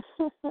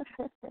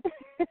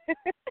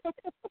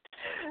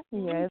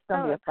 Yeah, it's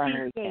going to be a fun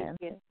weekend.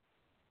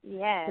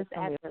 Yes, it's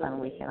going to be a fun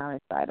weekend. I'm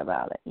excited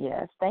about it.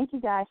 Yes. Thank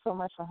you guys so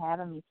much for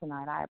having me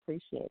tonight. I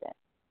appreciate it.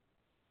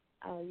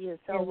 Oh, you're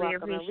so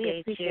welcome.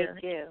 We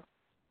appreciate you.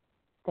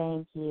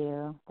 Thank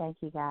you. Thank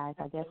you, guys.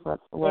 I guess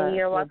and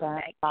you're welcome done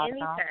back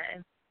anytime.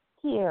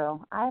 Thank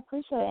you. I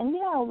appreciate it. And,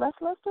 let's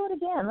do it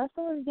again. Let's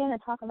do it again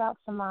and talk about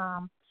some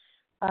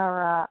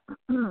our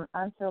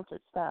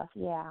unfiltered stuff.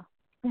 Yeah.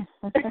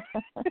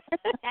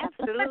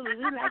 Absolutely.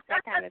 We like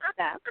that kind of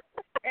stuff.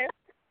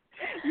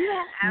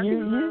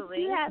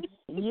 Absolutely.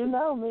 You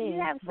know me. You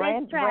have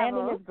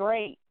Branding is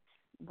great.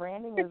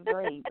 Branding is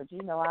great, but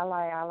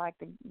I like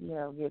to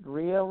get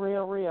real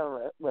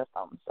with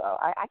them. So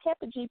I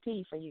kept a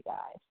GP for you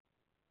guys.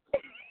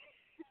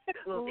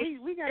 Well,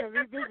 we're gonna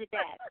revisit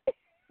that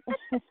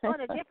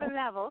on a different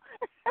level.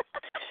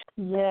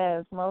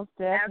 Yes, most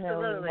definitely.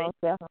 Absolutely.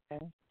 Most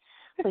definitely.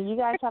 So you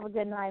guys have a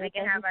good night. We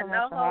can Thank have you so a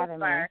much for having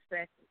me.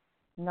 session.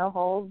 No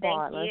holds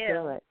barred. Thank Let's you.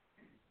 do it.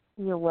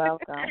 You're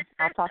welcome.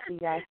 I'll talk to you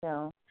guys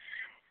soon.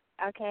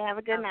 Okay, have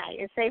a good night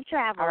and safe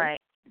travel. All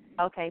right.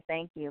 Okay,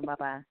 thank you.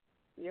 Bye-bye.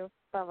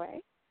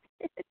 Bye-bye.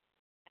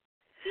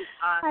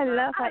 Awesome. I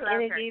love her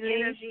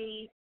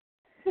energy.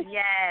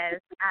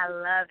 Yes, I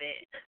love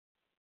it.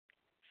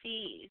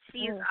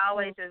 She's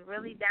always just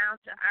really down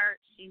to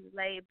earth. She's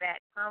laid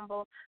back,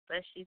 humble,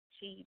 but she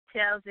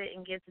tells it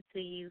and gives it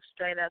to you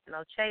straight up,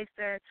 no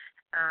chaser.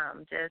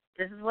 Just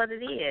this is what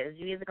it is.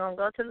 You either gonna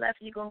go to the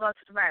left or you gonna go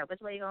to the right.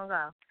 Which way you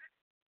gonna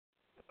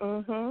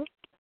go?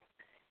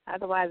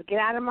 Otherwise, get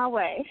out of my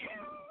way.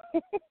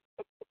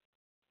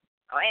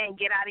 And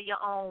get out of your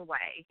own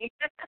way.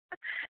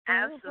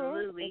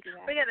 Absolutely.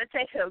 Exactly. We're going to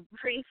take a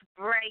brief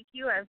break.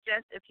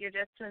 If you're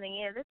just tuning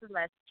in, this is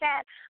Let's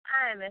Chat.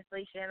 I'm Miss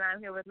Lissha, and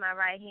I'm here with my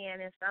right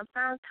hand and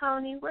sometimes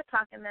Toni. We're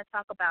talk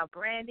about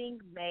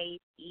branding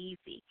made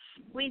easy.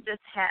 We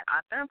just had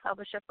author and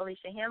publisher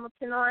Felicia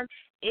Hamilton on.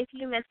 If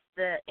you missed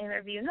the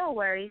interview, no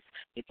worries.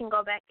 You can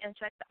go back and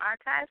check the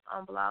archives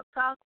on Blog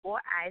Talk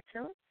or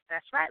iTunes.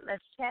 That's right,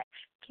 Let's Chat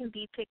can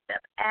be picked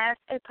up as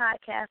a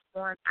podcast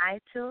on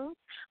iTunes.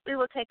 We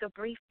will take a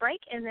brief break,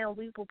 and then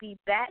we will be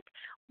back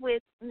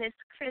with Miss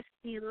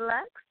Christy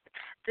Lux,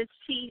 the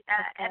chief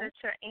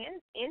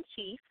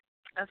editor-in-chief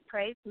of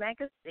Krave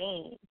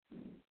magazine.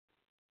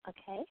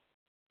 Okay.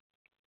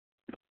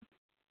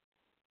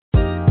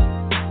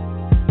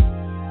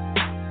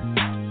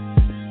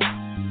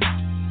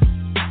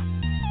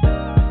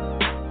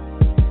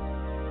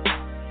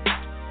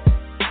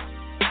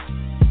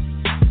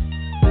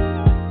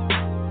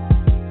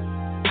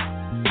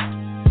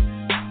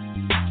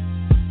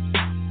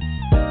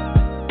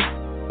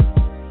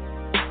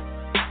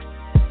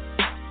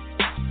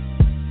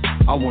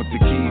 I want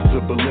the keys to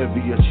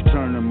Bolivia, she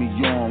turning me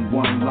on,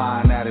 one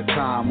line at a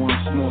time, one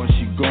snort,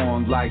 she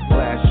gone like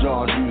glass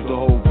jars, use the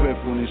whole fifth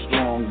when it's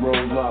strong,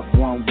 roll up,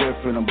 one whiff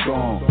and I'm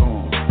gone.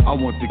 I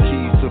want the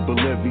keys to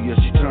Bolivia,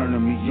 she turning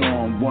me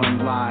on,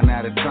 one line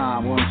at a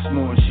time, one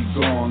snort, she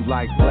gone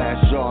like glass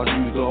jars,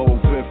 use the whole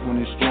fifth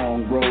when it's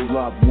strong, roll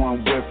up,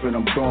 one whiff and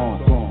I'm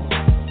gone.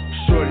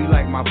 Shorty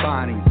like my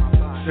body,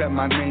 set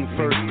my name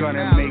first, gun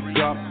and make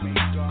up,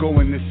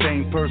 go in the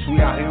same purse, we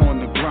out here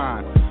on the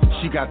grind.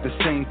 She got the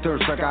same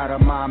thirst, I got her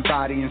mind,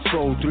 body, and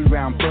soul,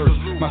 3-round burst.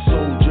 My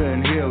soldier in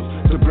heels,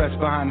 the breast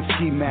behind the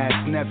ski mask,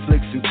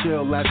 Netflix and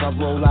chill as I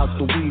roll out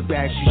the weed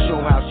bag. She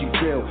show how she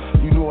feel,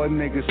 you know a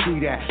nigga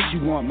see that.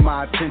 She want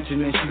my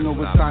attention and she know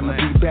it's time to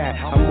be back.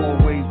 I'm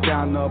always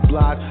down to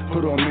oblige,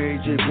 put on Mary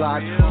J.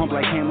 Blige, pump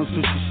like handles so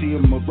she see a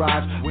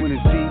mirage. When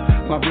it's deep,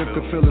 my rib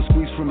could feel a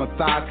squeeze from her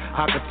thighs.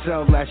 I could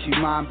tell that she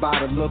mine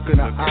by the look in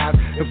her eyes.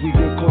 If we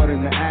get caught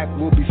in the act,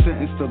 we'll be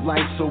sentenced to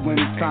life. So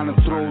when it's time to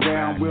throw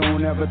down, we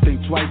don't ever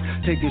think twice.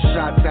 Taking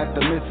shots at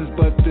the missus,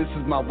 but this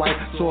is my wife,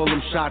 so all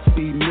them shots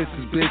be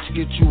misses. Bitch,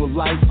 get you a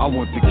life. I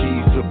want the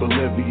keys to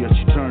Bolivia.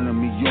 She turning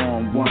me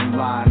on, one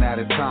line at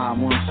a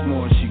time. One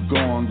snore, she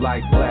gone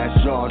like glass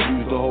jars.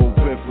 Use the whole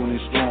fifth when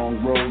it's strong.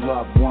 Roll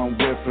up one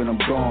whiff and I'm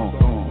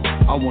gone.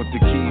 I want the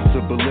keys to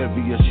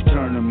Bolivia. She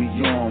turning me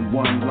on,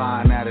 one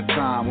line at a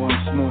time. One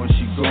snore,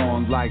 she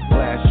gone like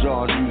glass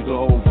jars. Use the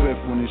whole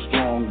fifth when it's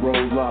strong.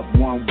 Roll up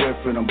one whiff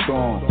and I'm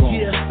gone.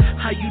 Yeah,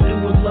 how you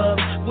doing, love?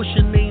 What's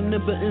your name,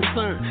 number, and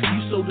sign?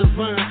 You so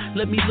divine.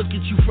 Let me look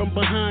at you from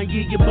behind.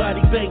 Yeah, your body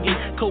banging.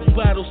 Coke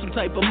bottle, some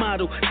type of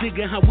model.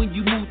 Digging how when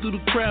you move through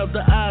the crowd,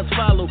 the eyes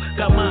follow.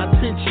 Got my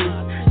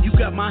attention. You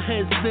got my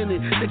head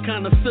spinning. The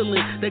kind of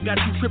feeling that got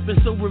you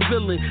tripping so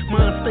revealing.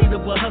 Mind state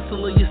of a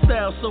hustler, your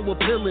style so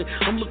appealing.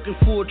 I'm looking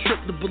for a trip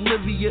to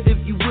Bolivia if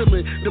you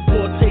willing. The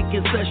partake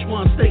in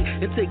Szechuan steak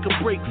and take a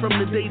break from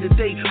the day to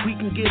day. We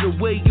can get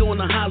away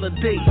on a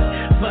holiday.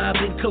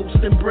 Vibing,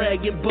 coasting,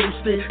 bragging,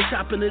 boasting.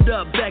 Chopping it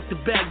up, back to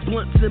back,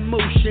 blunts in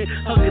motion.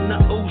 Hugging the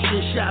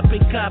ocean,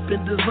 shopping,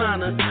 copping,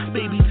 designer.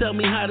 Baby, tell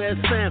me how that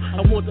sound.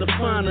 I want the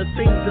finer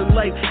things in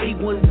life.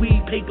 A1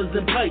 weed, papers,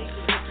 and pipes.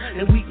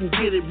 And we can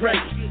get it right.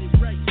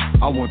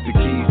 I want the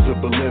keys to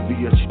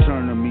Bolivia. She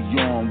turning me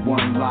on,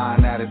 one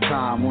line at a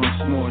time. One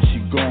snore, she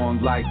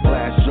gone like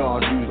glass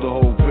jars. Use the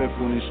whole fifth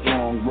when it's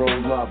strong.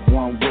 Roll up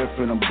one whiff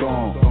and I'm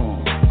gone.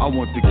 I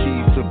want the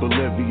keys to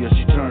Bolivia.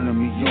 She turning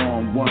me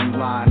on, one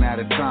line at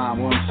a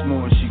time. One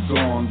snore, she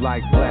gone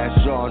like glass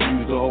jars.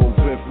 Use the whole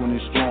fifth when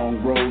it's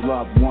strong. Roll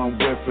up one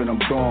whiff and I'm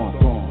gone.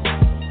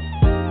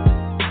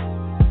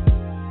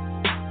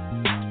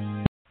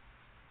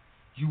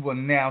 You are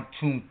now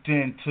tuned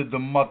in to the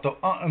mother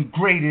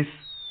greatest.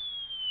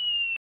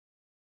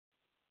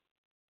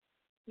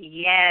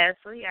 Yes,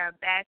 we are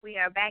back. We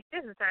are back.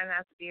 This is turning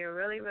out to be a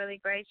really, really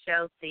great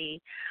show,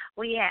 T.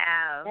 We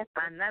have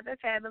another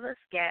fabulous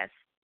guest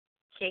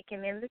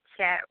kicking in the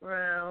chat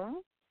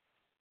room.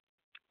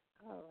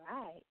 All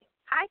right.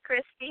 Hi,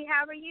 Christy.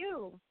 How are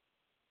you?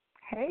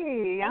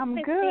 Hey, I'm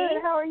Christy.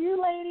 good. How are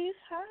you, ladies?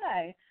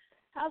 Hi.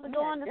 How's it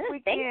going this good.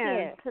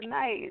 weekend?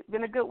 Tonight?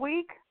 Been a good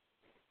week?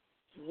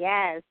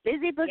 Yes,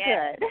 busy but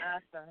good.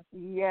 Awesome.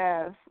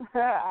 Yes,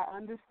 I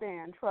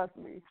understand. Trust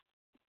me.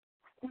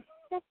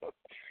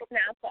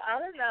 Now, for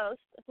all of those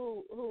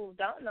who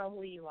don't know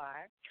who you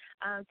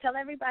are, tell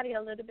everybody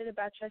a little bit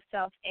about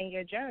yourself and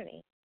your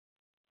journey.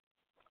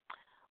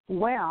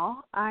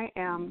 Well, I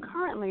am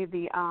currently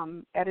the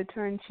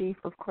editor-in-chief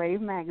of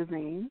Krave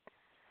magazine,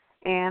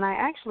 and I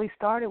actually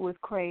started with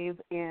Krave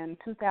in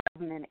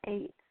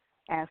 2008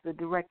 as the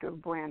director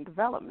of brand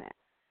development.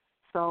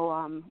 So,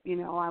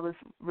 I was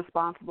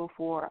responsible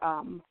for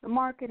the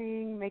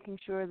marketing, making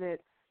sure that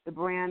the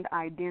brand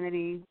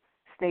identity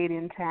stayed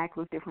intact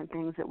with different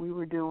things that we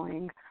were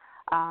doing.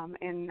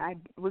 And I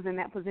was in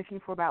that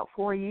position for about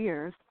 4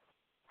 years.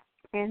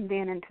 And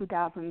then in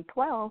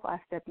 2012, I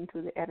stepped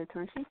into the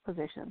editor-in-chief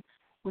position,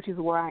 which is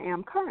where I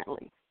am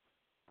currently.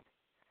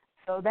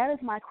 So that is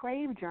my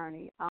Krave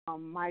journey.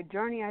 My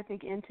journey, I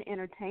think, into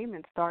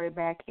entertainment started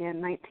back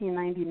in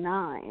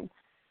 1999.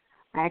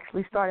 I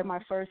actually started my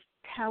first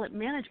talent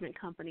management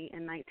company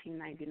in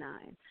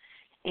 1999.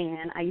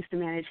 And I used to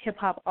manage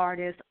hip-hop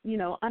artists,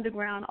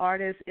 underground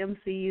artists,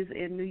 MCs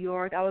in New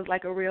York. I was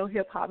like a real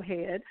hip-hop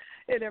head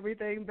and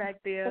everything back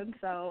then.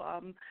 So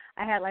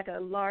I had like a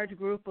large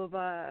group of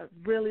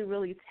really,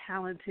 really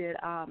talented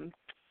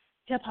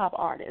hip-hop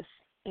artists.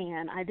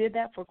 And I did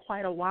that for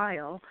quite a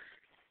while.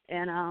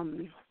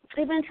 And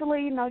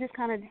eventually, just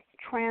kind of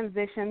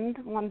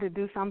transitioned, wanted to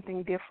do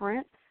something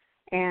different,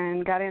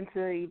 and got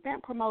into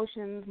event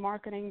promotions,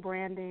 marketing,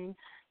 branding.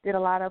 Did a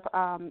lot of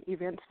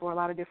events for a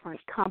lot of different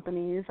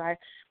companies. I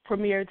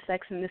premiered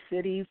Sex and the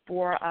City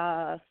for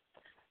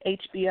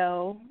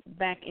HBO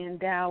back in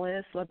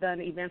Dallas. I've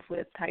done events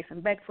with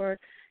Tyson Beckford.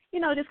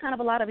 Just kind of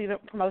a lot of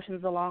event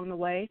promotions along the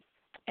way.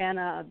 And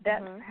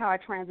that's how I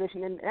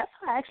transitioned. And that's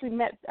how I actually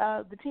met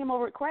the team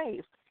over at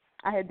Krave.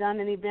 I had done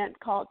an event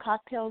called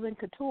Cocktails and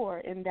Couture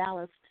in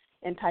Dallas,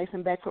 and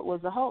Tyson Beckford was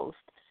the host.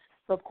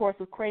 So, of course,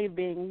 with Krave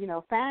being,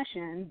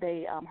 fashion,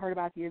 they heard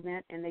about the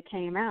event and they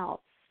came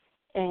out.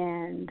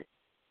 And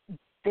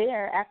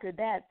after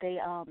that, they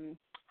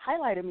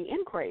highlighted me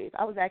in Krave.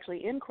 I was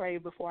actually in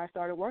Krave before I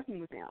started working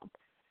with them.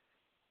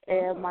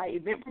 And my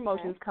event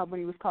promotions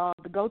company was called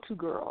the Go-To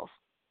Girls.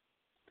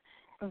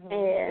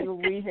 And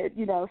we had,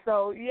 we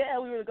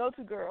were the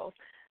Go-To Girls.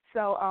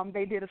 So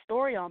they did a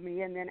story on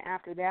me, and then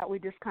after that, we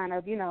just kind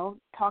of,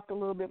 talked a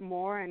little bit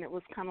more, and it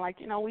was kind of like,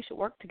 we should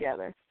work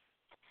together.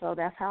 So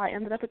that's how I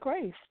ended up at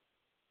Krave.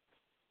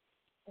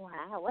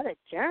 Wow, what a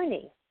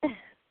journey.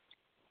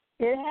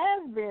 It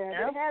has been.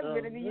 Absolutely. It has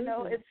been. And, you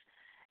know,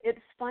 it's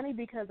funny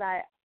because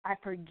I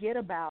forget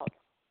about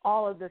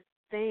all of the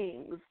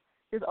things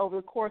just over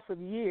the course of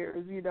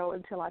years, you know,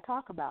 until I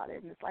talk about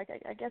it. And it's like,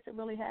 I guess it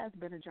really has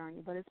been a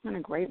journey, but it's been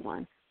a great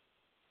one.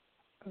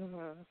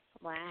 Mm-hmm.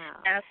 Wow.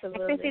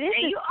 Absolutely.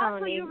 And you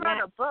also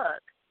wrote a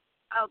book.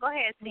 Oh, go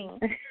ahead, Steve.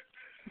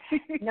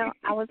 No,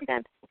 I was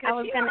gonna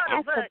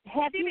ask her,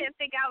 she didn't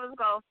think I was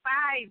gonna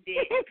find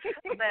it,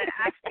 but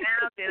I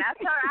found it. I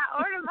told her I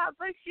ordered my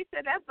book. She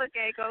said that book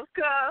ain't gonna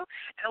come,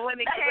 and when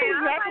it came,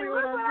 exactly I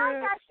was like, "Look what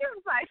I got." She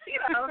was like, "She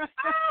done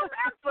found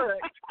that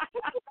book."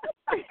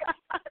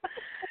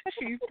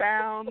 She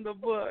found the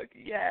book.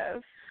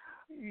 Yes.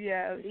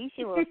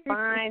 Lissha will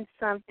find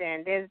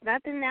something. There's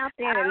nothing out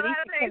there that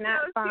Lissha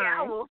cannot find.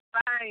 I will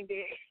find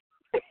it.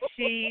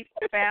 She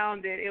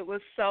found it. It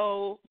was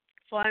so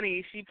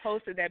funny. She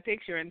posted that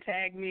picture and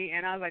tagged me,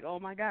 and I was like, oh,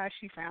 my gosh,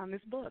 she found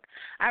this book.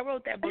 I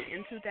wrote that book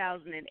in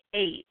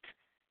 2008,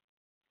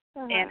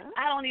 and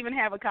I don't even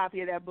have a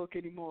copy of that book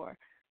anymore.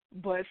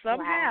 But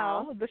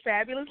somehow the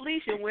fabulous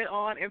Lissha went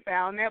on and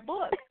found that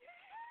book.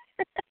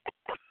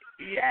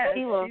 Yes,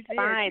 she will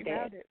find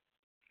it.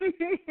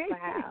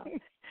 Wow.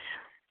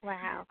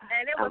 Wow.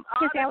 And it was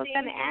all the I was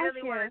things you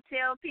really want to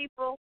tell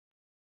people.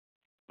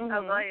 Mm-hmm.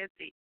 Oh, go ahead,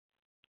 Steve.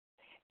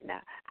 No,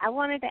 I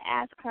wanted to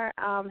ask her,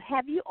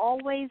 have you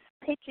always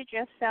pictured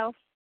yourself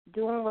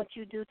doing what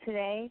you do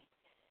today?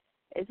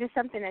 Is this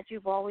something that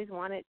you've always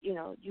wanted, you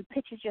know, you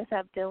pictured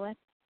yourself doing?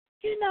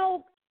 You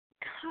know,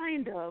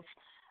 kind of.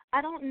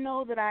 I don't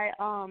know that I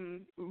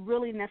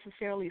really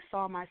necessarily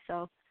saw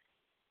myself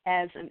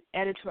as an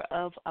editor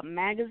of a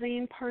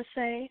magazine per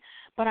se,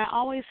 but I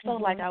always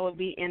felt like I would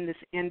be in this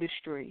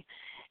industry,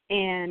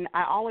 and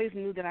I always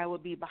knew that I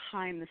would be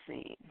behind the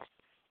scenes.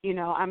 You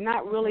know, I'm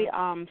not really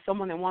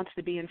someone that wants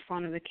to be in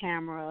front of the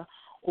camera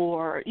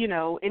or, you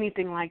know,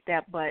 anything like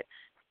that, but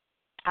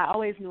I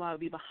always knew I would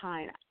be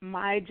behind.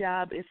 My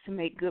job is to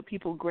make good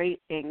people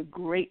great and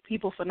great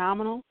people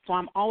phenomenal, so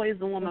I'm always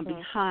the woman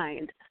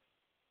behind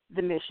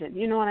the mission.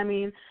 You know what I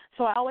mean?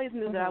 So I always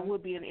knew that I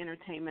would be in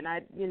entertainment.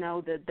 You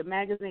know, the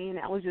magazine,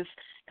 that was just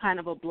kind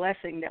of a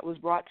blessing that was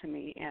brought to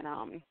me, and,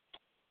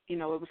 you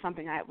know, it was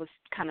something I was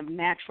kind of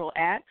natural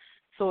at,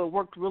 so it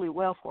worked really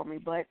well for me,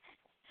 but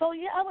so,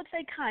 yeah, I would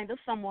say kind of,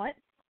 somewhat.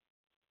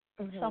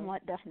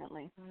 Somewhat,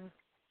 definitely.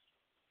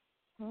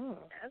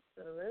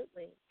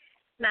 Absolutely.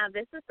 Now,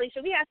 this is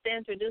Lissha. We have to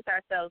introduce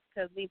ourselves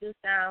because we do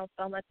sound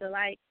so much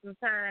alike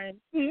sometimes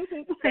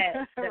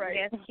that the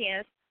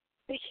guests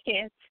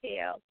can't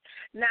tell.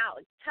 Now,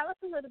 tell us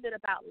a little bit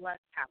about Lux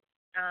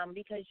House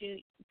because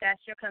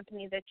that's your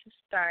company that you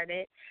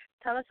started.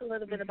 Tell us a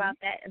little bit about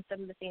that and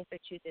some of the things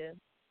that you do.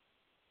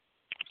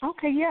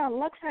 Okay, yeah,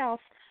 Lux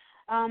House.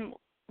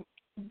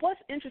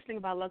 What's interesting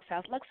about Lux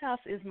House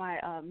is my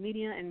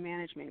media and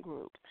management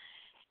group.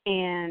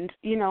 And,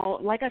 you know,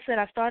 like I said,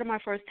 I started my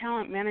first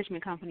talent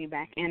management company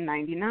back in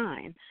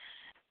 99.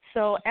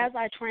 So as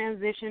I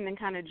transitioned and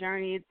kind of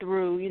journeyed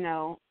through, you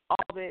know,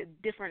 all the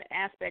different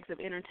aspects of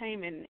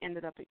entertainment and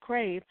ended up at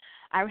Krave,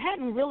 I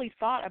hadn't really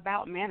thought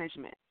about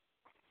management.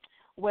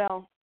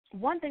 Well,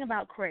 one thing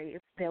about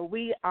Krave that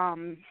we are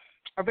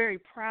very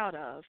proud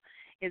of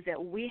is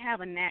that we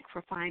have a knack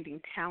for finding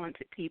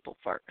talented people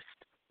first.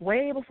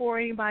 Way before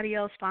anybody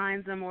else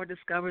finds them or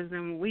discovers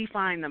them, we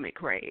find them at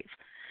Krave.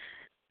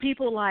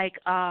 People like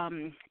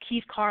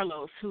Keith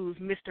Carlos, who's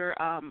Mr.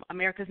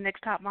 America's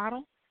Next Top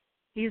Model.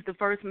 He's the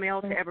first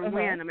male to ever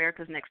win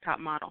America's Next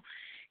Top Model.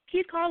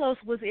 Keith Carlos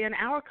was in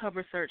our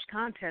cover search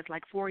contest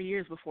like 4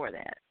 years before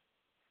that.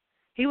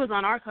 He was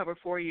on our cover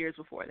 4 years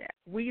before that.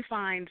 We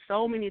find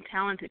so many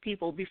talented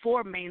people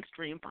before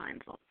mainstream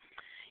finds them,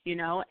 you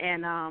know,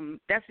 and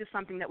that's just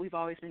something that we've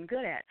always been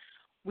good at.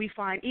 We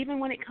find even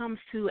when it comes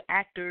to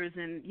actors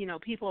and, you know,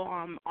 people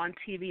on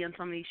TV and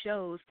some of these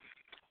shows,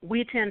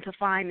 we tend to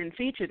find and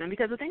feature them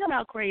because the thing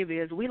about Krave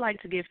is we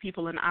like to give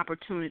people an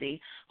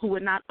opportunity who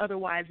would not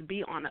otherwise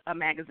be on a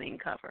magazine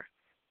cover.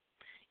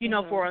 You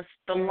know, for us,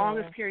 the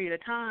longest period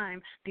of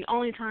time, the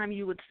only time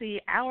you would see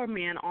our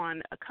men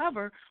on a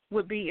cover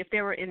would be if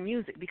they were in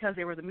music because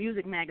they were the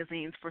music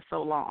magazines for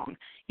so long.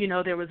 You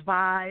know, there was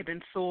Vibe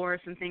and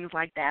Source and things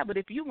like that. But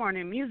if you weren't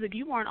in music,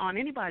 you weren't on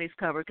anybody's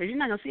cover because you're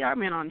not going to see our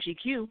men on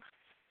GQ,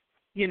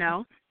 you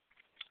know.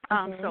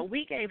 So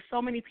we gave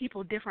so many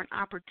people different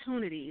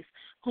opportunities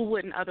who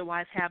wouldn't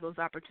otherwise have those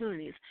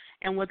opportunities.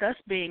 And with us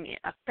being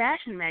a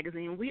fashion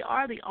magazine, we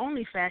are the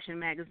only fashion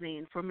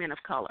magazine for men of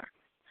color.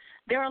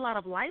 There are a lot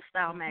of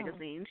lifestyle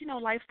magazines, you know,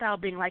 lifestyle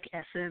being like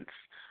Essence.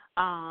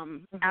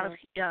 Out of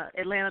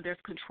Atlanta, there's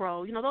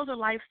Control. You know, those are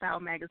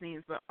lifestyle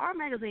magazines, but our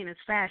magazine is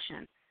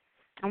fashion,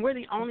 and we're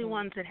the only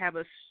ones that have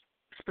a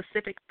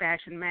specific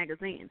fashion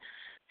magazine.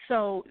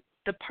 So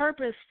the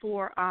purpose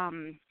for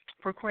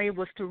Krave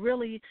was to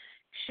really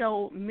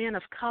show men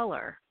of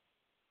color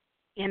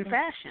in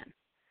fashion,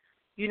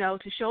 you know,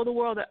 to show the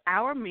world that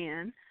our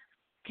men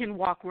can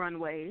walk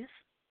runways,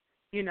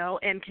 you know,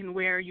 and can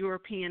wear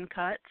European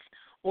cuts,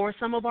 or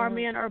some of our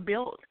men are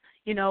built,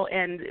 you know,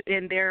 and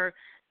they're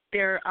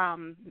they're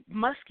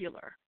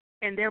muscular,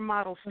 and they're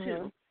models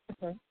too.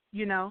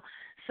 You know,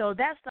 so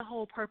that's the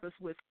whole purpose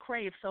with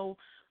Krave. So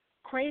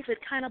Krave had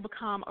kind of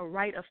become a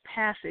rite of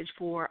passage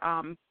for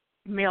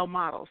male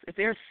models. If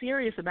they're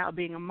serious about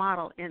being a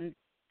model in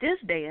this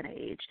day and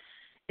age,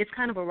 it's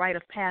kind of a rite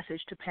of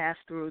passage to pass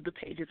through the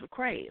pages of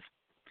Krave.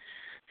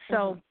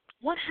 So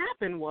what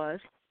happened was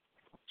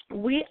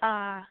we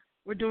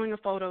were doing a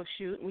photo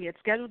shoot. We had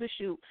scheduled a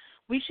shoot.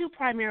 We shoot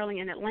primarily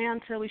in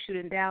Atlanta. We shoot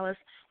in Dallas.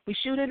 We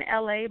shoot in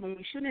L.A. When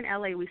we shoot in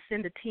L.A., we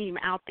send a team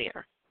out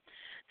there.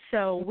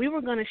 So we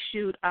were going to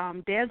shoot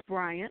Dez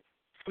Bryant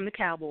from the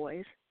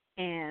Cowboys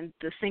and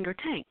the singer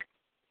Tank.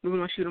 We were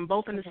going to shoot them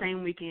both in the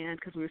same weekend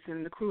because we were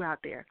sending the crew out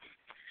there.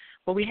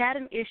 But we had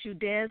an issue.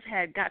 Dez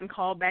had gotten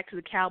called back to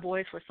the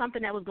Cowboys for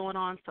something that was going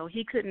on, so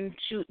he couldn't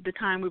shoot the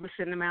time we were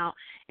sending him out.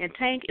 And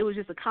Tank, it was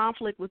just a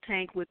conflict with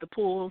Tank with the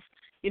pools,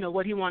 you know,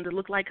 what he wanted to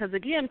look like. Because,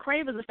 again,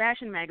 Krave is a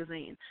fashion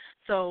magazine.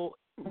 So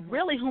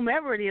really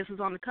whomever it is who's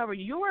on the cover,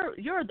 you're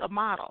the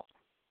model.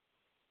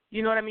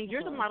 You know what I mean?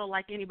 You're the model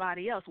like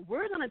anybody else.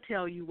 We're going to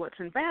tell you what's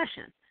in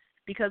fashion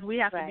because we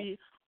have to be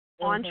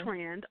on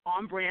trend,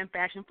 on brand,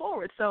 fashion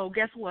forward. So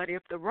guess what?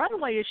 If the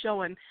runway is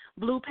showing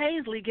blue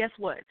paisley, guess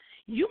what?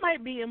 You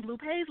might be in blue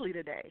paisley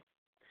today.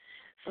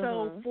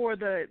 So for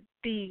the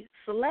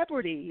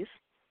celebrities,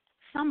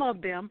 some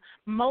of them,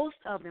 most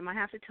of them, I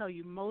have to tell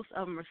you, most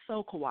of them are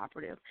so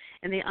cooperative,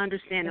 and they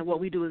understand that what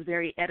we do is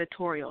very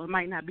editorial. It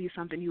might not be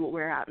something you would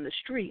wear out in the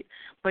street,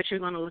 but you're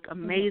going to look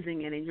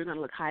amazing in it, and you're going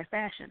to look high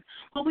fashion.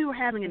 Well, we were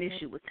having an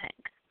issue with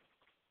Tank.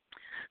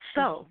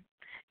 So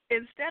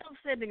instead of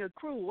sending a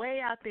crew way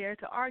out there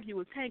to argue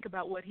with Tank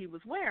about what he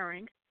was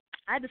wearing,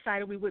 I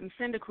decided we wouldn't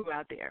send a crew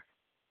out there.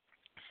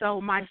 So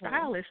my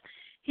stylist,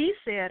 he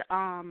said,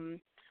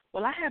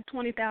 well, I have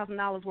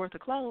 $20,000 worth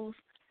of clothes,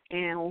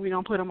 and we're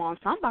going to put them on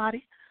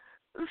somebody.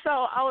 So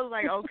I was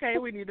like, okay,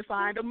 we need to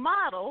find a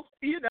model,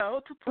 you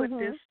know, to put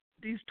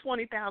these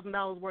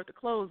 $20,000 worth of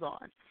clothes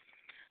on.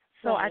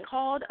 So I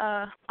called,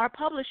 our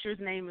publisher's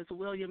name is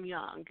William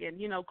Young,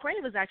 and, you know,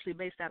 Krave is actually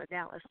based out of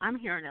Dallas. I'm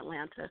here in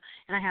Atlanta,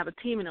 and I have a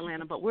team in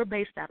Atlanta, but we're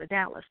based out of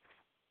Dallas.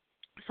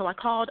 So I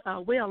called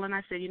Will, and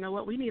I said, you know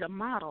what, we need a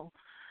model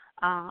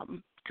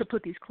to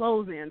put these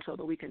clothes in so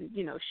that we can,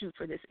 you know, shoot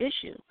for this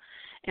issue.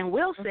 And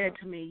Will said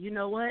to me, you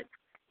know what,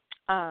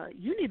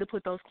 you need to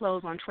put those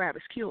clothes on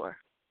Travis Cure.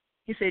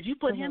 He said, you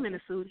put him in a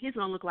suit, he's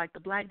going to look like the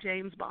Black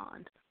James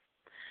Bond.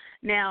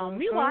 Now,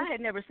 meanwhile, I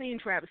had never seen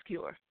Travis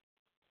Cure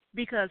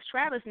because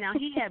Travis, now,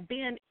 he had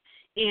been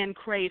in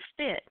Krave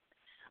Fit.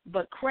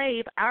 But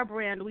Krave, our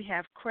brand, we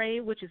have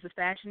Krave, which is a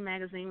fashion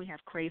magazine. We have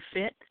Krave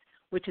Fit,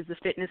 which is a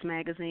fitness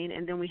magazine.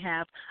 And then we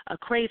have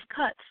Krave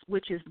Cuts,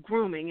 which is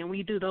grooming, and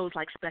we do those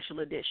like special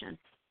edition.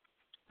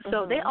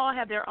 So they all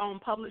have their own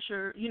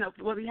publisher, you know,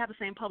 well, we have the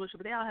same publisher,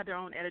 but they all have their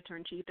own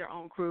editor-in-chief, their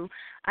own crew.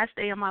 I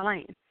stay in my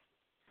lane.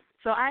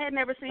 So I had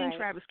never seen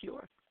Travis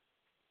Cure.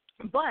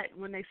 But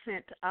when they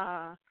sent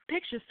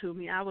pictures to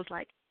me, I was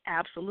like,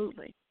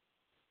 absolutely.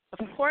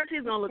 Of course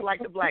he's going to look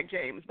like the Black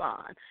James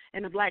Bond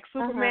and the Black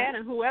Superman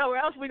and whoever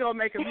else we're going to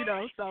make him, you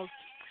know. So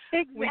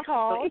we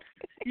called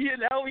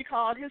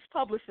his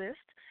publicist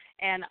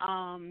and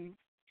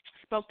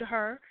spoke to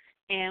her,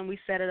 and we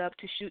set it up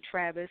to shoot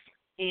Travis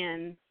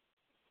in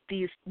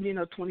these, you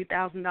know,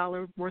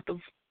 $20,000 worth of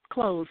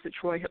clothes that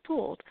Troy had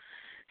pulled.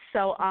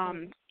 So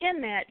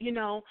in that, you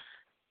know,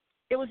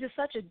 it was just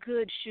such a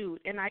good shoot,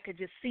 and I could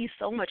just see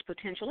so much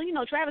potential. And, you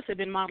know, Travis had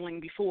been modeling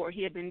before.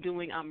 He had been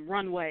doing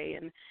runway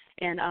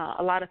and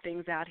a lot of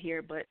things out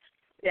here, but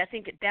I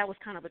think that was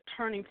kind of a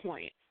turning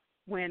point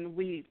when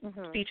we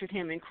featured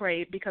him in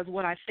Krave, because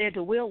what I said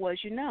to Will was,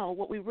 you know,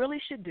 what we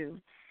really should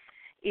do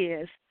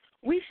is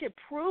we should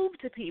prove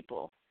to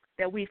people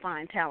that we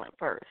find talent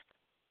first,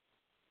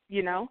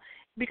 you know,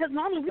 because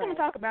normally we don't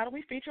talk about it.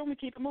 We feature them, we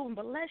keep it moving,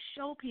 but let's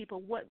show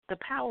people what the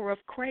power of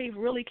Krave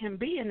really can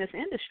be in this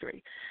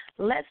industry.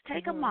 Let's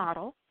take a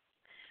model,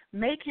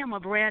 make him a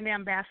brand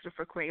ambassador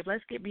for Krave.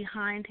 Let's get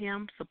behind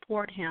him,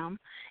 support him,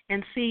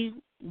 and see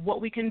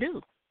what we can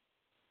do.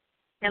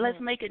 And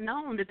let's make it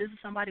known that this is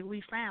somebody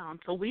we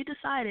found. So we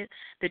decided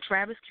that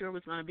Travis Cure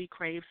was going to be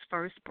Krave's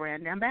first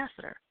brand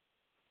ambassador.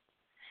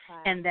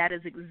 Wow. And that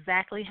is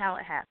exactly how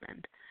it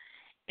happened.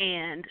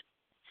 And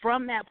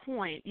from that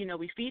point, you know,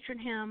 we featured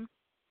him.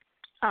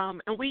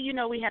 And we, you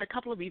know, we had a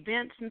couple of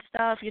events and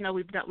stuff. You know,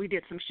 we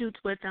did some shoots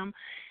with him.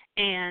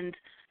 And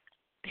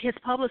his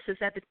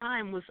publicist at the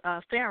time was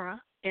Farrah.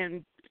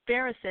 And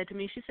Farrah said to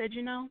me, she said,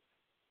 you know,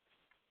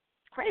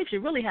 Krave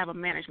should really have a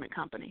management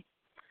company.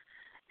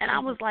 And I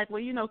was like,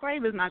 well, you know,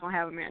 Krave is not going to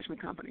have a management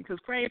company because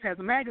Krave has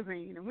a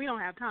magazine and we don't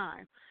have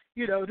time,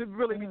 you know, to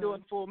really be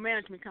doing full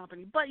management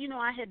company. But, you know,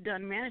 I had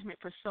done management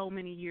for so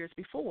many years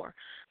before.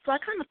 So I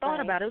kind of thought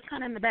about it. It was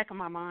kind of in the back of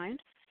my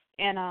mind.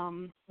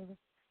 And,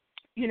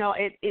 you know,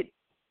 it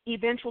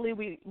eventually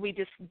we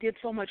just did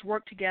so much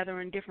work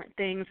together and different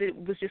things. It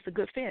was just a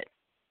good fit.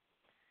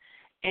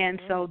 And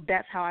so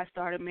that's how I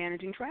started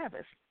managing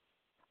Travis.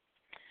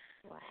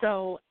 Wow.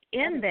 So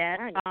in that,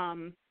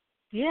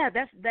 Yeah,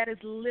 that is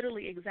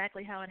literally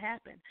exactly how it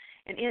happened.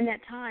 And in that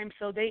time,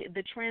 so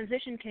the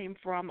transition came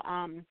from,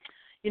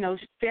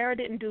 Farrah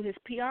didn't do his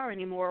PR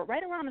anymore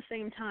right around the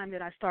same time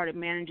that I started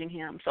managing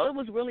him. So it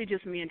was really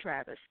just me and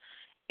Travis.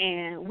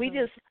 And we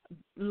just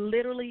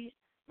literally,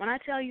 when I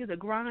tell you the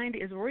grind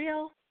is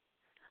real,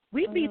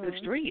 we beat the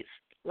streets.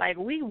 Like,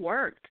 we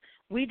worked.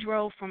 We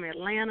drove from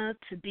Atlanta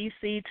to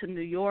D.C. to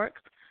New York,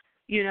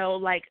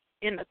 like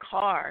in the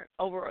car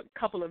over a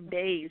couple of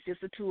days,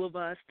 just the two of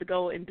us, to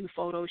go and do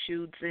photo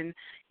shoots. And,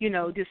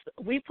 just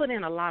we put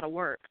in a lot of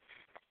work.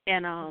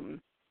 And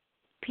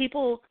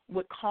people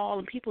would call,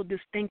 and people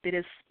just think that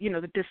it's,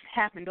 that this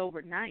happened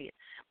overnight.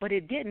 But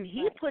it didn't.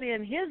 He put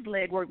in his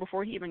legwork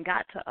before he even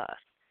got to us.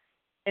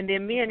 And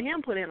then me and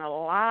him put in a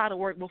lot of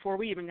work before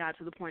we even got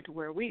to the point to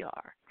where we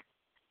are.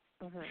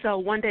 So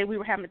one day we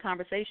were having a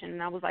conversation,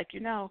 and I was like,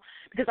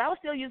 because I was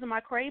still using my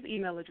Krave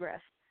email address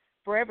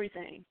for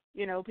everything.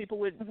 People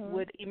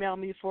would email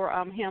me for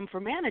him for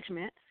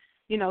management,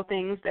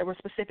 things that were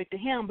specific to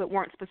him but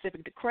weren't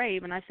specific to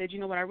Krave. And I said,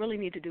 what I really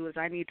need to do is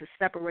I need to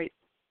separate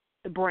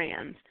the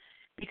brands,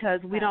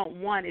 because we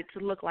don't want it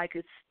to look like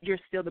you're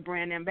still the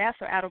brand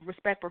ambassador, out of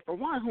respect for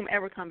one,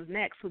 whomever comes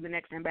next, who the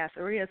next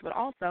ambassador is, but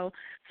also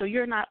so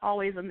you're not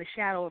always in the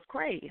shadow of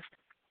Krave.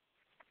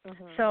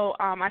 So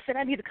I said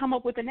I need to come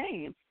up with a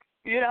name,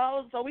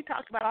 So we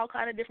talked about all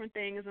kind of different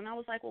things, and I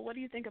was like, well, what do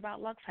you think about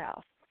Lux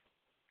House?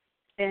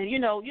 And you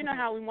know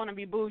how we want to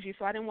be bougie,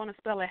 so I didn't want to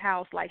spell a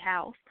house like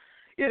house,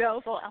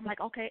 So I'm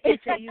like, okay,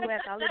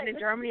 H-A-U-S. I lived in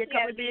Germany a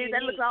couple of years.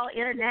 That looks all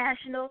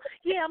international.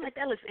 Yeah, I'm like,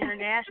 that looks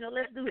international.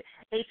 Let's do it,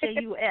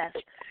 H-A-U-S.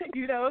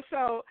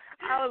 So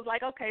I was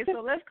like, okay,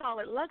 so let's call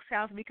it Lux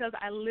House, because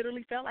I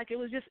literally felt like it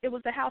was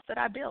the house that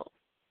I built,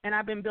 and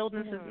I've been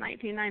building since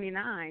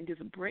 1999,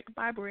 just brick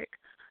by brick.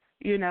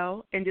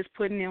 And just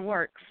putting in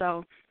work.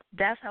 So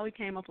that's how we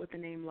came up with the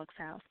name Lux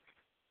House.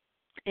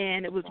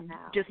 And it was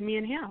just me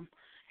and him.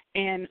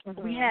 And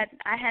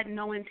I had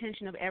no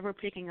intention of ever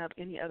picking up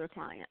any other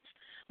clients.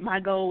 My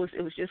goal was,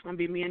 it was just going to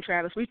be me and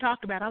Travis. We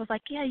talked about it. I was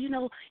like, yeah,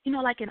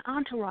 like in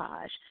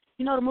Entourage,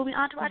 the movie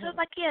Entourage. I was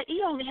like, yeah,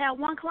 he only had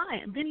one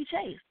client, Benny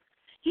Chase.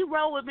 He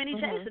rolled with Benny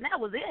Chase, and that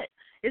was it.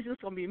 It's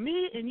just going to be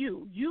me and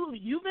you.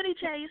 You Benny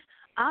Chase,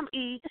 I'm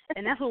E,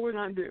 and that's what we're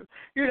going to do.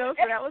 So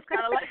that was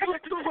kind of like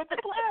what the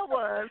plan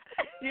was.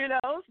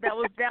 That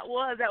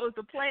was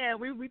the plan.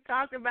 We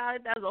talked about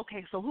it. That was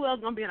okay. So who else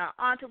is going to be in our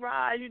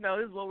entourage? This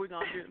is what we're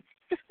going to do.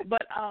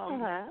 But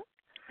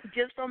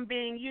just from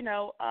being,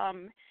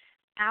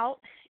 out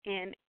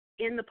and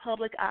in the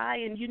public eye,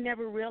 and you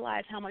never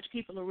realize how much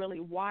people are really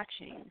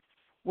watching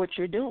what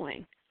you're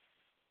doing.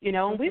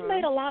 And we've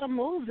made a lot of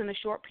moves in a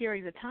short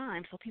period of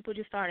time, so people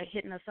just started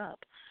hitting us up.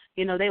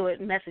 They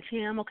would message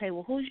him, okay,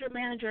 well, who's your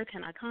manager?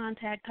 Can I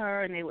contact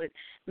her? And they would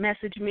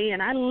message me.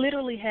 And I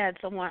literally had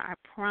someone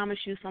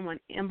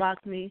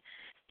inbox me,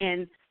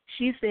 and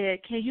she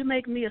said, can you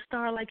make me a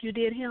star like you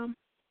did him?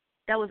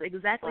 That was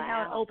exactly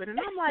how it opened. And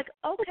I'm like,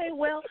 okay,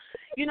 well,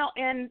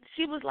 and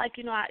she was like,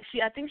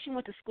 I think she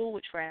went to school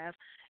with Trav.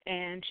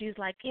 And she's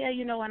like, yeah,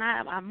 and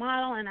I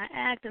model and I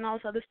act and all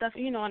this other stuff.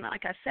 And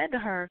like I said to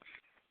her,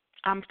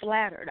 I'm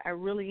flattered. I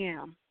really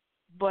am.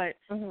 But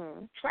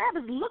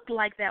Travis looked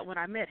like that when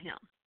I met him.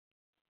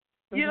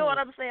 You know what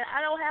I'm saying?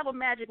 I don't have a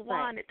magic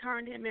wand that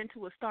turned him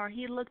into a star.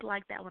 He looked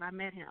like that when I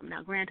met him.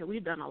 Now, granted,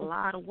 we've done a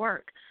lot of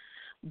work,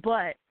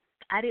 but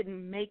I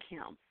didn't make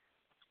him.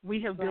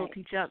 We have built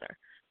each other.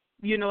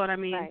 You know what I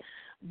mean?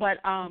 But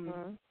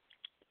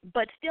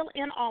but still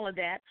in all of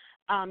that,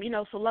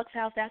 so Lux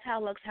House, that's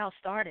how Lux House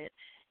started.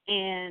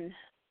 And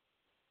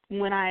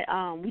when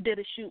we did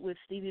a shoot with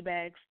Stevie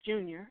Baggs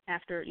Jr.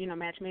 after,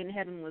 Match Made in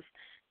Heaven was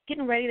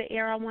getting ready to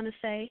air, I want to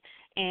say,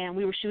 and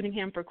we were shooting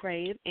him for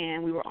Krave,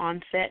 and we were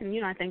on set,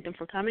 and, I thanked him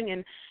for coming,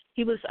 and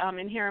he was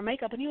in hair and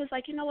makeup, and he was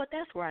like, you know what,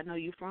 that's where I know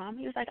you from.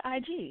 He was like,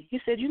 IG. He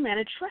said, you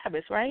manage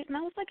Travis, right? And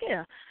I was like,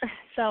 yeah.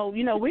 So,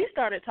 we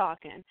started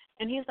talking,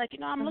 and he was like,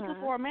 I'm looking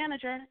for a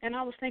manager, and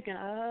I was thinking,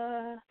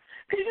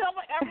 because,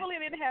 I really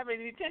didn't have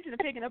any intention of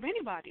picking up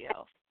anybody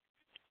else.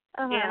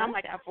 And I'm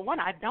like, for one,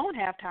 I don't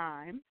have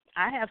time.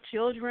 I have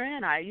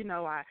children. I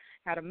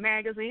had a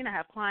magazine. I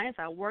have clients.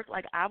 I work.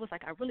 I was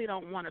like, I really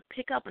don't want to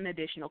pick up an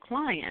additional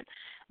client.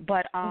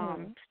 But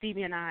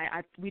Stevie and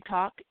we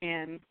talk,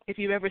 and if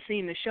you've ever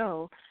seen the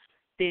show,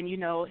 then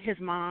his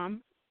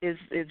mom is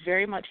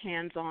very much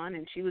hands-on,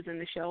 and she was in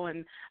the show.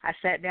 And I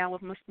sat down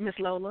with Miss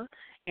Lola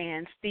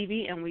and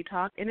Stevie, and we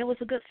talked, and it was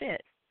a good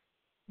fit,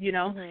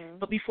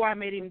 But before I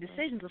made any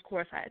decisions, of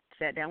course, I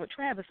sat down with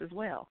Travis as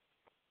well.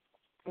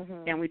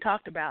 And we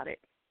talked about it,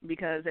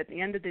 because at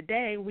the end of the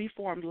day, we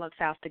formed Lux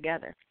House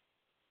together.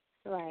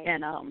 Right.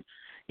 And,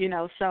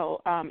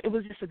 so it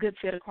was just a good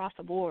fit across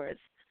the boards.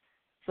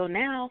 So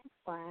now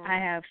I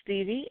have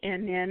Stevie,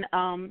 and then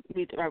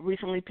I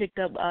recently picked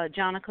up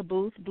Jonica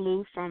Booth,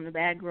 Blue, from the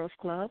Bad Girls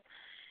Club.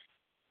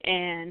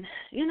 And,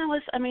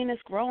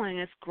 it's growing.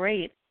 It's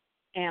great.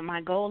 And my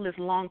goal is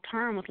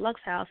long-term with Lux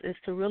House is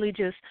to really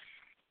just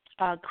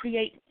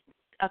create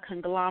a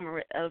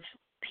conglomerate of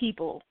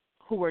people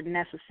who are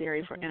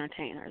necessary for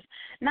entertainers.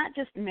 Not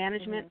just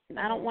management.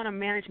 I don't want a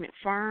management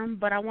firm,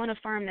 but I want a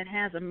firm that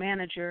has a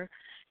manager,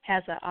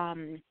 has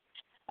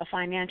a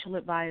financial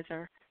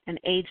advisor, an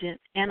agent,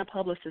 and a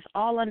publicist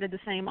all under the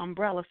same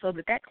umbrella, so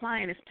that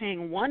client is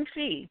paying one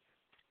fee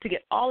to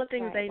get all the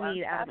things they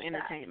need out of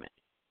entertainment.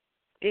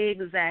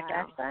 Exactly.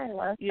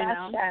 You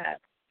know?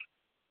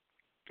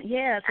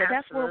 Yeah, so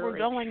that's where we're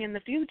going in the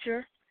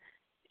future.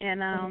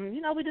 And,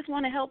 you know, we just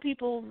want to help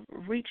people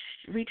reach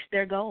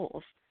their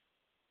goals.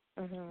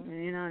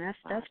 You know,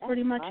 that's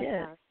pretty much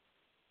it.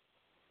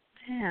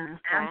 Yeah,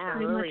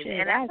 absolutely.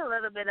 And that's a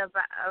little bit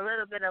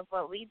of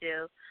what we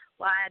do.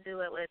 Why I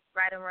do it with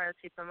Right and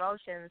Royalty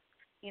Promotions.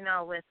 You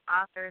know, with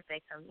authors,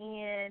 they come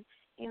in.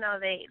 You know,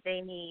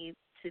 they need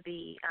to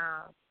be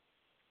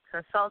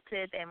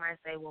consulted. They might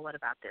say, well, what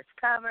about this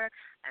cover?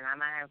 And I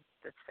might have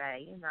to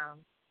say, you know,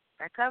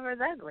 that cover is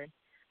ugly.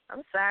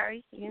 I'm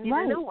sorry, you need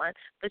a new one.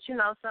 But you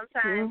know,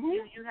 sometimes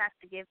you have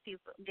to give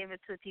it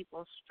to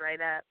people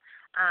straight up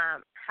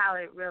how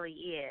it really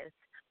is.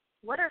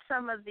 What are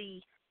some of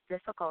the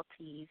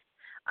difficulties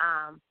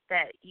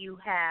that you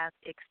have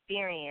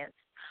experienced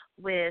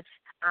with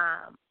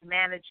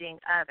managing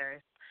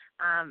others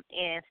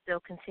and still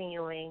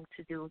continuing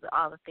to do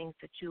all the things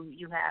that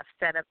you have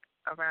set up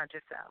around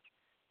yourself?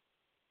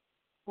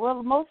 Well,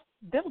 the most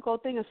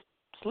difficult thing is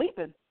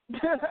sleeping.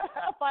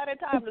 Finding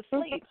time to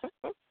sleep.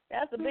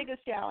 That's the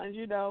biggest challenge,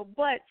 you know.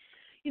 But,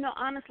 you know,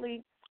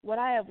 honestly, what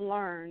I have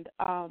learned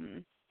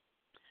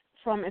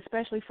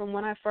especially from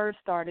when I first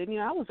started, you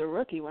know, I was a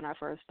rookie when I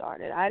first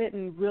started. I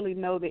didn't really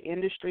know the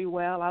industry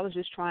well. I was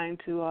just trying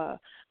to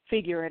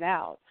figure it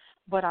out.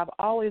 But I've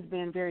always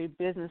been very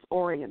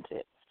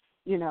business-oriented,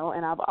 you know,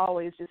 and I've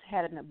always just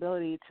had an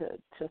ability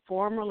to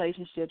form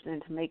relationships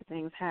and to make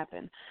things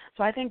happen.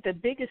 So I think the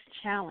biggest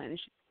challenge,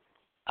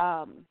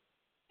 and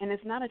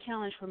it's not a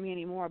challenge for me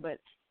anymore, but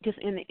just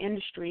in the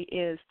industry,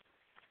 is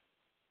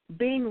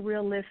being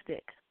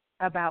realistic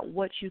about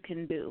what you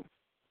can do,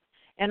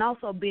 and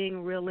also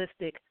being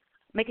realistic,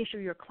 making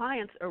sure your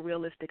clients are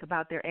realistic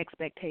about their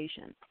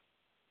expectations.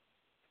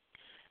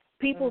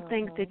 People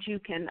think that you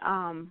can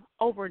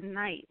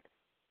overnight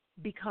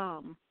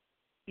become,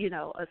 you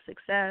know, a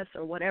success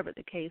or whatever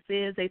the case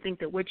is. They think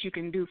that what you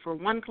can do for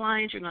one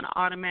client, you're going to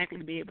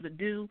automatically be able to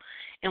do.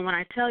 And when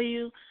I tell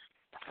you,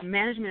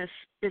 management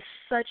is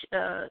such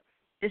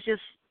it's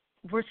just,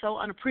 we're so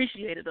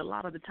unappreciated a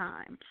lot of the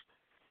times,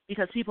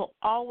 because people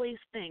always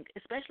think,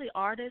 especially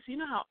artists, you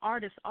know how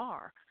artists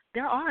are.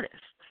 They're artists.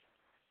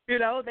 You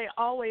know, they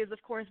always,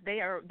 of course,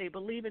 they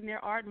believe in their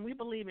art, and we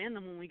believe in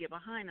them when we get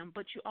behind them,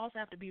 but you also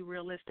have to be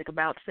realistic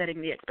about setting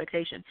the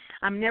expectation.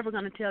 I'm never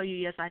going to tell you,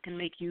 yes, I can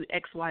make you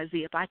X, Y, Z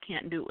if I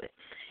can't do it.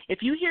 If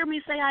you hear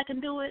me say I can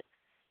do it,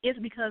 it's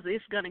because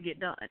it's going to get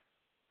done.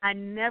 I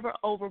never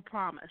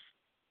overpromise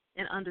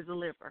and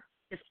underdeliver.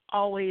 It's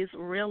always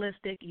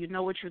realistic. You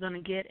know what you're going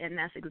to get, and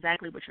that's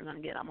exactly what you're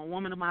going to get. I'm a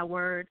woman of my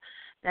word.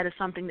 That is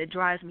something that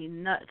drives me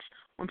nuts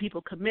when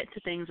people commit to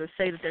things or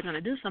say that they're going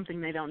to do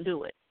something, they don't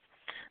do it.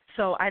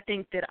 So I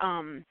think that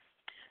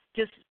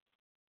just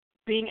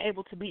being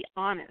able to be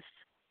honest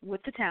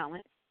with the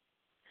talent,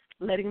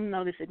 letting them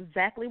know this is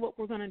exactly what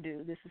we're going to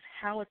do, this is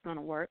how it's going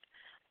to work.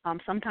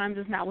 Sometimes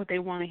it's not what they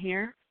want to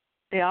hear.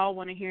 They all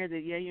want to hear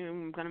that, yeah,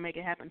 you're going to make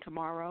it happen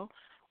tomorrow,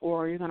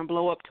 or you're going to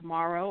blow up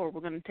tomorrow, or we're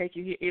going to take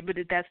you here, but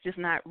that's just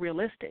not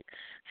realistic.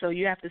 So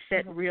you have to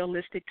set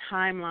realistic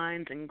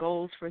timelines and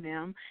goals for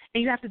them,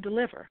 and you have to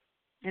deliver.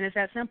 And it's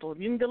that simple. If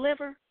you can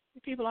deliver,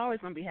 people are always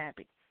going to be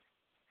happy,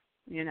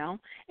 you know.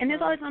 And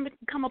there's always going to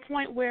come a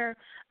point where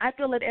I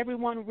feel that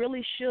everyone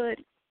really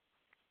should,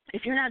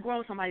 if you're not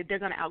growing somebody, they're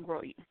going to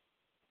outgrow you.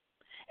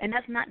 And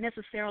that's not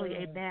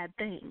necessarily a bad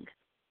thing.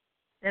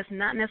 That's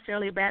not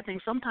necessarily a bad thing.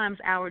 Sometimes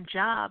our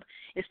job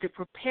is to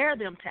prepare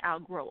them to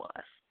outgrow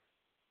us.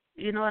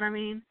 You know what I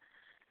mean?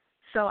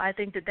 So I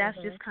think that that's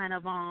just kind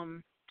of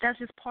that's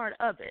just part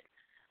of it.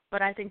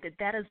 But I think that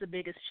that is the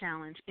biggest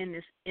challenge in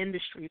this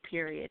industry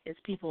period, is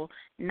people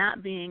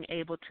not being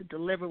able to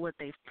deliver what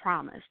they've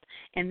promised,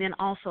 and then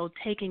also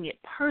taking it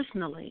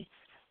personally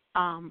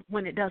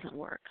when it doesn't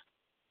work.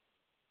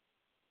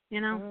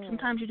 You know,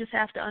 sometimes you just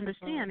have to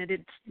understand that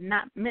it's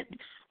not meant.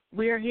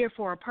 We're here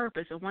for a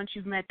purpose, and once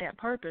you've met that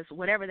purpose,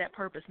 whatever that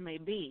purpose may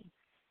be,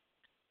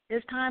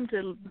 it's time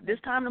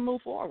to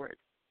move forward.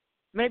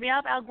 Maybe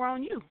I've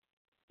outgrown you.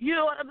 You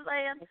know what I'm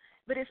saying?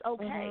 But it's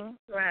okay.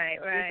 Right.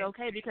 It's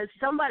okay, because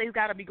somebody's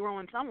got to be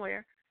growing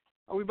somewhere.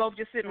 Are we both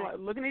just sitting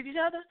looking at each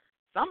other?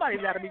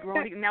 Somebody's got to be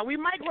growing. Now, we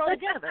might grow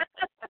together.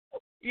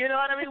 You know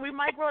what I mean? We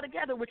might grow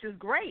together, which is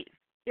great.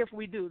 If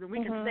we do, then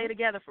we can stay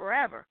together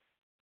forever.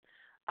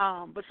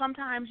 But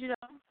sometimes, you know,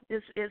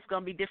 it's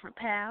going to be different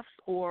paths,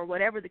 or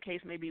whatever the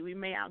case may be. We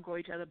may outgrow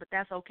each other, but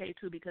that's okay,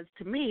 too, because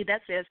to me,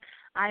 that says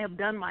I have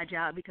done my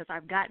job because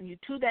I've gotten you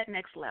to that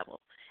next level,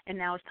 and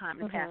now it's time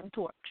to pass the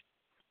torch.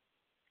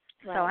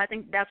 Right. So I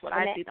think that's what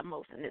I see the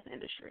most in this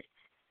industry.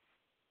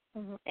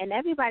 And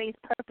everybody's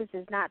purpose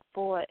is not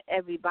for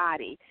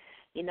everybody.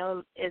 You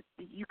know,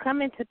 you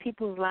come into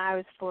people's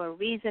lives for a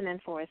reason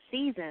and for a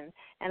season.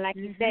 And like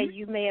you said,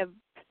 you may have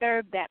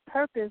serve that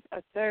purpose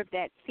or serve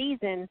that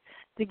season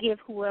to give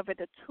whoever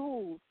the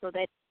tools so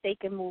that they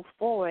can move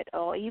forward,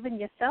 or even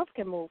yourself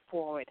can move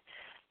forward.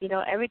 You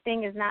know,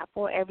 everything is not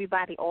for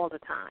everybody all the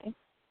time.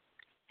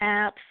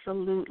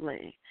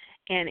 Absolutely.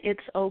 And it's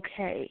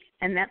okay.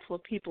 And that's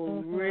what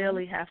people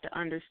really have to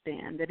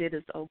understand, that it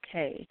is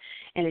okay.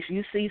 And if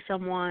you see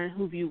someone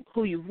who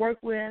you've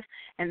worked with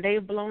and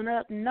they've blown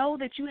up, know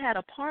that you had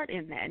a part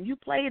in that and you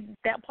played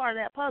that part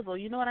of that puzzle.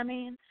 You know what I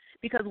mean?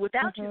 Because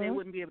without you, they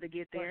wouldn't be able to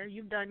get there.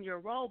 You've done your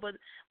role, but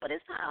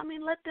it's not, I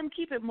mean, let them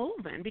keep it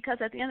moving, because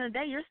at the end of the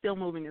day, you're still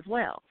moving as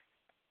well.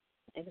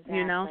 Exactly.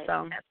 You know,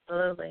 so.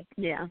 Absolutely.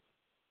 Yeah.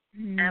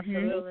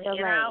 Absolutely.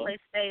 And I always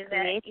say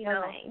that, you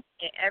know,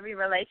 in every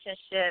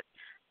relationship,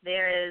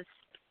 there is,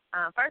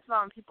 first of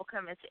all, when people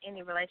come into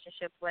any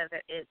relationship,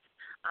 whether it's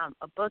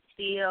a book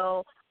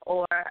deal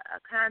or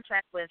a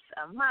contract with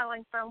a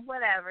modeling firm,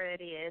 whatever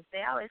it is,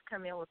 they always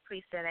come in with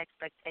preset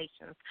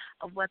expectations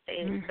of what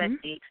they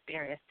expect the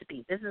experience to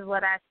be. This is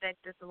what I expect.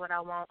 This is what I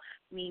want.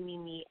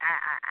 Me,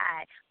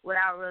 I,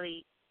 without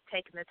really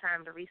taking the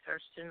time to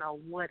research to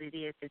know what it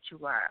is that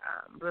you are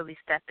really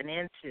stepping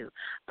into.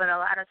 But a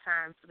lot of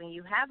times when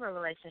you have a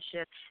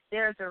relationship,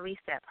 there's a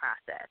reset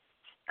process.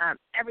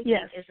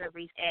 Everything is a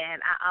reset.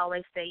 And I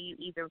always say you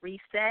either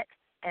reset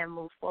and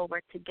move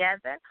forward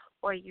together,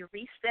 or you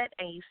reset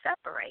and you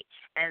separate.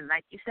 And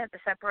like you said, the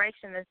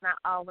separation is not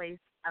always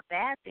a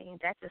bad thing.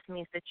 That just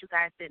means that you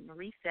guys didn't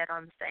reset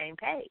on the same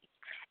page.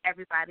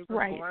 Everybody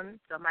was going,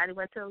 somebody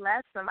went to the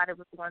left, somebody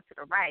was going to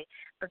the right.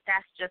 But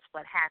that's just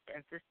what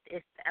happens.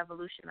 It's the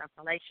evolution of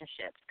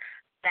relationships.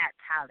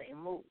 That's how they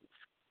move.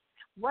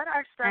 What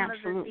are some of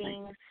the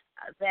things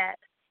that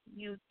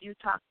you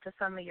talk to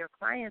some of your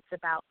clients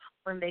about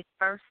when they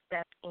first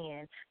step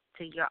in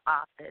to your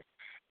office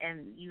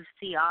and you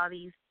see all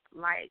these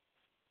lights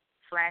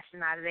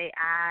flashing out of their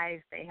eyes,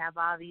 they have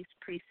all these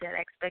preset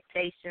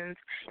expectations,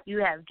 you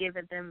have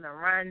given them the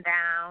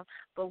rundown,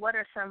 but what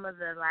are some of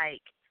the,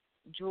 like,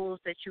 jewels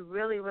that you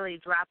really, really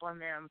drop on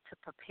them to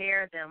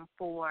prepare them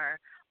for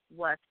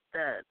what's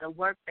the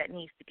work that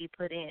needs to be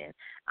put in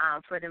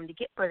for them to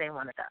get where they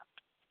want to go?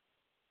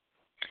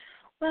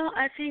 Well,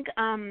 I think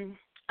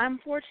I'm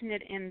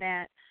fortunate in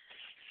that,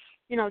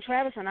 you know,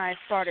 Travis and I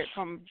started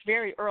from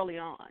very early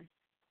on,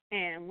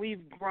 and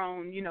we've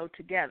grown, you know,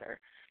 together.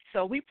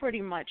 So we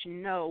pretty much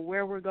know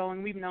where we're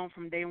going. We've known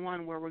from day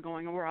one where we're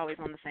going, and we're always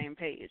on the same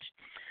page.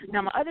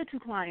 Now, my other two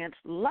clients,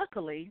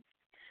 luckily,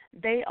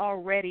 they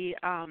already,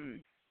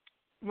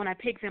 when I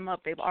pick them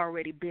up, they've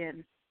already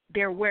been,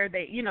 they're where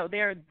they, you know,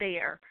 they're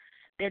there.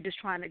 They're just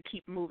trying to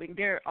keep moving.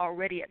 They're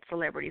already at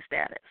celebrity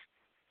status.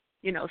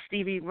 You know,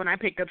 Stevie, when I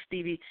picked up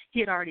Stevie,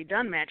 he had already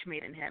done Match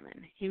Made in Heaven.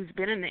 He's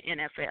been in the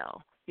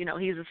NFL. You know,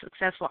 he's a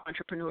successful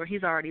entrepreneur.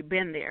 He's already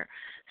been there.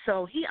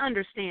 So he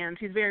understands.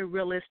 He's very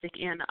realistic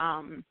in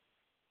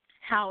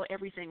how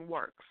everything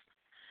works.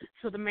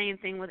 So the main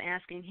thing with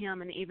asking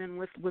him, and even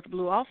with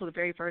Blue also, the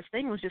very first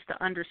thing was just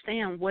to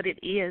understand what it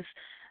is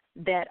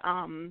that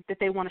that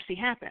they want to see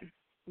happen.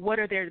 What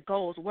are their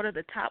goals? What are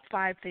the top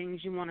 5 things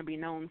you want to be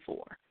known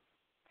for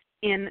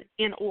in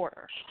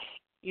order,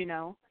 you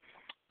know?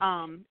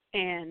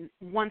 And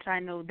once I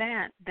know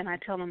that, then I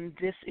tell them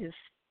this is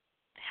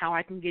how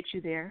I can get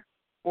you there,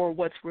 or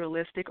what's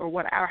realistic, or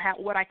what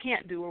I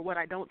can't do, or what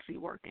I don't see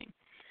working,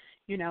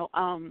 you know.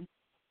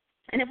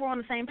 And if we're on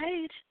the same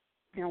page,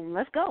 you know,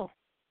 let's go.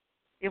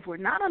 If we're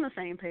not on the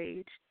same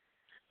page,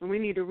 then we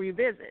need to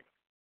revisit,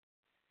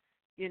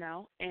 you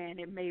know. And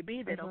it may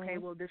be that, okay,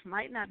 well, this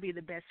might not be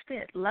the best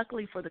fit.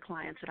 Luckily for the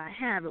clients that I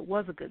have, it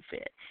was a good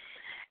fit.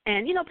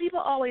 And, you know, people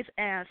always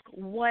ask,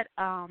 what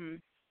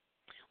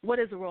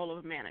is the role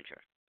of a manager?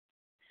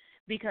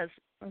 Because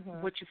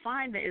what you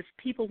find is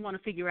people want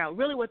to figure out,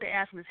 really what they're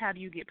asking is, how do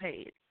you get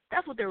paid?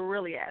 That's what they're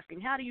really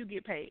asking. How do you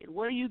get paid?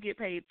 What do you get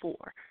paid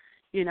for?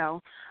 You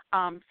know,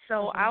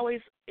 so I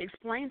always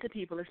explain to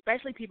people,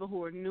 especially people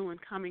who are new and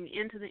coming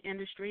into the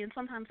industry, and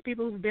sometimes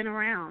people who've been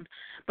around.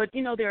 But,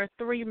 you know, there are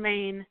 3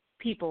 main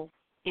people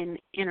in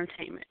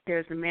entertainment.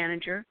 There's the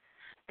manager,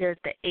 there's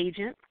the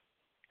agent,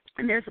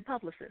 and there's the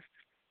publicist.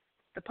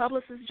 The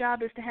publicist's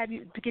job is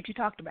to get you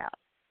talked about,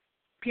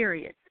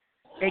 period.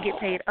 They get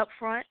paid up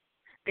front.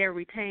 They're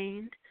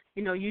retained,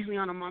 you know, usually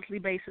on a monthly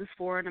basis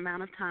for an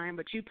amount of time,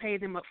 but you pay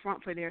them up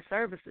front for their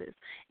services,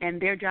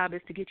 and their job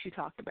is to get you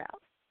talked about.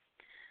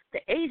 The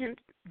agent,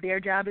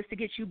 their job is to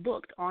get you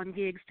booked on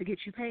gigs to get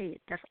you paid.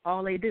 That's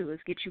all they do, is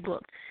get you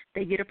booked.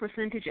 They get a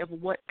percentage of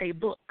what they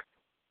book.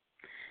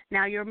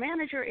 Now, your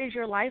manager is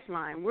your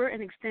lifeline. We're an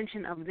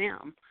extension of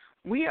them.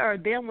 We are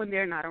them when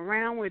they're not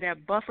around. We're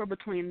that buffer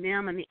between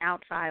them and the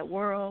outside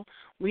world.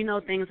 We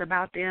know things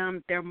about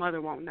them their mother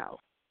won't know.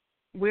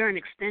 We're an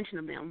extension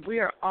of them. We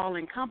are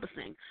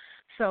all-encompassing.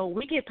 So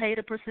we get paid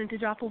a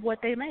percentage off of what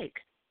they make,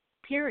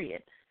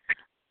 period.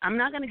 I'm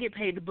not going to get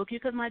paid to book you,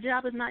 because my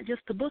job is not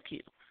just to book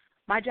you.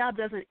 My job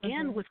doesn't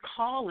end with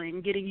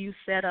calling, getting you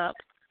set up,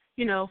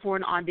 you know, for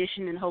an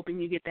audition and hoping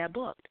you get that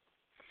booked.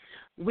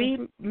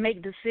 We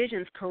make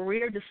decisions,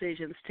 career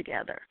decisions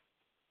together.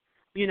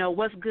 You know,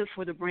 what's good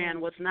for the brand,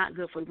 what's not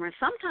good for the brand.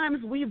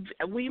 Sometimes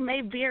we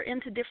may veer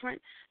into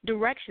different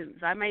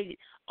directions. I may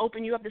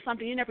open you up to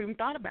something you never even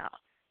thought about.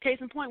 Case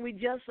in point, we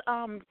just,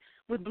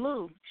 with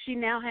Blue, she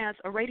now has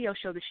a radio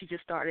show that she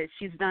just started.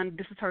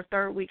 This is her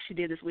third week she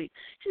did this week.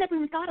 She never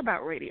even thought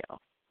about radio.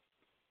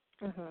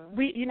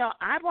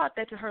 I brought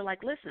that to her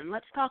like, listen,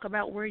 let's talk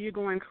about where you're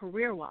going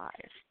career-wise.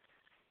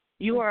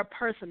 You are a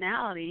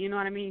personality, you know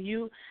what I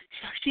mean?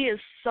 She is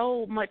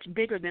so much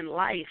bigger than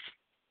life.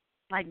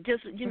 Like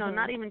just,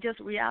 not even just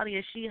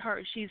reality.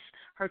 She's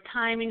her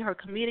timing, her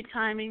comedic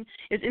timing,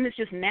 and it's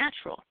just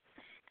natural.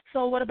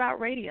 So what about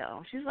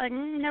radio? She's like,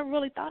 never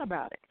really thought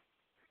about it.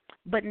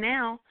 But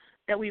now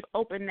that we've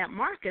opened that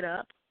market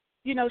up,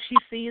 she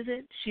sees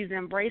it, she's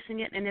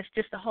embracing it, and it's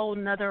just a whole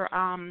another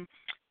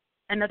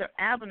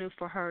avenue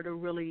for her to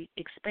really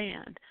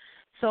expand.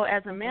 So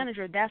as a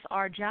manager, that's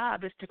our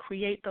job, is to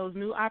create those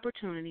new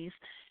opportunities,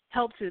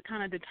 help to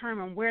kind of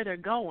determine where they're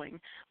going,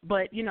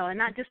 but, and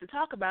not just to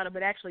talk about it,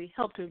 but actually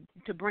help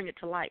to bring it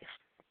to life,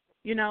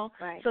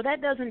 Right. So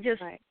that doesn't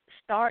just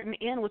start and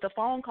end with a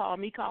phone call,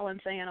 me calling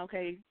saying,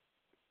 okay,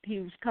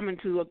 he's coming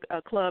to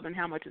a club and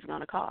how much it's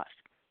going to cost.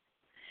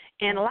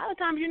 And a lot of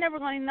times you're never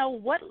going to know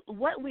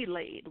what we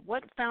laid,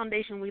 what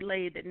foundation we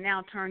laid that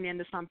now turned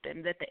into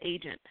something that the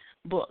agent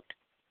booked,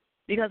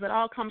 because it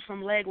all comes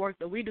from legwork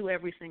that we do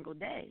every single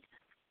day.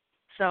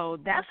 So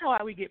that's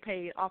how we get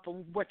paid, off of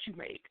what you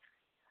make,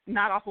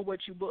 not off of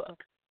what you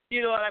book.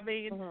 You know what I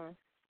mean?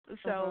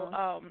 So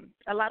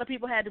a lot of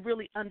people had to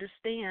really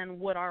understand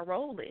what our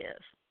role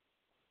is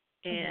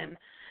and,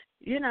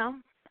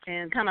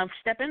 and kind of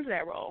step into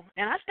that role.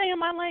 And I stay in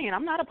my lane.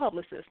 I'm not a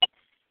publicist.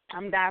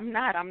 I'm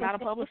not a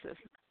publicist.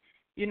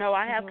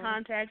 I have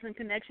contacts and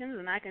connections,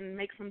 and I can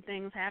make some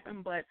things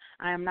happen, but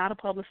I am not a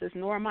publicist,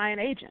 nor am I an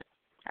agent.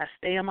 I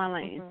stay in my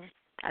lane.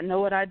 I know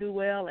what I do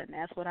well, and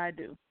that's what I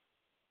do.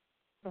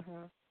 But,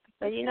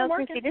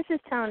 Christy, this is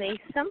Toni.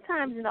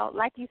 Sometimes,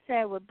 like you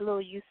said with Blue,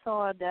 you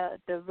saw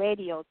the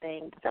radio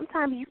thing.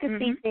 Sometimes you can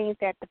see things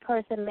that the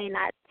person may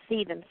not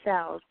see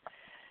themselves,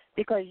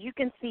 because you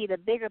can see the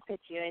bigger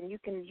picture, and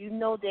you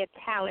know their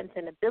talents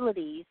and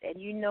abilities, and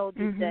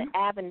the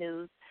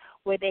avenues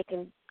where they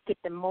can get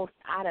the most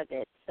out of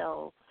it.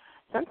 So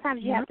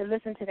sometimes you have to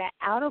listen to that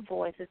outer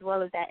voice as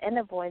well as that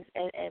inner voice,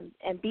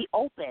 and be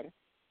open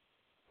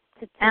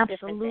to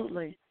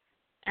Absolutely.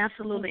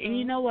 Absolutely. And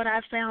you know what I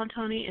found,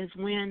 Toni, is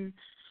when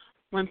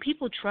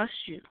people trust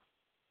you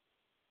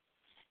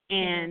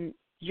and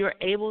you're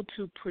able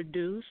to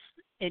produce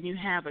and you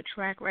have a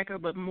track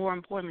record, but more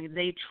importantly,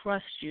 they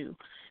trust you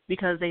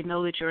because they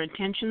know that your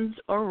intentions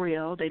are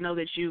real. They know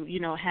that you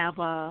have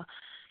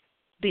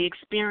the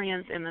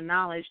experience and the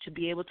knowledge to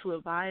be able to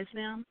advise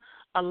them.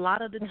 A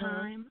lot of the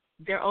time,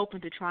 they're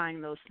open to trying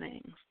those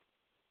things.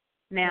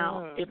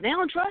 Now, if they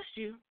don't trust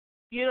you,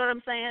 you know what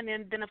I'm saying,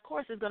 and then, of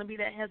course, there's going to be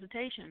that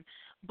hesitation.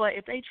 But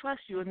if they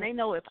trust you and they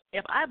know if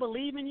I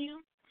believe in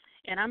you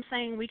and I'm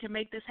saying we can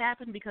make this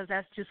happen because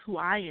that's just who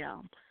I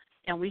am,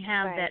 and we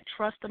have that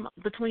trust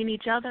between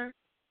each other,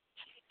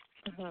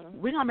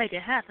 we're going to make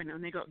it happen,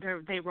 and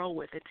they roll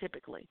with it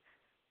typically.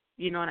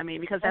 You know what I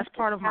mean? Because that's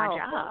part of my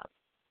job.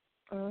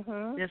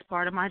 It's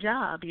part of my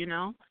job,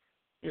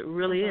 It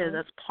really is.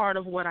 That's part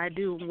of what I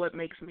do and what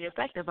makes me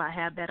effective. I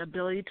have that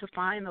ability to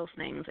find those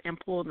things and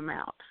pull them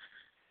out.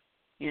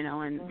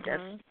 And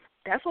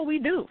that's what we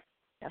do.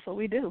 That's what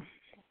we do.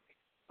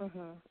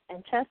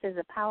 And trust is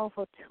a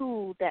powerful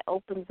tool that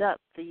opens up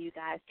for you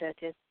guys to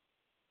just,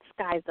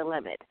 sky's the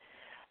limit.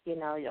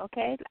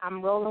 Okay,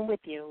 I'm rolling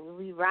with you.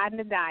 We riding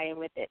or dying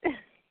with it.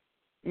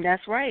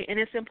 That's right. And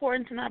it's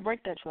important to not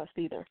break that trust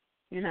either,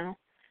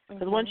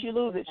 Because once you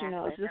lose it,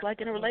 it's just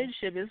like in a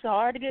relationship. It's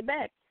hard to get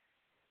back.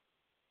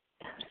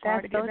 It's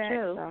hard to get back.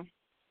 True.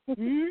 So.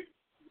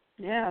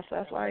 Yeah, so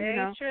that's why,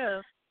 Very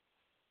true.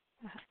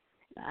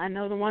 I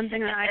know the one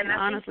thing that I can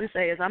honestly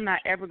say is I'm not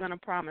ever going to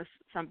promise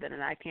something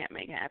that I can't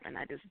make happen.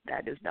 I just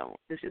don't.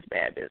 It's just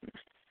bad business.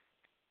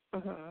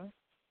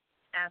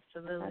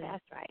 Absolutely. Oh,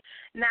 that's right.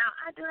 Now,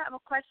 I do have a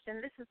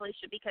question. This is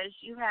Lissha, because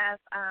you have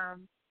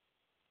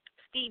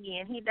Stevie,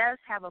 and he does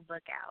have a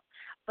book out.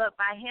 But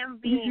by him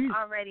being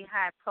already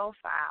high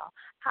profile,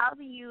 how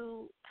do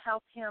you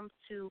help him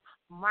to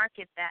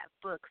market that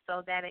book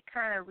so that it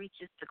kind of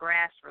reaches the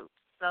grassroots,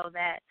 so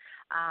that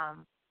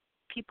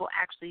people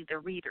actually, the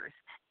readers,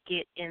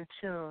 get in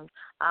tune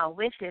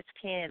with his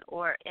pen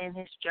or in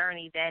his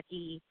journey that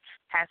he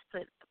has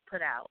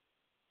put out?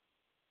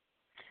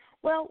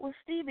 Well, with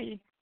Stevie,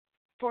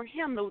 for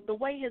him, the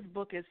way his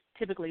book is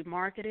typically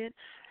marketed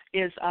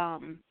is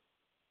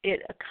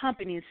it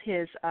accompanies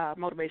his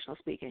motivational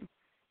speaking,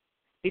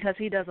 because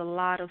he does a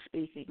lot of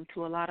speaking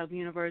to a lot of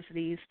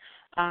universities,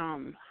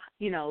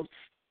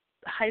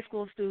 high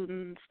school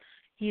students.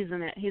 He's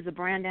a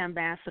brand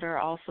ambassador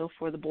also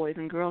for the Boys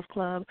and Girls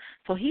Club.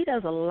 So he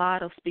does a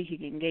lot of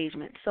speaking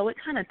engagement. So it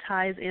kind of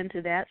ties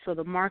into that. So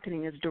the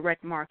marketing is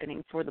direct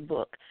marketing for the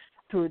book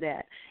through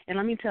that. And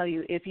let me tell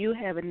you, if you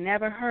have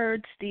never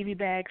heard Stevie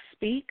Baggs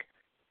speak,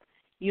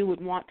 you would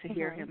want to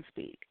hear him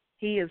speak.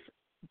 He is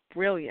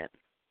brilliant.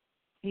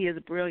 He is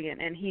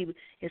brilliant, and he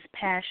is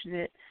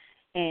passionate,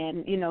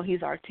 and, you know,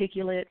 he's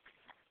articulate,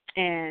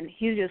 and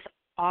he's just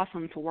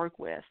awesome to work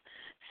with.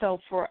 So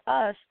for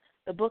us,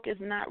 the book is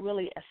not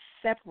really a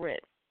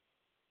separate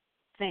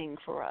thing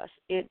for us.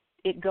 It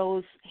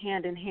goes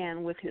hand in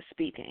hand with his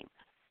speaking,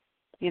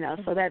 you know,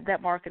 so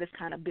that market is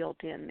kind of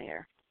built in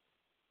there.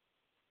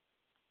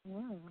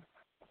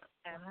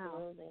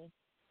 Absolutely.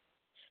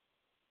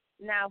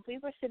 Now, if we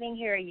were sitting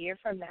here a year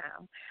from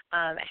now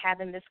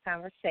having this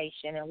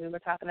conversation, and we were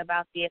talking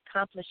about the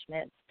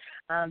accomplishments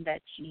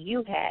that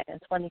you had in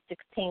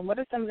 2016, what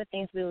are some of the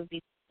things we would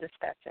be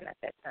discussing at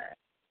that time?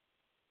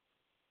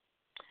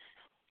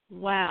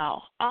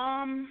 Wow.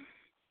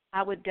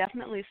 I would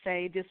definitely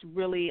say just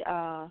really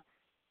the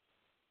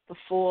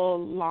full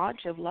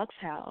launch of Lux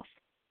House,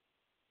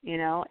 you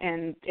know,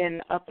 and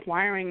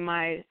acquiring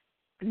my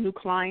new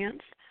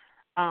clients.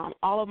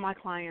 All of my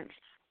clients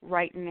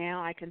right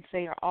now, I can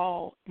say, are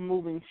all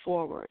moving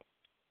forward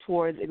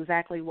towards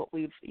exactly what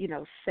we've, you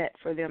know, set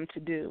for them to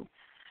do.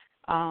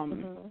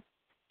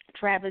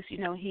 Travis, you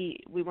know,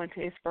 we went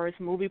to his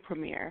first movie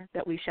premiere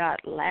that we shot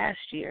last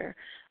year.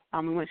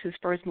 We went to his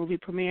first movie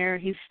premiere.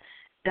 He's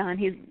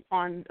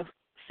on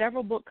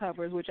several book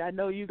covers, which I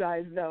know you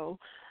guys know.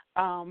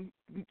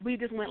 We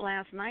just went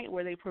last night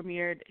where they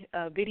premiered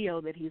a video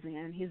that he's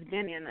in. He's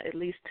been in at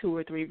least 2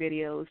 or 3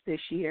 videos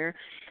this year.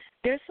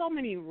 There's so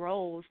many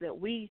roles that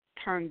we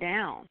turn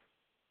down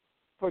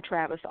for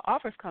Travis. The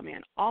offers come in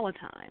all the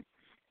time,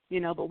 you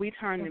know, but we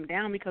turn them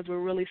down because we're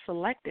really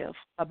selective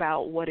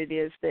about what it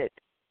is that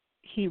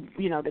he's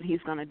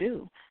going to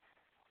do.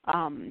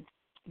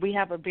 We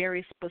have a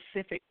very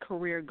specific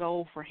career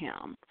goal for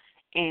him,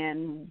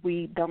 and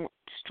we don't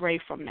stray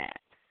from that,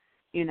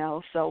 you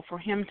know. So for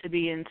him to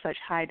be in such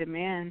high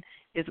demand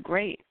is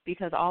great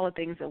because all the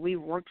things that we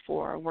worked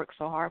so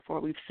hard for,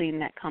 we've seen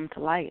that come to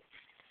light.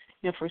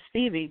 You know, for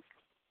Stevie,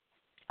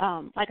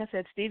 like I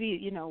said, Stevie,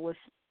 you know, was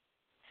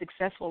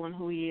successful in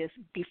who he is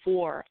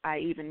before I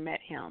even met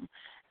him.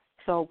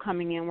 So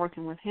coming in,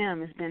 working with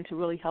him has been to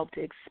really help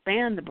to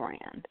expand the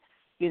brand,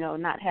 you know,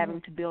 not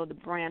having to build the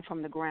brand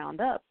from the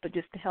ground up, but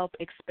just to help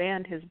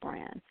expand his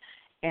brand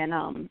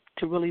and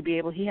to really be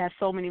able, he has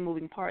so many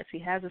moving parts. He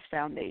has his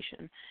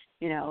foundation,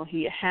 you know,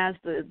 he has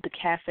the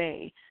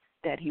cafe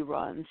that he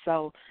runs.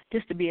 So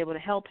just to be able to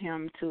help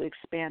him to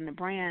expand the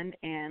brand,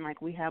 and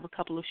like we have a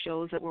couple of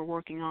shows that we're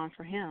working on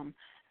for him.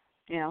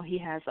 You know, he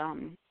has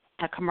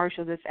a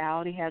commercial that's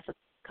out. He has a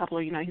couple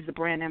of, you know, he's a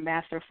brand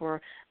ambassador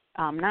for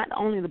not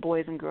only the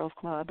Boys and Girls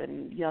Club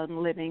and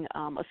Young Living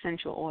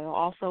Essential Oil.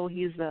 Also,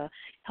 he's the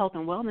Health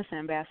and Wellness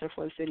Ambassador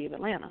for the City of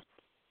Atlanta.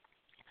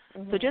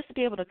 So just to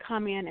be able to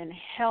come in and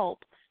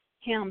help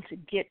him to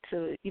get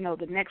to, you know,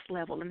 the next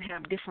level and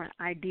have different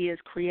ideas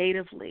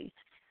creatively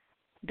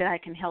that I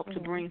can help to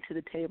bring to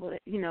the table,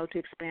 you know, to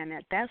expand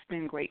that, that's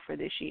been great for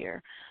this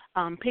year.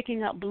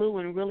 Picking up Blue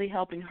and really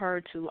helping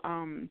her to,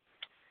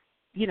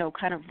 you know,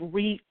 kind of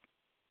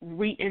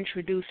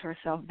reintroduce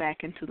herself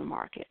back into the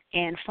market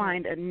and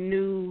find a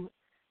new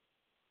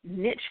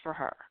niche for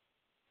her.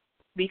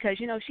 Because,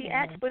 you know, she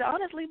acts, but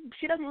honestly,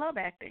 she doesn't love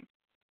acting.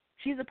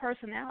 She's a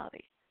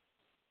personality.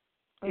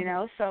 You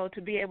know, so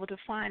to be able to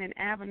find an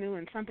avenue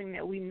and something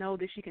that we know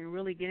that she can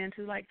really get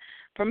into, like,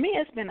 for me,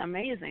 it's been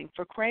amazing.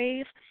 For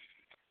Krave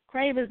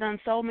has done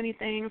so many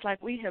things.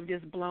 Like, we have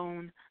just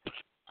blown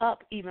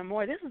up even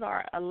more. This is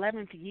our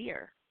 11th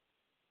year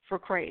for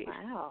Krave.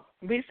 Wow.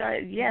 We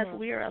started,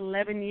 we are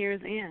 11 years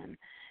in.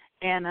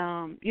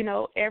 And, you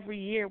know, every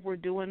year we're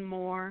doing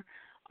more.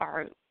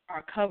 Our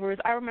covers,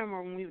 I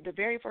remember when the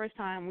very first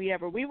time we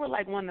were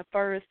like one of the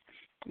first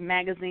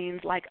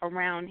magazines like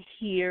around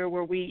here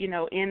where we, you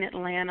know, in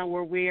Atlanta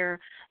where we're,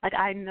 like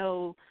I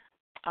know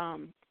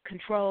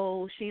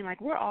Control, Sheen, like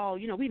we're all,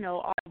 you know, we know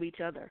all of each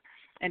other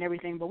and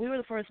everything, but we were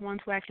the first ones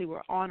who actually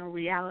were on a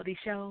reality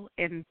show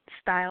and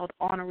styled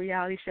on a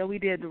reality show. We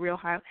did the Real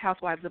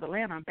Housewives of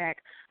Atlanta back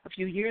a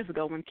few years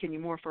ago when Kenya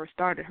Moore first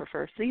started her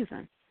first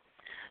season.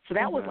 So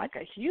that was like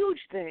a huge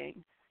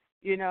thing,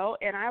 you know,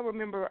 and I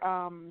remember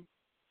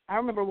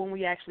when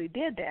we actually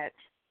did that,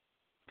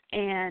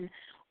 and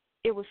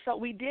it was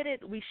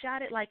we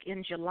shot it like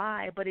in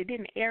July, but it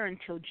didn't air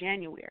until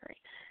January.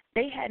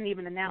 They hadn't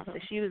even announced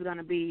that she was going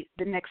to be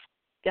the next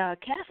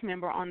cast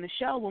member on the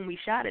show when we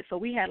shot it. So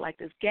we had like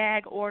this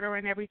gag order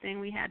and everything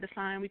we had to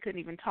sign. We couldn't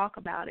even talk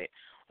about it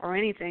or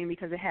anything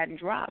because it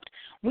hadn't dropped.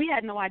 We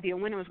had no idea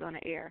when it was going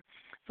to air.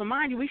 So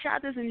mind you, we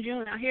shot this in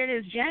June. Now here it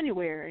is,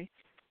 January.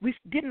 We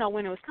didn't know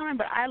when it was coming,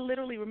 but I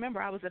literally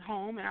remember I was at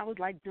home and I was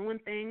like doing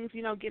things,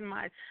 you know, getting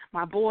my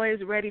boys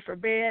ready for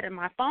bed, and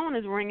my phone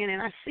is ringing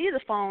and I see the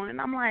phone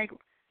and I'm like,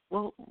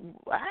 well,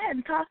 I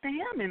hadn't talked to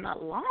him in a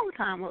long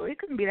time. Well, it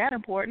couldn't be that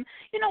important.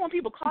 You know, when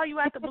people call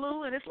you out the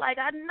blue and it's like,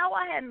 I know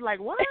I hadn't,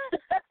 like, what?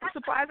 I'm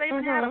surprised I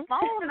even had a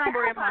phone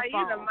number in my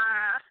phone.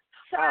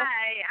 So, I'll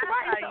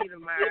call you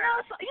tomorrow. You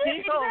know, so,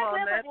 exactly.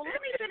 Like, well, let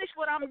me finish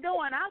what I'm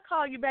doing. I'll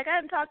call you back. I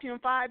haven't talked to you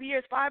in 5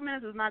 years. 5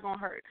 minutes is not going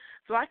to hurt.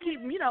 So I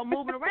keep, you know,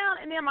 moving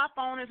around, and then my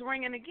phone is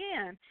ringing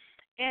again.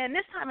 And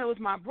this time it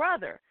was my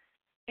brother.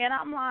 And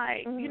I'm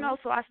like, you know,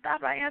 so I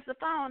stopped, I answered the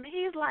phone, and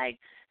he's like,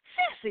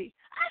 Sissy,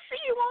 I see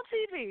you on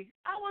TV.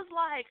 I was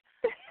like,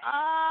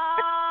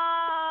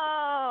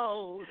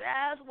 oh,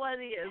 that's what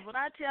it is. When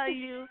I tell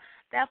you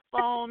that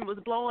phone was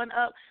blowing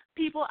up,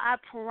 people I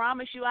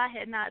promise you I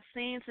had not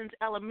seen since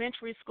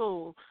elementary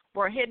school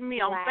were hitting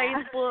me on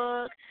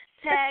Facebook,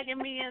 tagging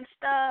me and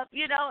stuff,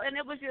 you know, and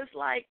it was just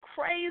like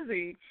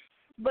crazy.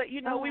 But,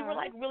 you know, we were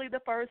like really the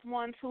first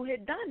ones who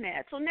had done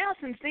that. So now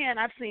since then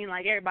I've seen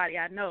like everybody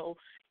I know,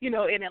 you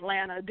know, in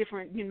Atlanta,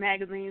 different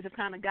magazines have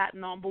kind of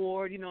gotten on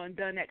board, you know, and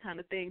done that kind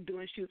of thing,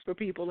 doing shoots for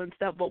people and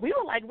stuff. But we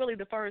were like really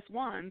the first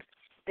ones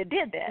that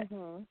did that.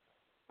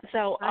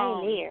 So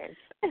pioneers.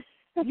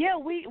 Yeah,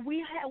 we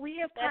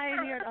have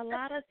pioneered a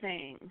lot of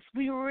things.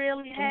 We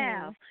really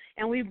have,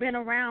 and we've been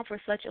around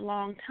for such a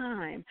long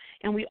time.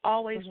 And we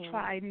always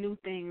try new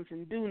things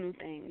and do new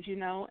things, you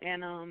know.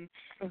 And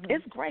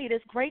it's great.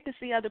 It's great to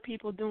see other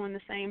people doing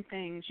the same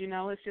things, you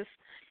know.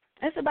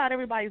 It's about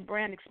everybody's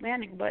brand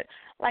expanding. But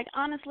like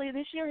honestly,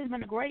 this year has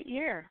been a great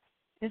year.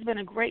 It's been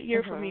a great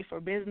year for me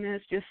for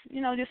business. Just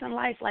just in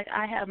life. Like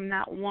I have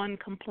not one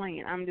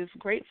complaint. I'm just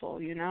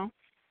grateful, you know.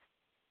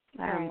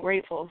 I'm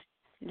grateful.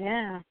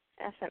 Yeah.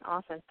 That's an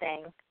awesome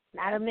thing.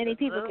 Not many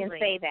people can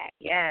say that.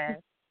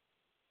 Yes.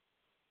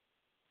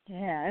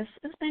 Yeah,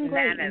 it's been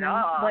great. Not at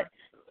all. But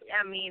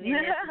I mean,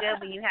 it's good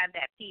when you have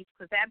that peace,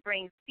 because that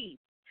brings peace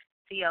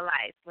to your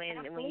life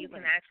when you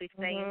can actually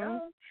say, you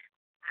know,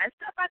 I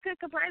stuff I could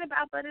complain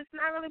about, but it's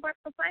not really worth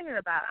complaining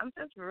about. I'm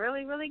just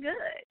really, really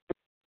good.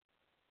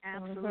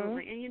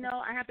 Absolutely. And you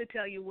know, I have to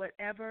tell you,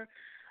 whatever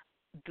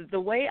the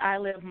way I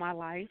live my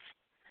life.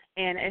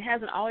 And it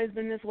hasn't always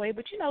been this way,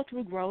 but, you know,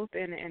 through growth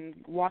and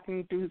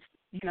walking through,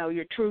 you know,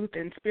 your truth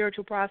and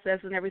spiritual process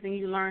and everything,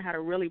 you learn how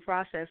to really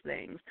process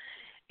things.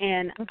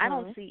 And I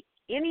don't see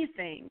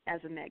anything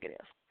as a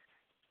negative.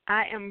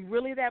 I am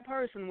really that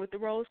person with the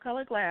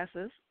rose-colored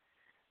glasses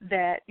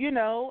that, you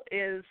know,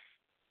 is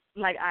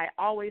like I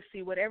always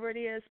see whatever it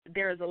is,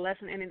 there is a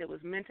lesson in it that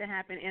was meant to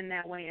happen in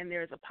that way, and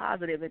there is a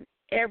positive in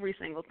every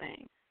single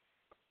thing.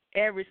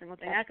 Every single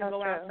thing. I could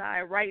go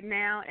outside right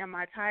now and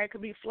my tire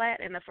could be flat,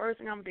 and the first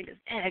thing I'm thinking is,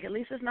 dang, at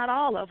least it's not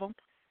all of them.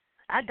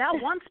 I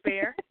got one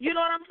spare. You know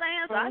what I'm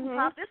saying? So I can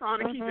pop this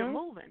on and keep it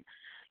moving.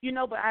 You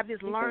know, but I've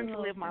just learned to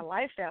live my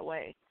life that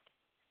way.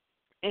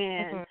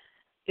 And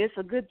it's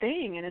a good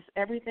thing, and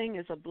everything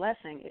is a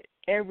blessing.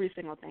 Every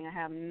single thing. I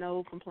have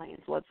no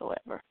complaints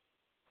whatsoever.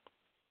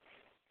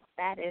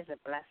 That is a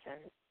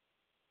blessing.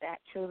 That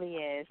truly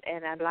is.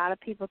 And a lot of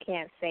people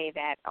can't say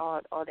that,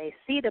 or they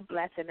see the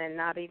blessing and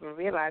not even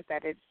realize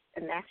that it's,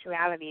 in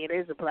actuality, it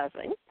is a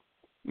blessing.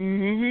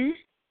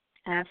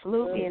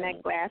 Absolutely. And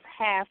that glass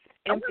half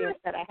empty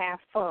instead of half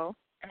full.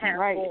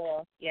 Half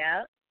full.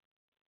 Yeah.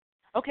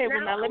 Okay,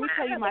 well, now let me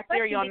tell you my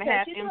theory on the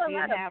half empty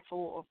and half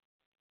full.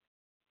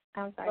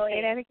 I'm sorry,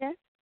 say that again?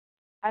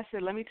 I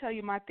said, let me tell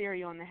you my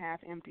theory on the half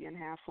empty and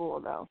half full,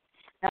 though.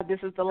 Now, this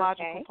is the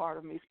logical part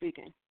of me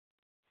speaking.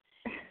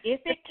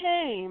 If it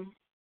came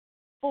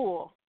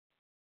full,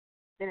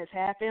 then it's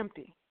half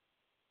empty.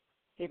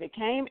 If it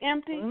came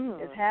empty,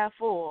 it's half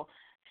full.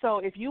 So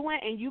if you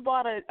went and you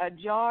bought a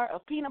jar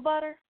of peanut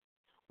butter,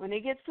 when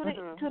it gets to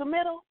the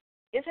middle,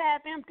 it's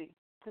half empty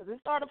because it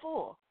started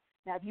full.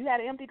 Now, if you had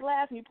an empty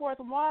glass and you poured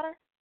some water,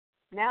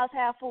 now it's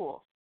half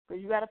full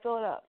because you got to fill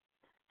it up.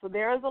 So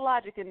there is a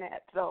logic in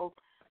that. So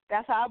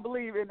that's how I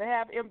believe in the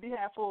half empty,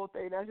 half full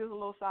thing. That's just a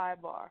little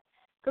sidebar.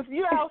 Because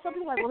you know, some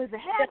people are like, well, is it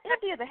half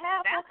empty? Is it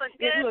half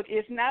full? Look,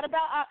 it's not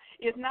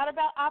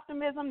about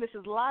optimism. This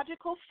is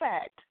logical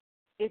fact.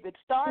 If it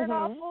started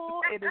off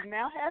full, it is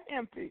now half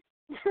empty.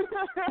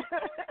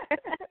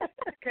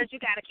 Because you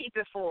got to keep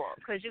it full.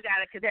 Because you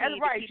got to continue.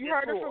 That's right. To keep You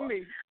heard it it from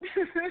me.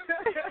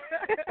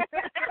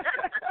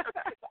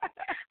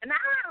 And I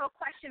have a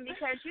question,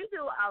 because you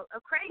do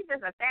Krave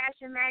is a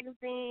fashion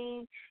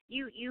magazine.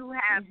 You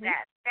have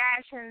that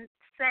fashion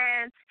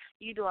sense.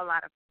 You do a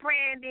lot of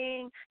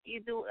branding. You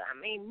do,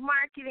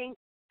 marketing.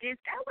 Is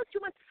that what you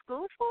went to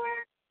school for?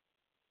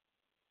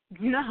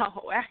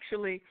 No,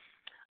 actually,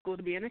 go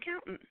to be an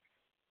accountant.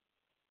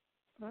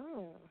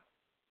 Oh.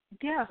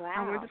 Yeah, wow.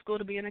 I went to school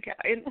to be an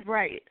accountant.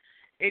 Right.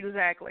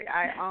 Exactly.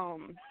 I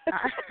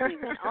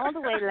went all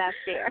the way left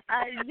there.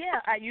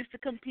 I used to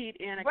compete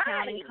in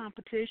accounting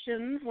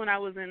competitions when I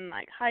was in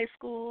like high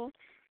school.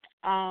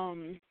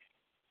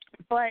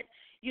 But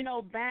you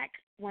know, back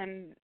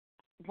when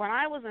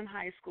I was in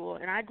high school,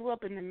 and I grew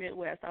up in the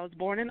Midwest. I was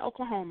born in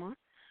Oklahoma,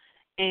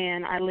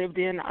 and I lived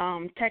in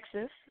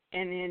Texas,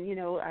 and then you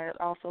know I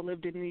also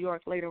lived in New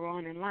York later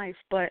on in life.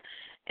 But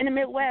in the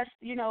Midwest,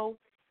 you know,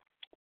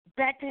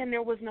 back then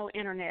there was no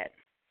internet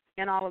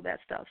and all of that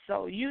stuff.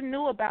 So you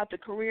knew about the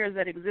careers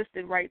that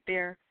existed right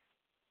there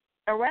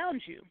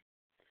around you.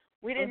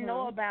 We didn't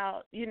know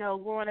about, you know,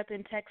 growing up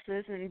in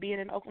Texas and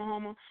being in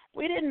Oklahoma.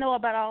 We didn't know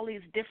about all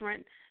these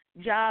different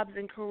jobs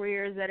and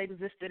careers that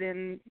existed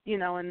in, you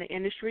know, in the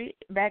industry.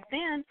 Back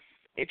then,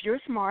 if you're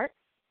smart,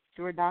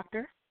 you're a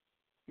doctor,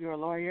 you're a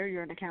lawyer,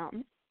 you're an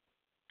accountant.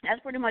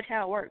 That's pretty much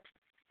how it works.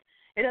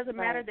 It doesn't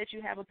matter that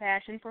you have a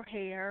passion for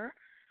hair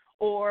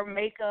or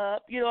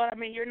makeup. You know what I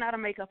mean? You're not a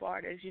makeup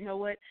artist. You know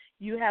what?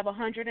 You have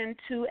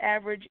 102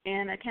 average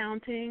in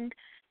accounting.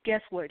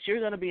 Guess what? You're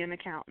going to be an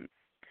accountant.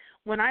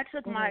 When I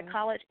took my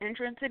college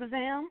entrance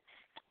exam,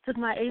 took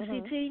my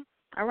ACT,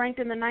 I ranked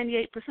in the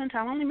 98th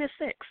percentile. I only missed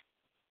 6.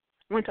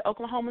 Went to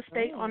Oklahoma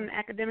State on an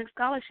academic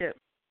scholarship.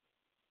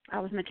 I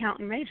was an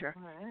accounting major.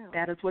 Wow.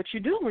 That is what you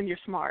do when you're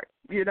smart.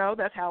 You know,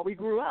 that's how we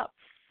grew up.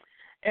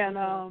 And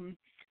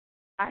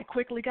I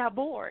quickly got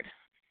bored.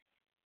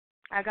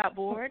 I got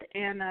bored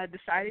and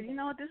decided, you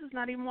know what, this is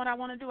not even what I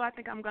want to do. I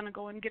think I'm going to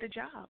go and get a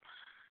job.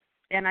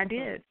 And I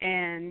did.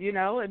 And, you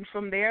know, and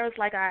from there it's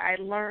like I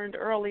learned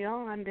early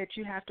on that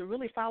you have to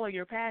really follow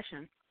your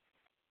passion.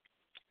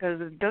 Because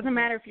it doesn't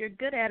matter if you're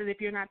good at it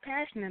if you're not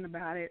passionate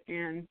about it.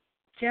 And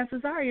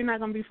chances are you're not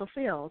going to be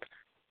fulfilled.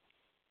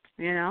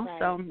 You know,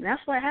 so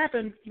that's what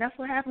happened. That's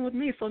what happened with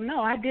me. So,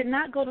 no, I did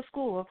not go to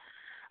school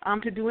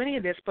to do any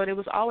of this, but it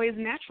was always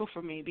natural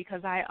for me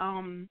because I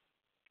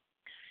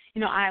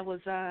was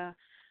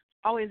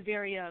always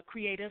very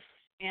creative,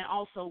 and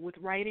also with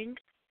writing.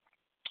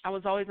 I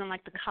was always in,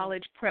 like, the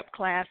college prep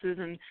classes,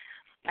 and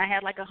I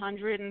had, like,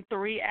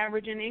 103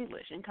 average in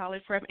English, in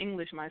college prep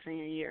English my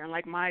senior year. And,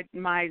 like,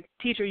 my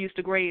teacher used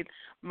to grade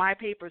my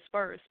papers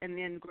first and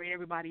then grade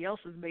everybody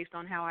else's based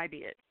on how I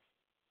did.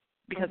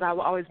 Because I've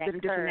always been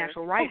just a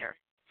natural writer.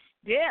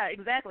 Yeah,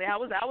 exactly. I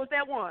was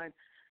that one.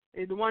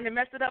 The one that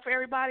messed it up for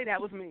everybody,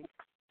 that was me.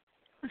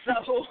 So,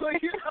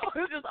 you know,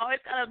 it's just always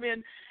kind of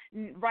been,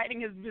 writing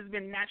has just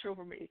been natural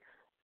for me.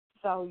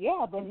 So,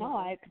 yeah, but no,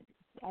 I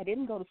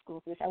didn't go to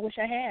school for this. I wish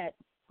I had.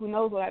 Who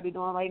knows what I'd be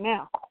doing right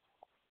now.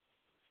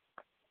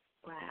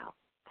 Wow.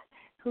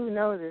 Who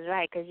knows is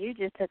right, because you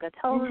just took a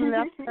total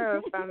left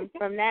curve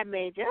from that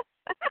major.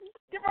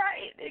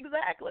 Right,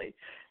 exactly.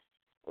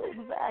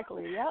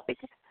 Exactly, yep.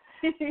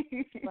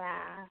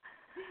 Wow.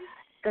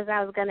 Because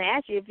I was going to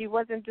ask you, if you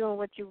wasn't doing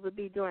what you would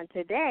be doing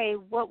today,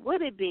 what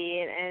would it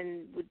be?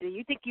 And do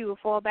you think you would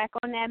fall back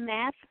on that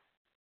math?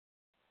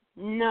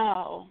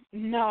 No,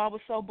 I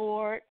was so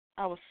bored.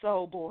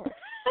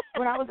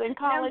 When I was in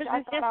college,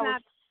 I thought I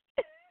was,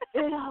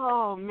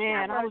 oh,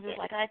 man, I was just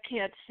like, I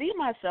can't see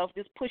myself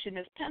just pushing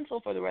this pencil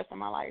for the rest of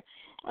my life.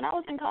 When I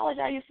was in college,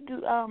 I used to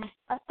do,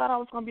 I thought I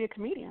was going to be a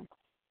comedian.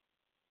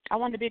 I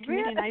wanted to be a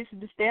comedian. Really? I used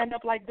to stand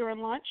up, like, during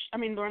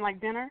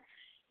like dinner,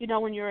 you know,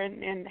 when you're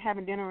in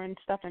having dinner and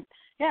stuff. And,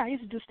 yeah, I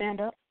used to do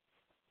stand-up.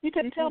 You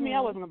couldn't tell me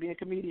I wasn't going to be a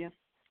comedian.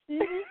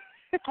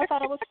 I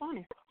thought it was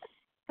funny.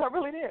 I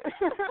really did. I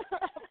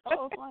thought it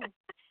was funny.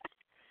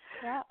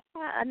 Yeah.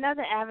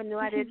 Another avenue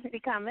I didn't see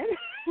coming.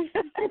 I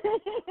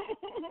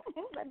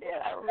did.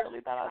 I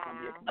really thought I was going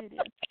to be a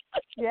comedian.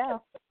 Yeah.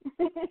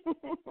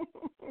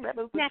 That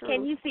is the now, truth.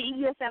 Can you see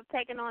yourself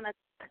taking on a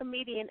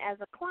comedian as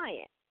a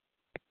client?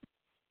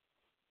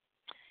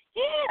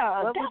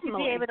 Yeah, what definitely. would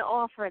you be able to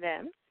offer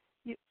them?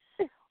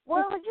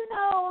 Well, you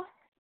know,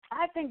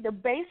 I think the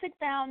basic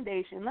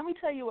foundation, let me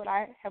tell you what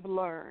I have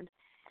learned.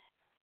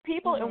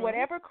 People in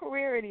whatever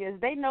career it is,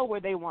 they know where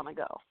they want to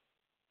go.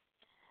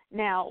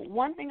 Now,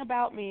 one thing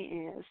about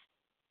me is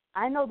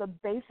I know the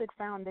basic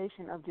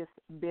foundation of just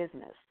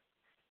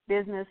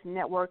business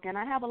network, and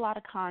I have a lot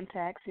of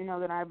contacts, you know,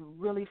 that I've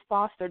really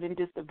fostered and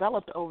just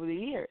developed over the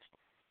years.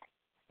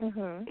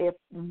 If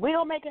we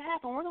don't make it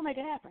happen, we're going to make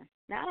it happen.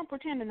 Now, I don't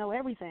pretend to know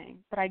everything,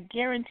 but I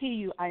guarantee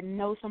you I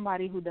know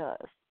somebody who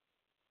does.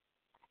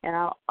 And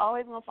I'm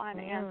always going to find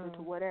the answer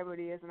to whatever it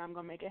is, and I'm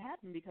going to make it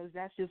happen because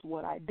that's just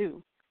what I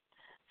do.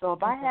 So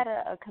if I had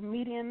a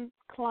comedian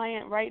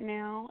client right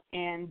now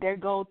and their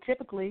goal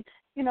typically,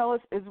 you know,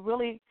 is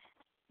really,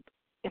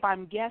 if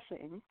I'm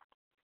guessing,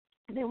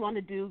 they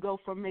want to go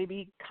from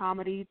maybe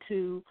comedy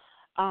to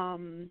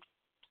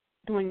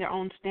doing their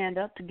own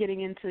stand-up to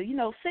getting into, you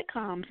know,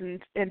 sitcoms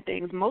and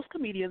things. Most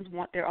comedians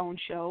want their own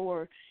show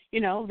or,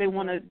 you know, they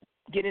want to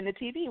get into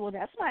TV. Well,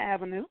 that's my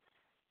avenue.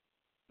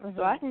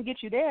 So I can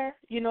get you there.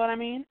 You know what I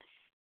mean?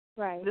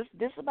 Right.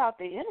 This about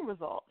the end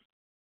result.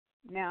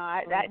 Now,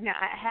 I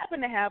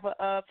happen to have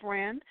a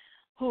friend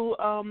who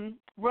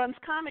runs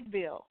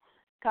Comicville.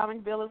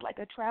 Comicville is like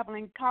a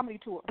traveling comedy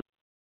tour.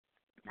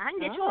 I can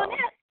get you on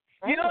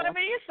that. You know what I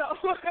mean? So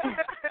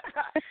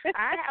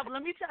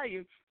let me tell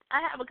you,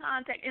 I have a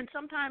contact, and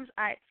sometimes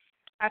I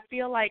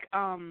feel like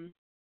I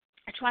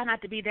try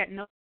not to be that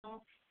no.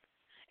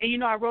 And, you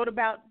know, I wrote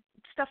about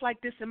stuff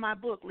like this in my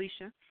book,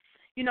 Lissha.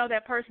 You know,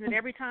 that person that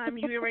every time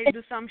you get ready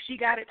to do something, she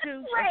got it too.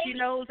 Right. She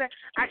knows that.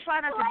 I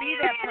try not to be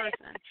that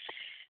person.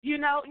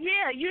 You know,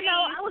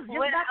 I was just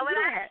when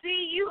I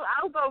see you,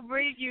 I'll go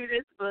bring you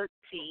this book,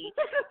 T.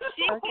 This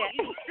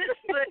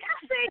book. I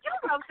said, you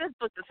wrote this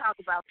book to talk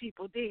about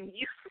people, didn't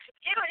you?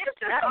 It's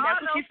just that's all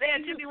what those she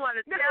said. things you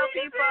want to tell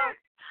people,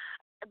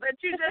 but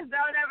you just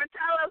don't ever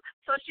tell them.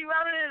 So she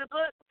wrote it in a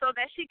book so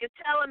that she could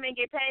tell them and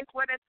get paid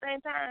for it at the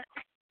same time.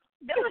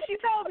 That's what she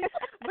told me.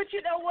 But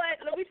you know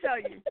what? Let me tell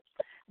you.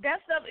 That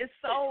stuff is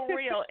so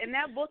real, and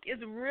that book is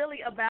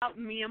really about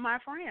me and my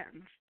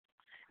friends.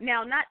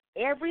 Now, not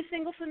every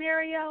single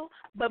scenario,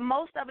 but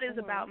most of it is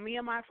about me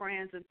and my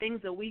friends and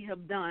things that we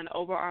have done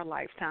over our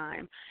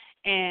lifetime.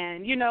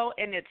 And, you know,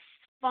 and it's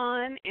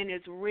fun and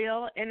it's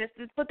real, and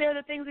but they're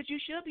the things that you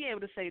should be able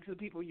to say to the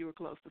people you were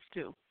closest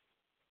to.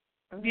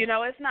 Mm-hmm. You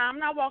know, I'm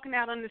not walking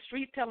out on the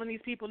street telling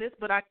these people this,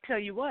 but I tell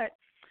you what,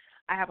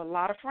 I have a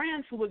lot of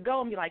friends who would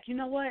go and be like, you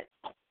know what,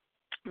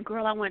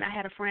 girl, I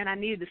had a friend, I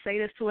needed to say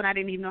this to, and I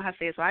didn't even know how to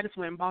say it, so I just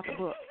went and bought the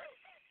book.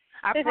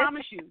 I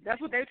promise you, that's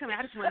what they were telling me.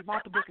 I just went and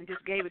bought the book and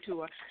just gave it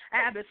to her.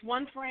 I have this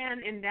one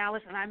friend in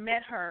Dallas, and I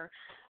met her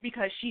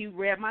because she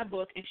read my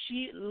book, and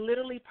she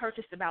literally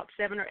purchased about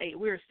 7 or 8.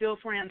 We're still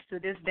friends to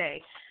this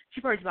day.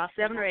 She purchased about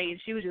 7 or 8,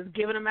 and she was just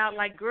giving them out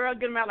like, girl,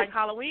 giving them out like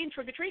Halloween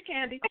trick-or-treat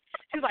candy.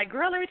 She was like,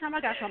 girl, every time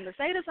I got something to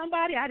say to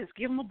somebody, I just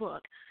give them a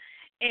book.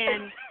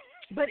 And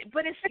but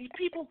it's,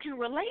 people can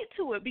relate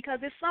to it because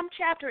there's some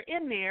chapter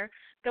in there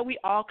that we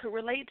all could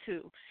relate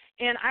to.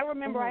 And I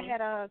remember I had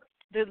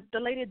the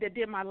lady that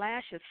did my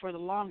lashes for the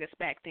longest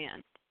back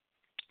then.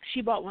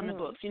 She bought one of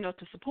the books, you know,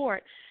 to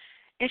support.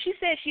 And she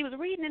said she was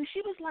reading, and she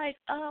was like,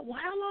 well,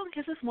 how long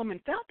has this woman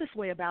felt this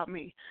way about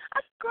me? I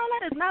said, girl,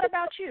 that is not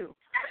about you.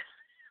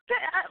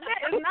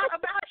 That is not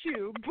about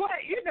you.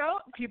 But, you know,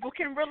 people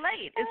can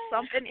relate. It's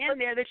something in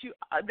there that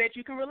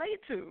you can relate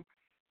to.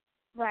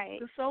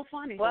 Right. It's so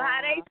funny. Well,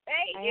 how they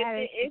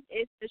say,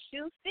 if the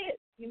shoe fits,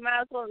 you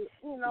might as well,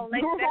 you know,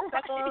 lace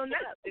that sucker on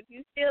up. If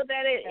you feel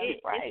that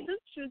it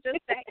suits you just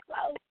that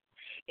close,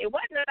 it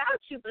wasn't about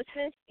you, but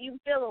since you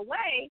feel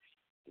away,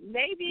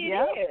 maybe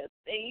it is,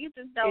 and you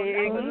just don't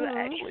know.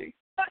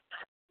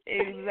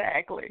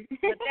 Exactly.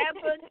 But that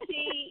book,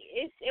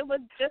 it was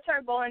just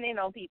her going in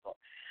on people.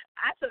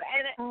 I took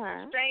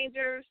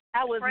strangers,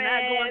 I was friends,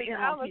 not going in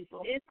on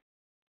people.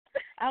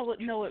 I would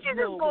know it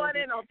real well.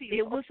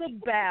 It was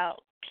about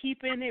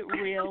keeping it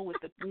real with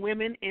the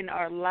women in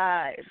our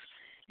lives.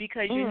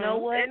 Because you know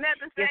what?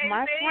 If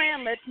my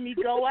friend lets me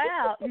go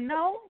out,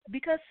 no,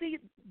 because, see,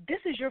 this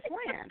is your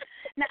friend.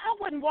 Now, I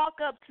wouldn't walk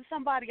up to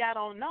somebody I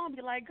don't know and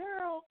be like,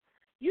 girl,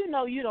 you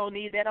know you don't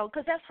need that,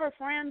 because that's her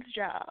friend's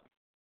job.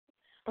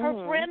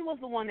 Her friend was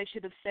the one that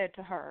should have said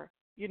to her,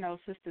 you know,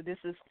 sister,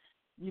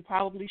 you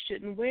probably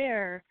shouldn't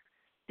wear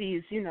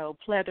these, you know,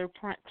 pleather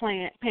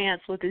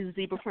pants with this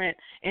zebra print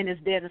and it's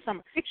dead in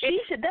summer.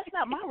 That's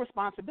not my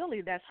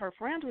responsibility. That's her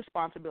friend's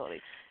responsibility.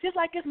 Just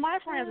like it's my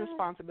friend's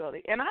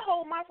responsibility. And I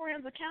hold my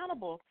friends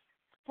accountable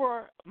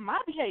for my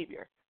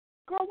behavior.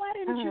 Girl, why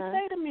didn't you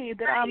say to me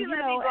that I'm, you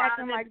know,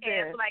 acting like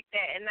this? Like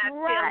that and not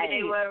tell me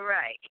they were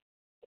right.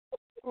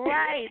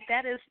 Right.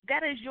 That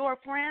is your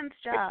friend's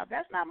job.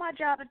 That's not my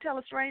job to tell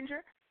a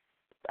stranger.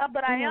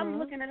 But I am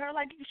looking at her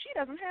like she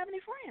doesn't have any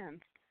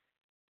friends.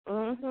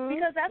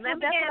 Because that's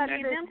what I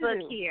need them to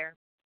do. Here.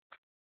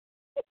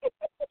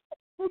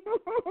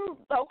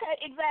 Okay,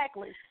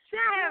 exactly. She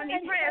don't have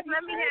any friends.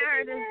 Let me have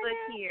her this book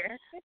here.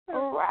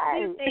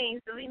 Right. Two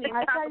things that we need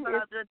to talk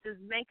about this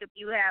makeup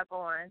you have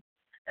on.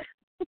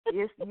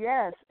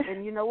 Yes.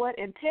 And you know what?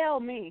 And tell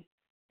me,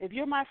 if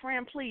you're my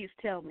friend, please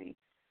tell me.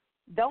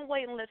 Don't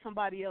wait and let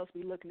somebody else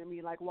be looking at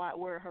me like,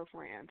 where are her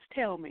friends?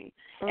 Tell me.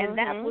 And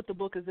that's what the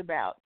book is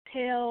about.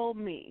 Tell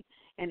me.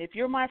 And if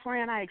you're my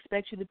friend, I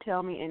expect you to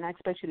tell me, and I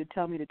expect you to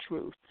tell me the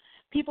truth.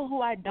 People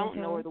who I don't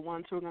know are the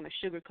ones who are going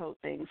to sugarcoat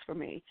things for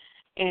me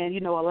and,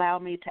 you know, allow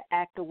me to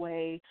act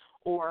away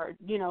or,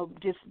 you know,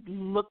 just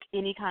look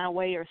any kind of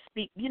way or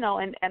speak, you know,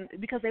 and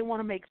because they want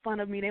to make fun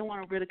of me, they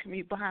want to ridicule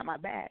me behind my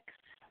back.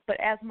 But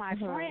as my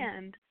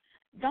friend,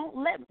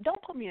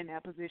 don't put me in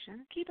that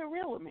position. Keep it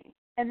real with me.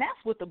 And that's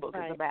what the book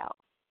is about.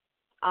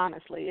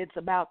 Honestly, it's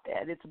about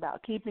that. It's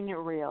about keeping it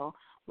real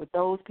with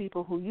those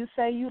people who you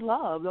say you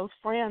love, those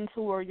friends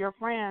who are your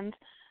friends.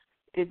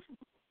 It's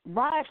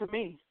ride for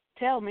me.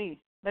 Tell me.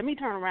 Let me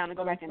turn around and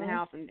go back in the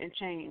house and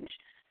change.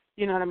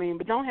 You know what I mean?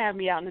 But don't have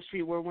me out in the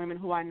street where women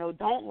who I know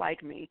don't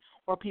like me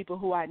or people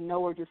who I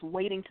know are just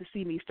waiting to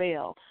see me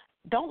fail.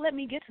 Don't let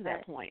me get to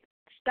that point.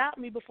 Stop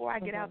me before I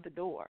get out the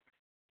door.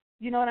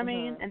 You know what I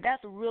mean? And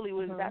that's really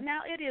what it's about. Now,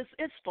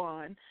 it's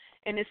fun,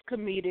 and it's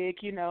comedic,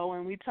 you know,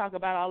 and we talk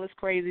about all this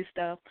crazy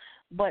stuff.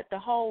 But the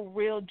whole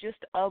real gist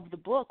of the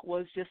book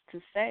was just to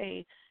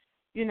say,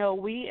 you know,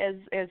 we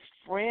as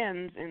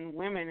friends and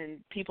women and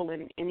people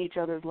in each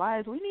other's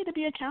lives, we need to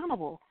be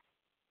accountable.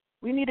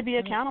 We need to be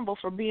accountable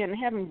for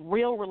having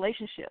real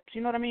relationships. You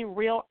know what I mean?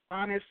 Real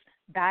honest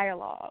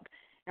dialogue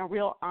and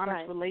real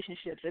honest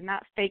relationships and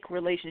not fake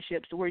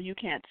relationships where you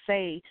can't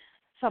say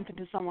something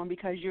to someone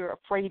because you're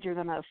afraid you're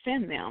going to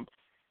offend them.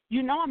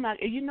 You know I'm not.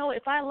 You know,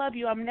 if I love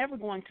you, I'm never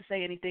going to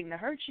say anything to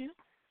hurt you.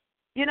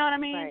 You know what I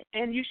mean? Right.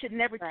 And you should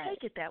never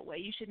take it that way.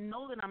 You should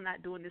know that I'm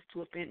not doing this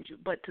to offend you,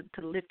 but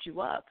to lift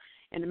you up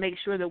and to make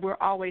sure that we're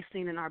always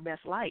seen in our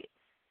best light.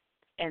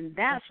 And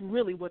that's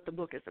really what the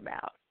book is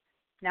about.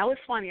 Now,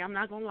 it's funny. I'm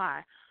not going to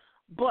lie.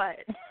 But,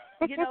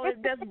 you know,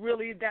 that's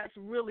really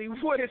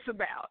what it's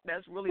about.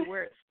 That's really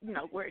where it's, you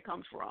know, where it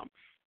comes from.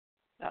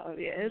 Oh,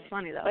 yeah, it's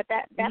funny, though. But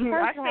that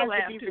person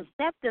has to be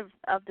receptive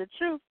of the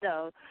truth,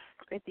 though.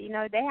 You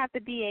know, they have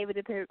to be able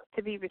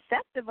to be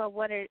receptive of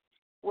what it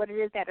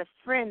is that a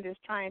friend is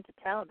trying to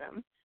tell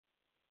them.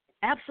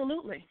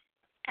 Absolutely.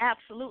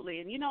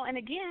 Absolutely. And, you know, and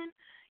again,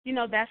 you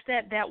know, that's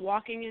that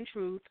walking in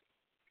truth,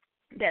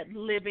 that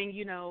living,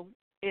 you know,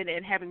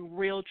 and having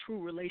real,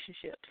 true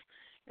relationships.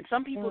 And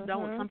some people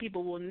don't. Some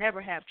people will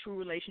never have true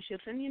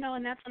relationships, and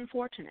and that's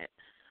unfortunate.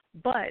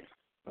 But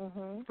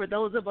for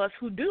those of us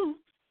who do,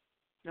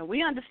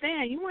 we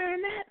understand. You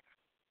wearing that?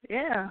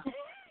 Yeah.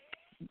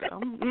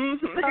 Word,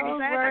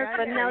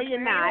 but no, you're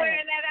not. You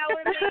wearing that out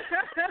with me?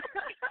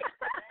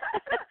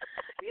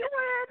 You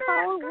wearing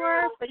that? Cold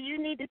word, but you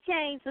need to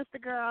change, sister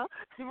girl.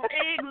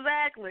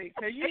 Exactly,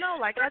 because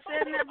like I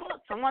said in that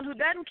book, someone who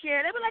doesn't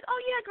care, they'll be like, "Oh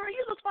yeah, girl,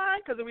 you look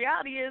fine." Because the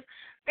reality is,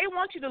 they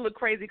want you to look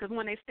crazy. Because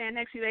when they stand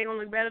next to you, they don't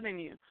look better than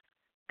you.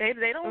 They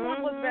don't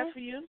want what's best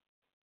for you.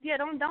 Yeah,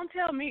 don't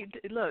tell me.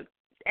 Look,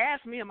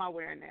 ask me, am I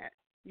wearing that?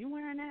 You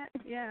wearing that?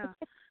 Yeah.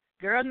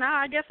 Girl,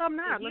 I guess I'm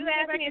not. If you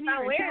ask me if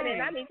I'm wearing it,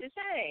 I need to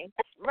change.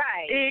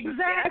 Right.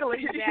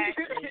 Exactly.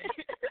 Exactly.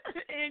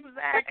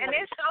 Exactly. And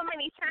there's so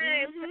many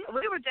times,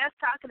 we were just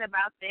talking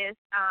about this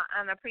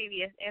on a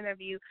previous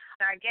interview with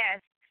our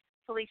guest,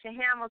 Felicia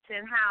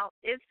Hamilton, how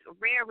it's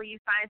rare when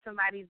you find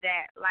somebody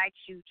that likes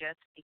you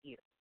just for you.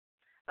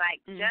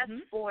 Like, just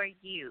for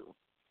you.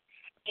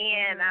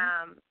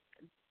 And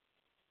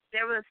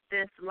there was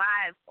this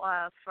live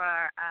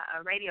for a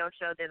radio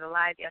show, did a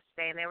live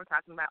yesterday, and they were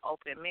talking about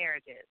open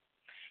marriages.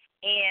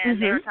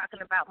 And they were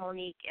talking about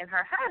Monique and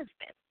her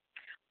husband.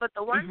 But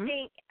the one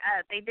thing,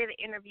 they did an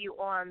interview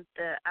on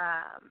the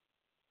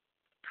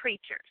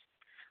Preachers,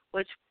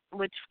 which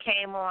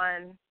came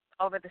on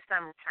over the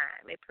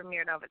summertime. It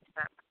premiered over the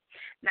summer.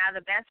 Now,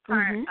 the best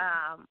part,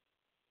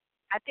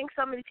 I think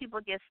so many people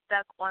get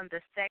stuck on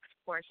the sex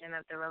portion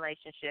of the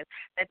relationship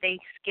that they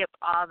skip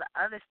all the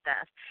other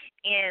stuff.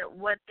 And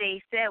what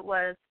they said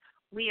was,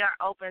 we are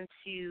open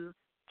to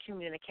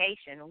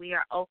communication. We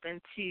are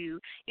open to,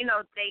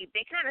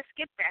 they kind of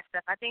skip that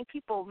stuff. I think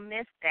people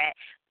miss that.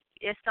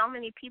 There's so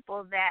many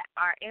people that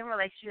are in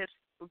relationships,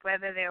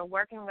 whether they're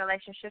working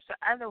relationships or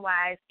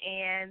otherwise,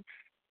 and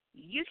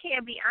you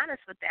can't be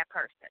honest with that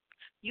person.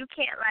 You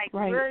can't,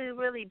 really,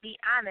 really be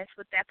honest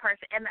with that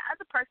person. And the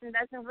other person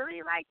doesn't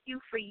really like you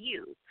for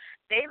you.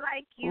 They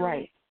like you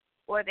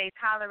or they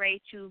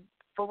tolerate you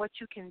for what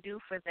you can do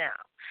for them.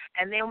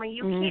 And then when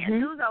you can't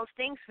do those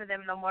things for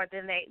them no more,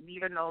 then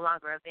you're no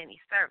longer of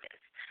any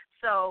service.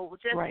 So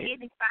just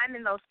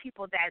finding those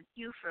people that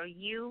you for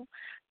you,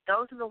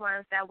 those are the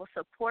ones that will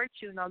support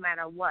you no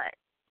matter what.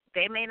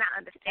 They may not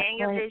understand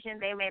your vision.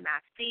 They may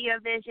not see your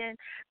vision.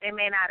 They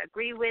may not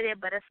agree with it,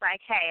 but it's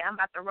like, hey, I'm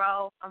about to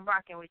roll. I'm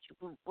rocking with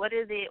you. What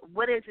is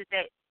it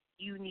that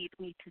you need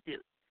me to do?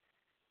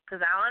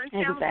 Because I don't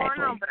understand what's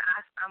going on, but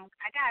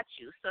I got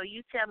you. So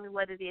you tell me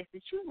what it is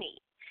that you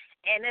need.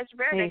 And it's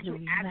rare that you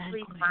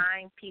actually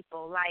find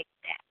people like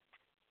that.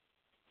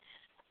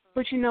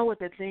 But you know what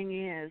the thing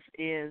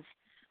is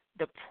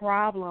the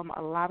problem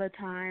a lot of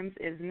times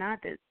is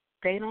not that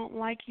they don't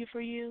like you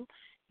for you.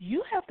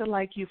 You have to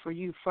like you for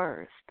you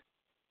first.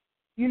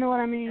 You know what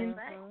I mean?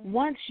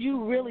 Once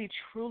you really,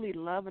 truly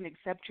love and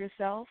accept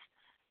yourself,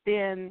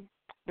 then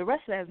the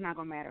rest of that is not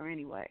going to matter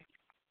anyway.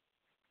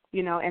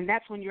 And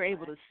that's when you're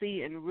able to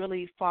see and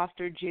really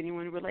foster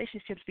genuine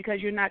relationships because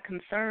you're not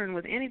concerned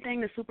with anything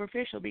that's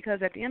superficial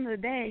because at the end of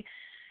the day,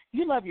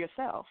 you love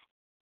yourself.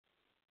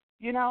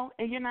 And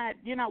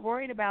you're not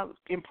worried about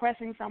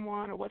impressing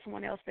someone or what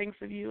someone else thinks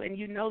of you, and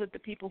you know that the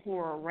people who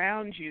are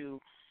around you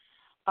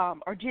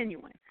are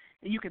genuine.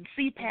 You can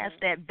see past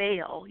that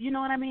veil. You know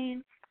what I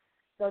mean?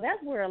 So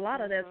that's where a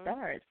lot of that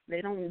starts.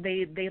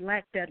 They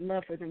lack that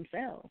love for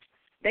themselves.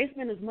 They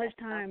spend as much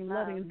time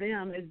loving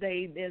them as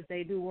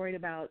they do worried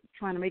about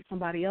trying to make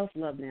somebody else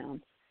love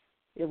them.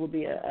 It will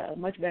be a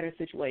much better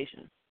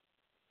situation.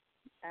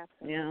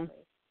 Absolutely. Yeah.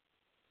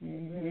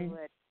 Really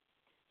would.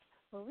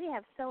 Well, we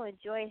have so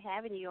enjoyed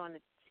having you in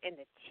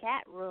the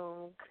chat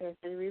room,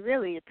 Christy. We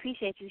really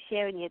appreciate you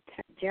sharing your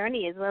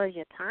journey as well as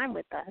your time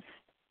with us.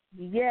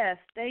 Yes,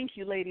 thank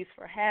you, ladies,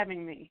 for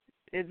having me.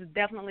 It's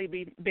definitely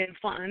been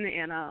fun,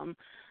 and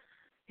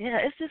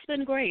it's just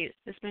been great.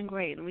 It's been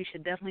great, and we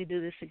should definitely do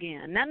this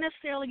again. Not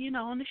necessarily,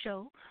 on the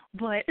show,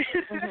 but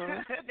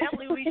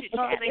definitely we should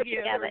chat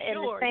together in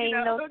the same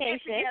location.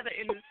 Get together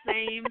in the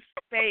same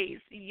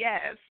space.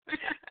 Yes.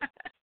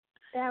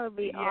 That would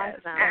be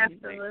awesome.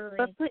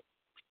 Absolutely.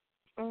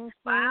 Well,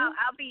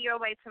 I'll be your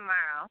way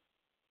tomorrow.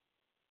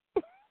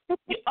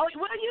 Oh,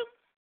 what are you?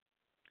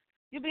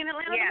 You'll be in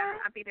Atlanta tomorrow?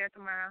 Yeah, I'll be there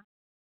tomorrow.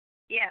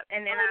 Yeah,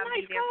 and then I'll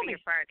be there for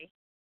your party.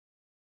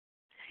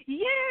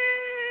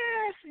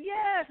 Yes,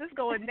 it's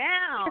going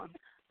down.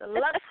 The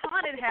Lux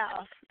Haunted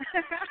House.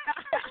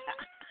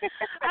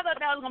 I thought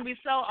that was going to be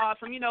so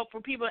awesome,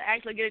 for people to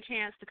actually get a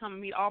chance to come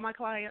and meet all my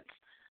clients,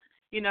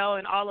 and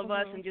all of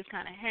us and just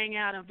kind of hang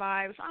out and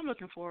vibe. So I'm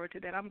looking forward to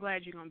that. I'm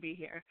glad you're going to be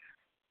here.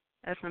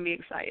 That's going to be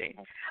exciting.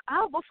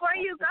 Oh, before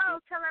you go,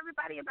 tell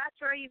everybody about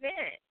your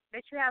event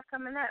that you have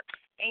coming up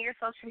and your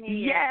social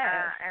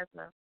media as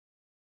well.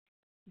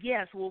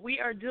 Yes, well,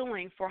 we are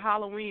doing, for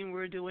Halloween,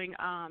 we're doing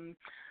a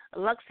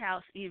Lux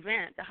House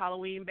event, the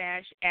Halloween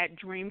Bash at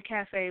Dream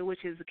Cafe,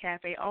 which is a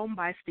cafe owned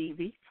by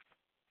Stevie.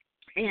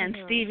 And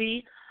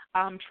Stevie,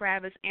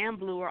 Travis, and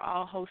Blue are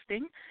all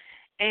hosting.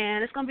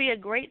 And it's going to be a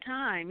great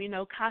time. You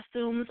know,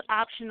 costumes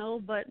optional,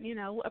 but, you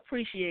know,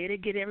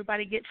 appreciated.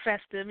 Everybody get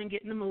festive and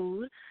get in the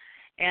mood.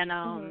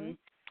 And,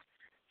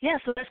 yeah,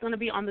 so that's going to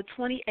be on the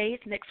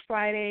 28th, next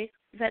Friday.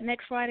 Is that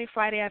next Friday?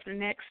 Friday after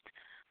next,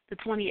 the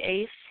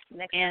 28th.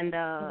 And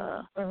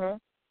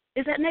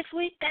is that next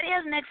week? That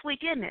is next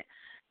week, isn't it?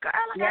 Girl,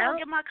 I got to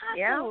get my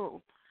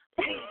costume.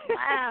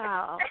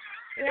 Wow.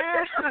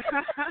 Yeah.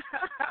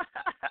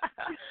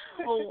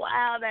 Well,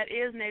 wow, that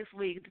is next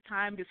week. The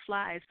time just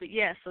flies. But,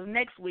 yes, so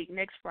next week,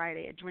 next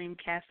Friday at Dream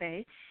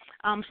Cafe.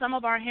 Some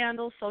of our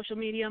handles, social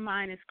media,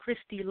 mine is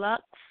Christy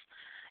Lux,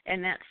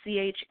 and that's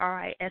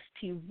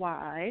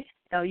ChristyLuxe.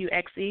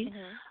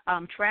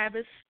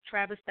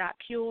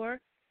 Travis.Cure.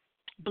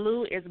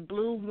 Blue is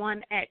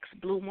Blue1X,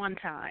 Blue one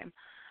time.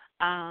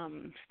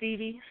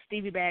 Stevie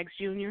Bags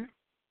Jr.,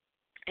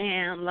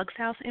 and Lux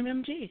House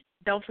MMG.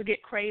 Don't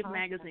forget Krave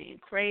Magazine,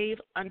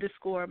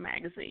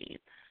 Krave_magazine.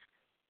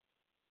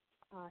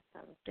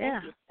 Awesome.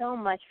 Thank you so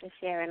much for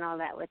sharing all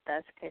that with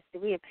us, Christy.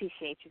 We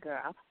appreciate you,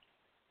 girl.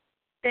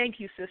 Thank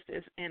you,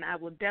 sisters, and I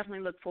will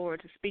definitely look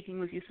forward to speaking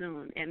with you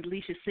soon, and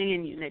Lissha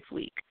seeing you next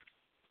week.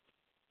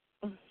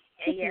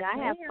 Yeah, I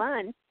have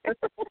fun.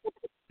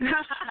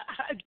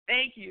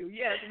 Thank you.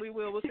 Yes, we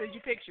will. We'll send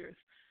you pictures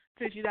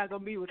since you're not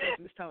going to be with us,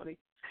 Miss Toni.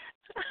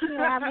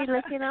 Yeah, I'll be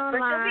looking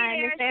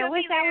online and saying,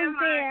 wish I was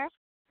there.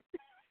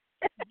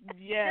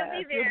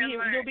 Yes,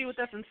 you'll be with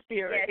us in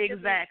spirit. Yeah,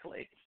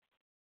 exactly.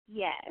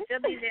 Yes.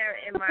 She'll be there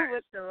in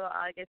March, so we'll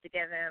all get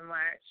together in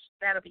March.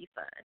 That'll be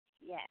fun.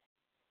 Yes.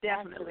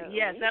 Definitely. Absolutely.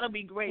 Yes, that'll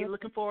be great.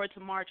 Looking forward to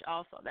March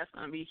also. That's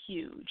going to be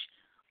huge.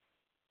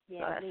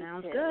 Yeah, so that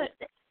sounds too. good.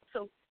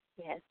 So,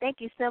 yes,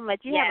 thank you so much.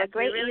 You have a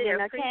great really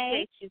evening, appreciate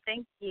okay? you.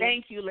 Thank you.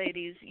 Thank you,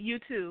 ladies. You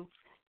too.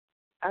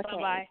 Okay.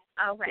 Bye-bye.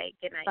 All right.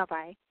 Good night.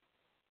 Bye-bye.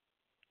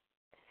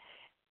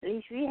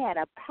 Lissha, we had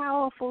a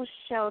powerful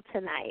show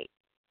tonight.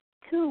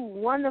 Two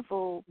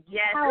wonderful,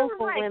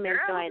 powerful women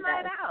joined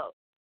us.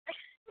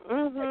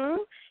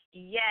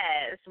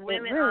 Yes,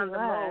 women really on the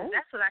move.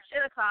 That's what I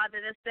should have called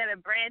it instead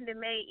of Brandon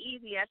Made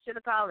Easy. I should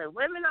have called it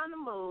Women on the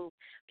Move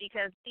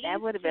because these that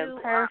would have been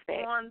two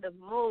perfect. are on the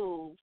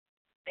move.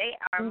 They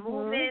are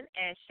moving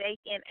and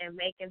shaking and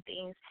making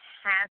things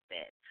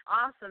happen.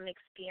 Awesome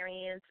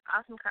experience,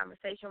 awesome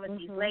conversation with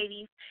these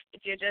ladies.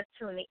 If you're just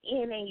tuning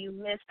in and you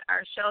missed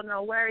our show,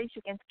 no worries.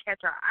 You can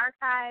catch our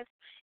archives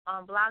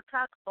on Blog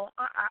Talk or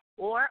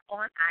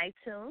on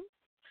iTunes.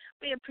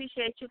 We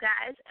appreciate you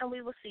guys, and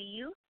we will see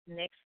you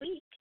next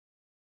week.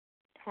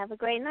 Have a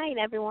great night,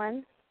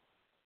 everyone.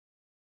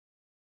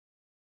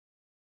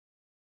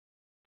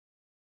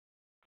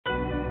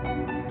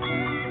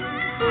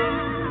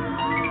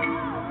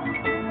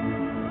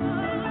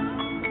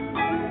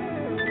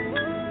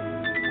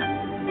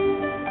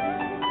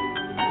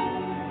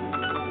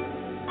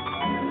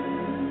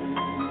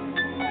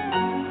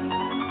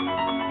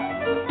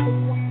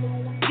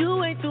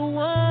 You ain't the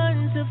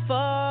one to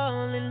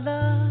fall in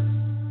love.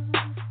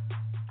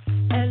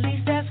 At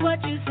least that's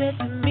what you said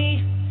to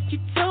me. You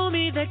told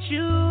me that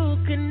you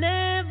could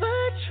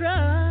never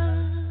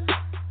trust.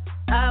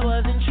 I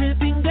wasn't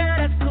tripping, girl,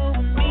 that's cool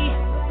with me.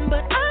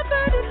 But I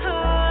find it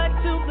hard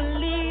to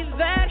believe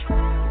that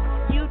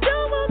you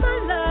don't want my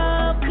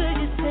love, 'cause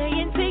you're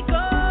saying take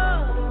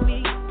all of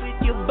me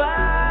with your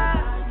body.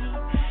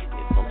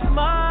 If I'm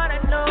smart, I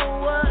know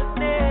what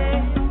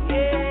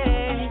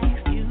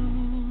next.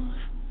 You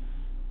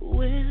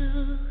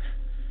will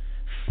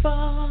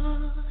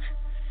fall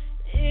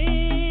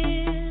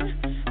in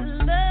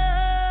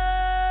love.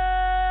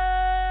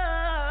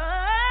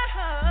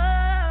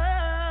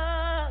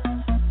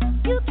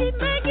 You keep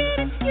making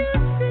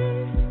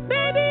excuses,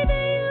 baby,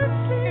 they're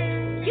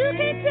useless. You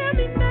can't tell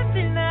me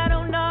nothing I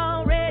don't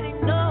already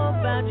know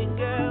about you,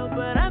 girl.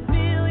 But I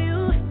feel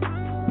you,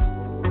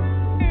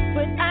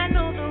 but I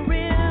know the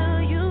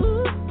real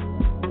you.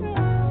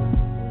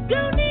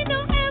 Don't need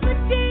no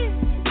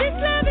evidence, this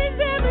love is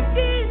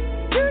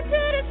evident. Due to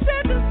the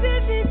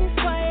circumstances, that's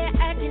why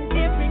you're acting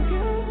different,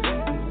 girl.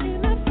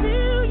 And I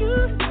feel you,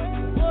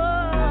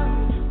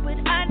 whoa, but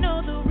I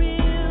know the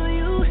real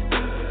you,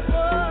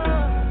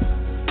 whoa.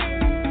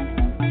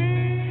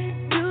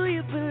 Do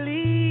you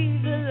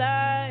believe the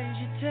lies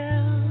you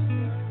tell?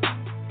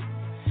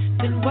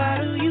 Then why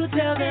do you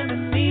tell them to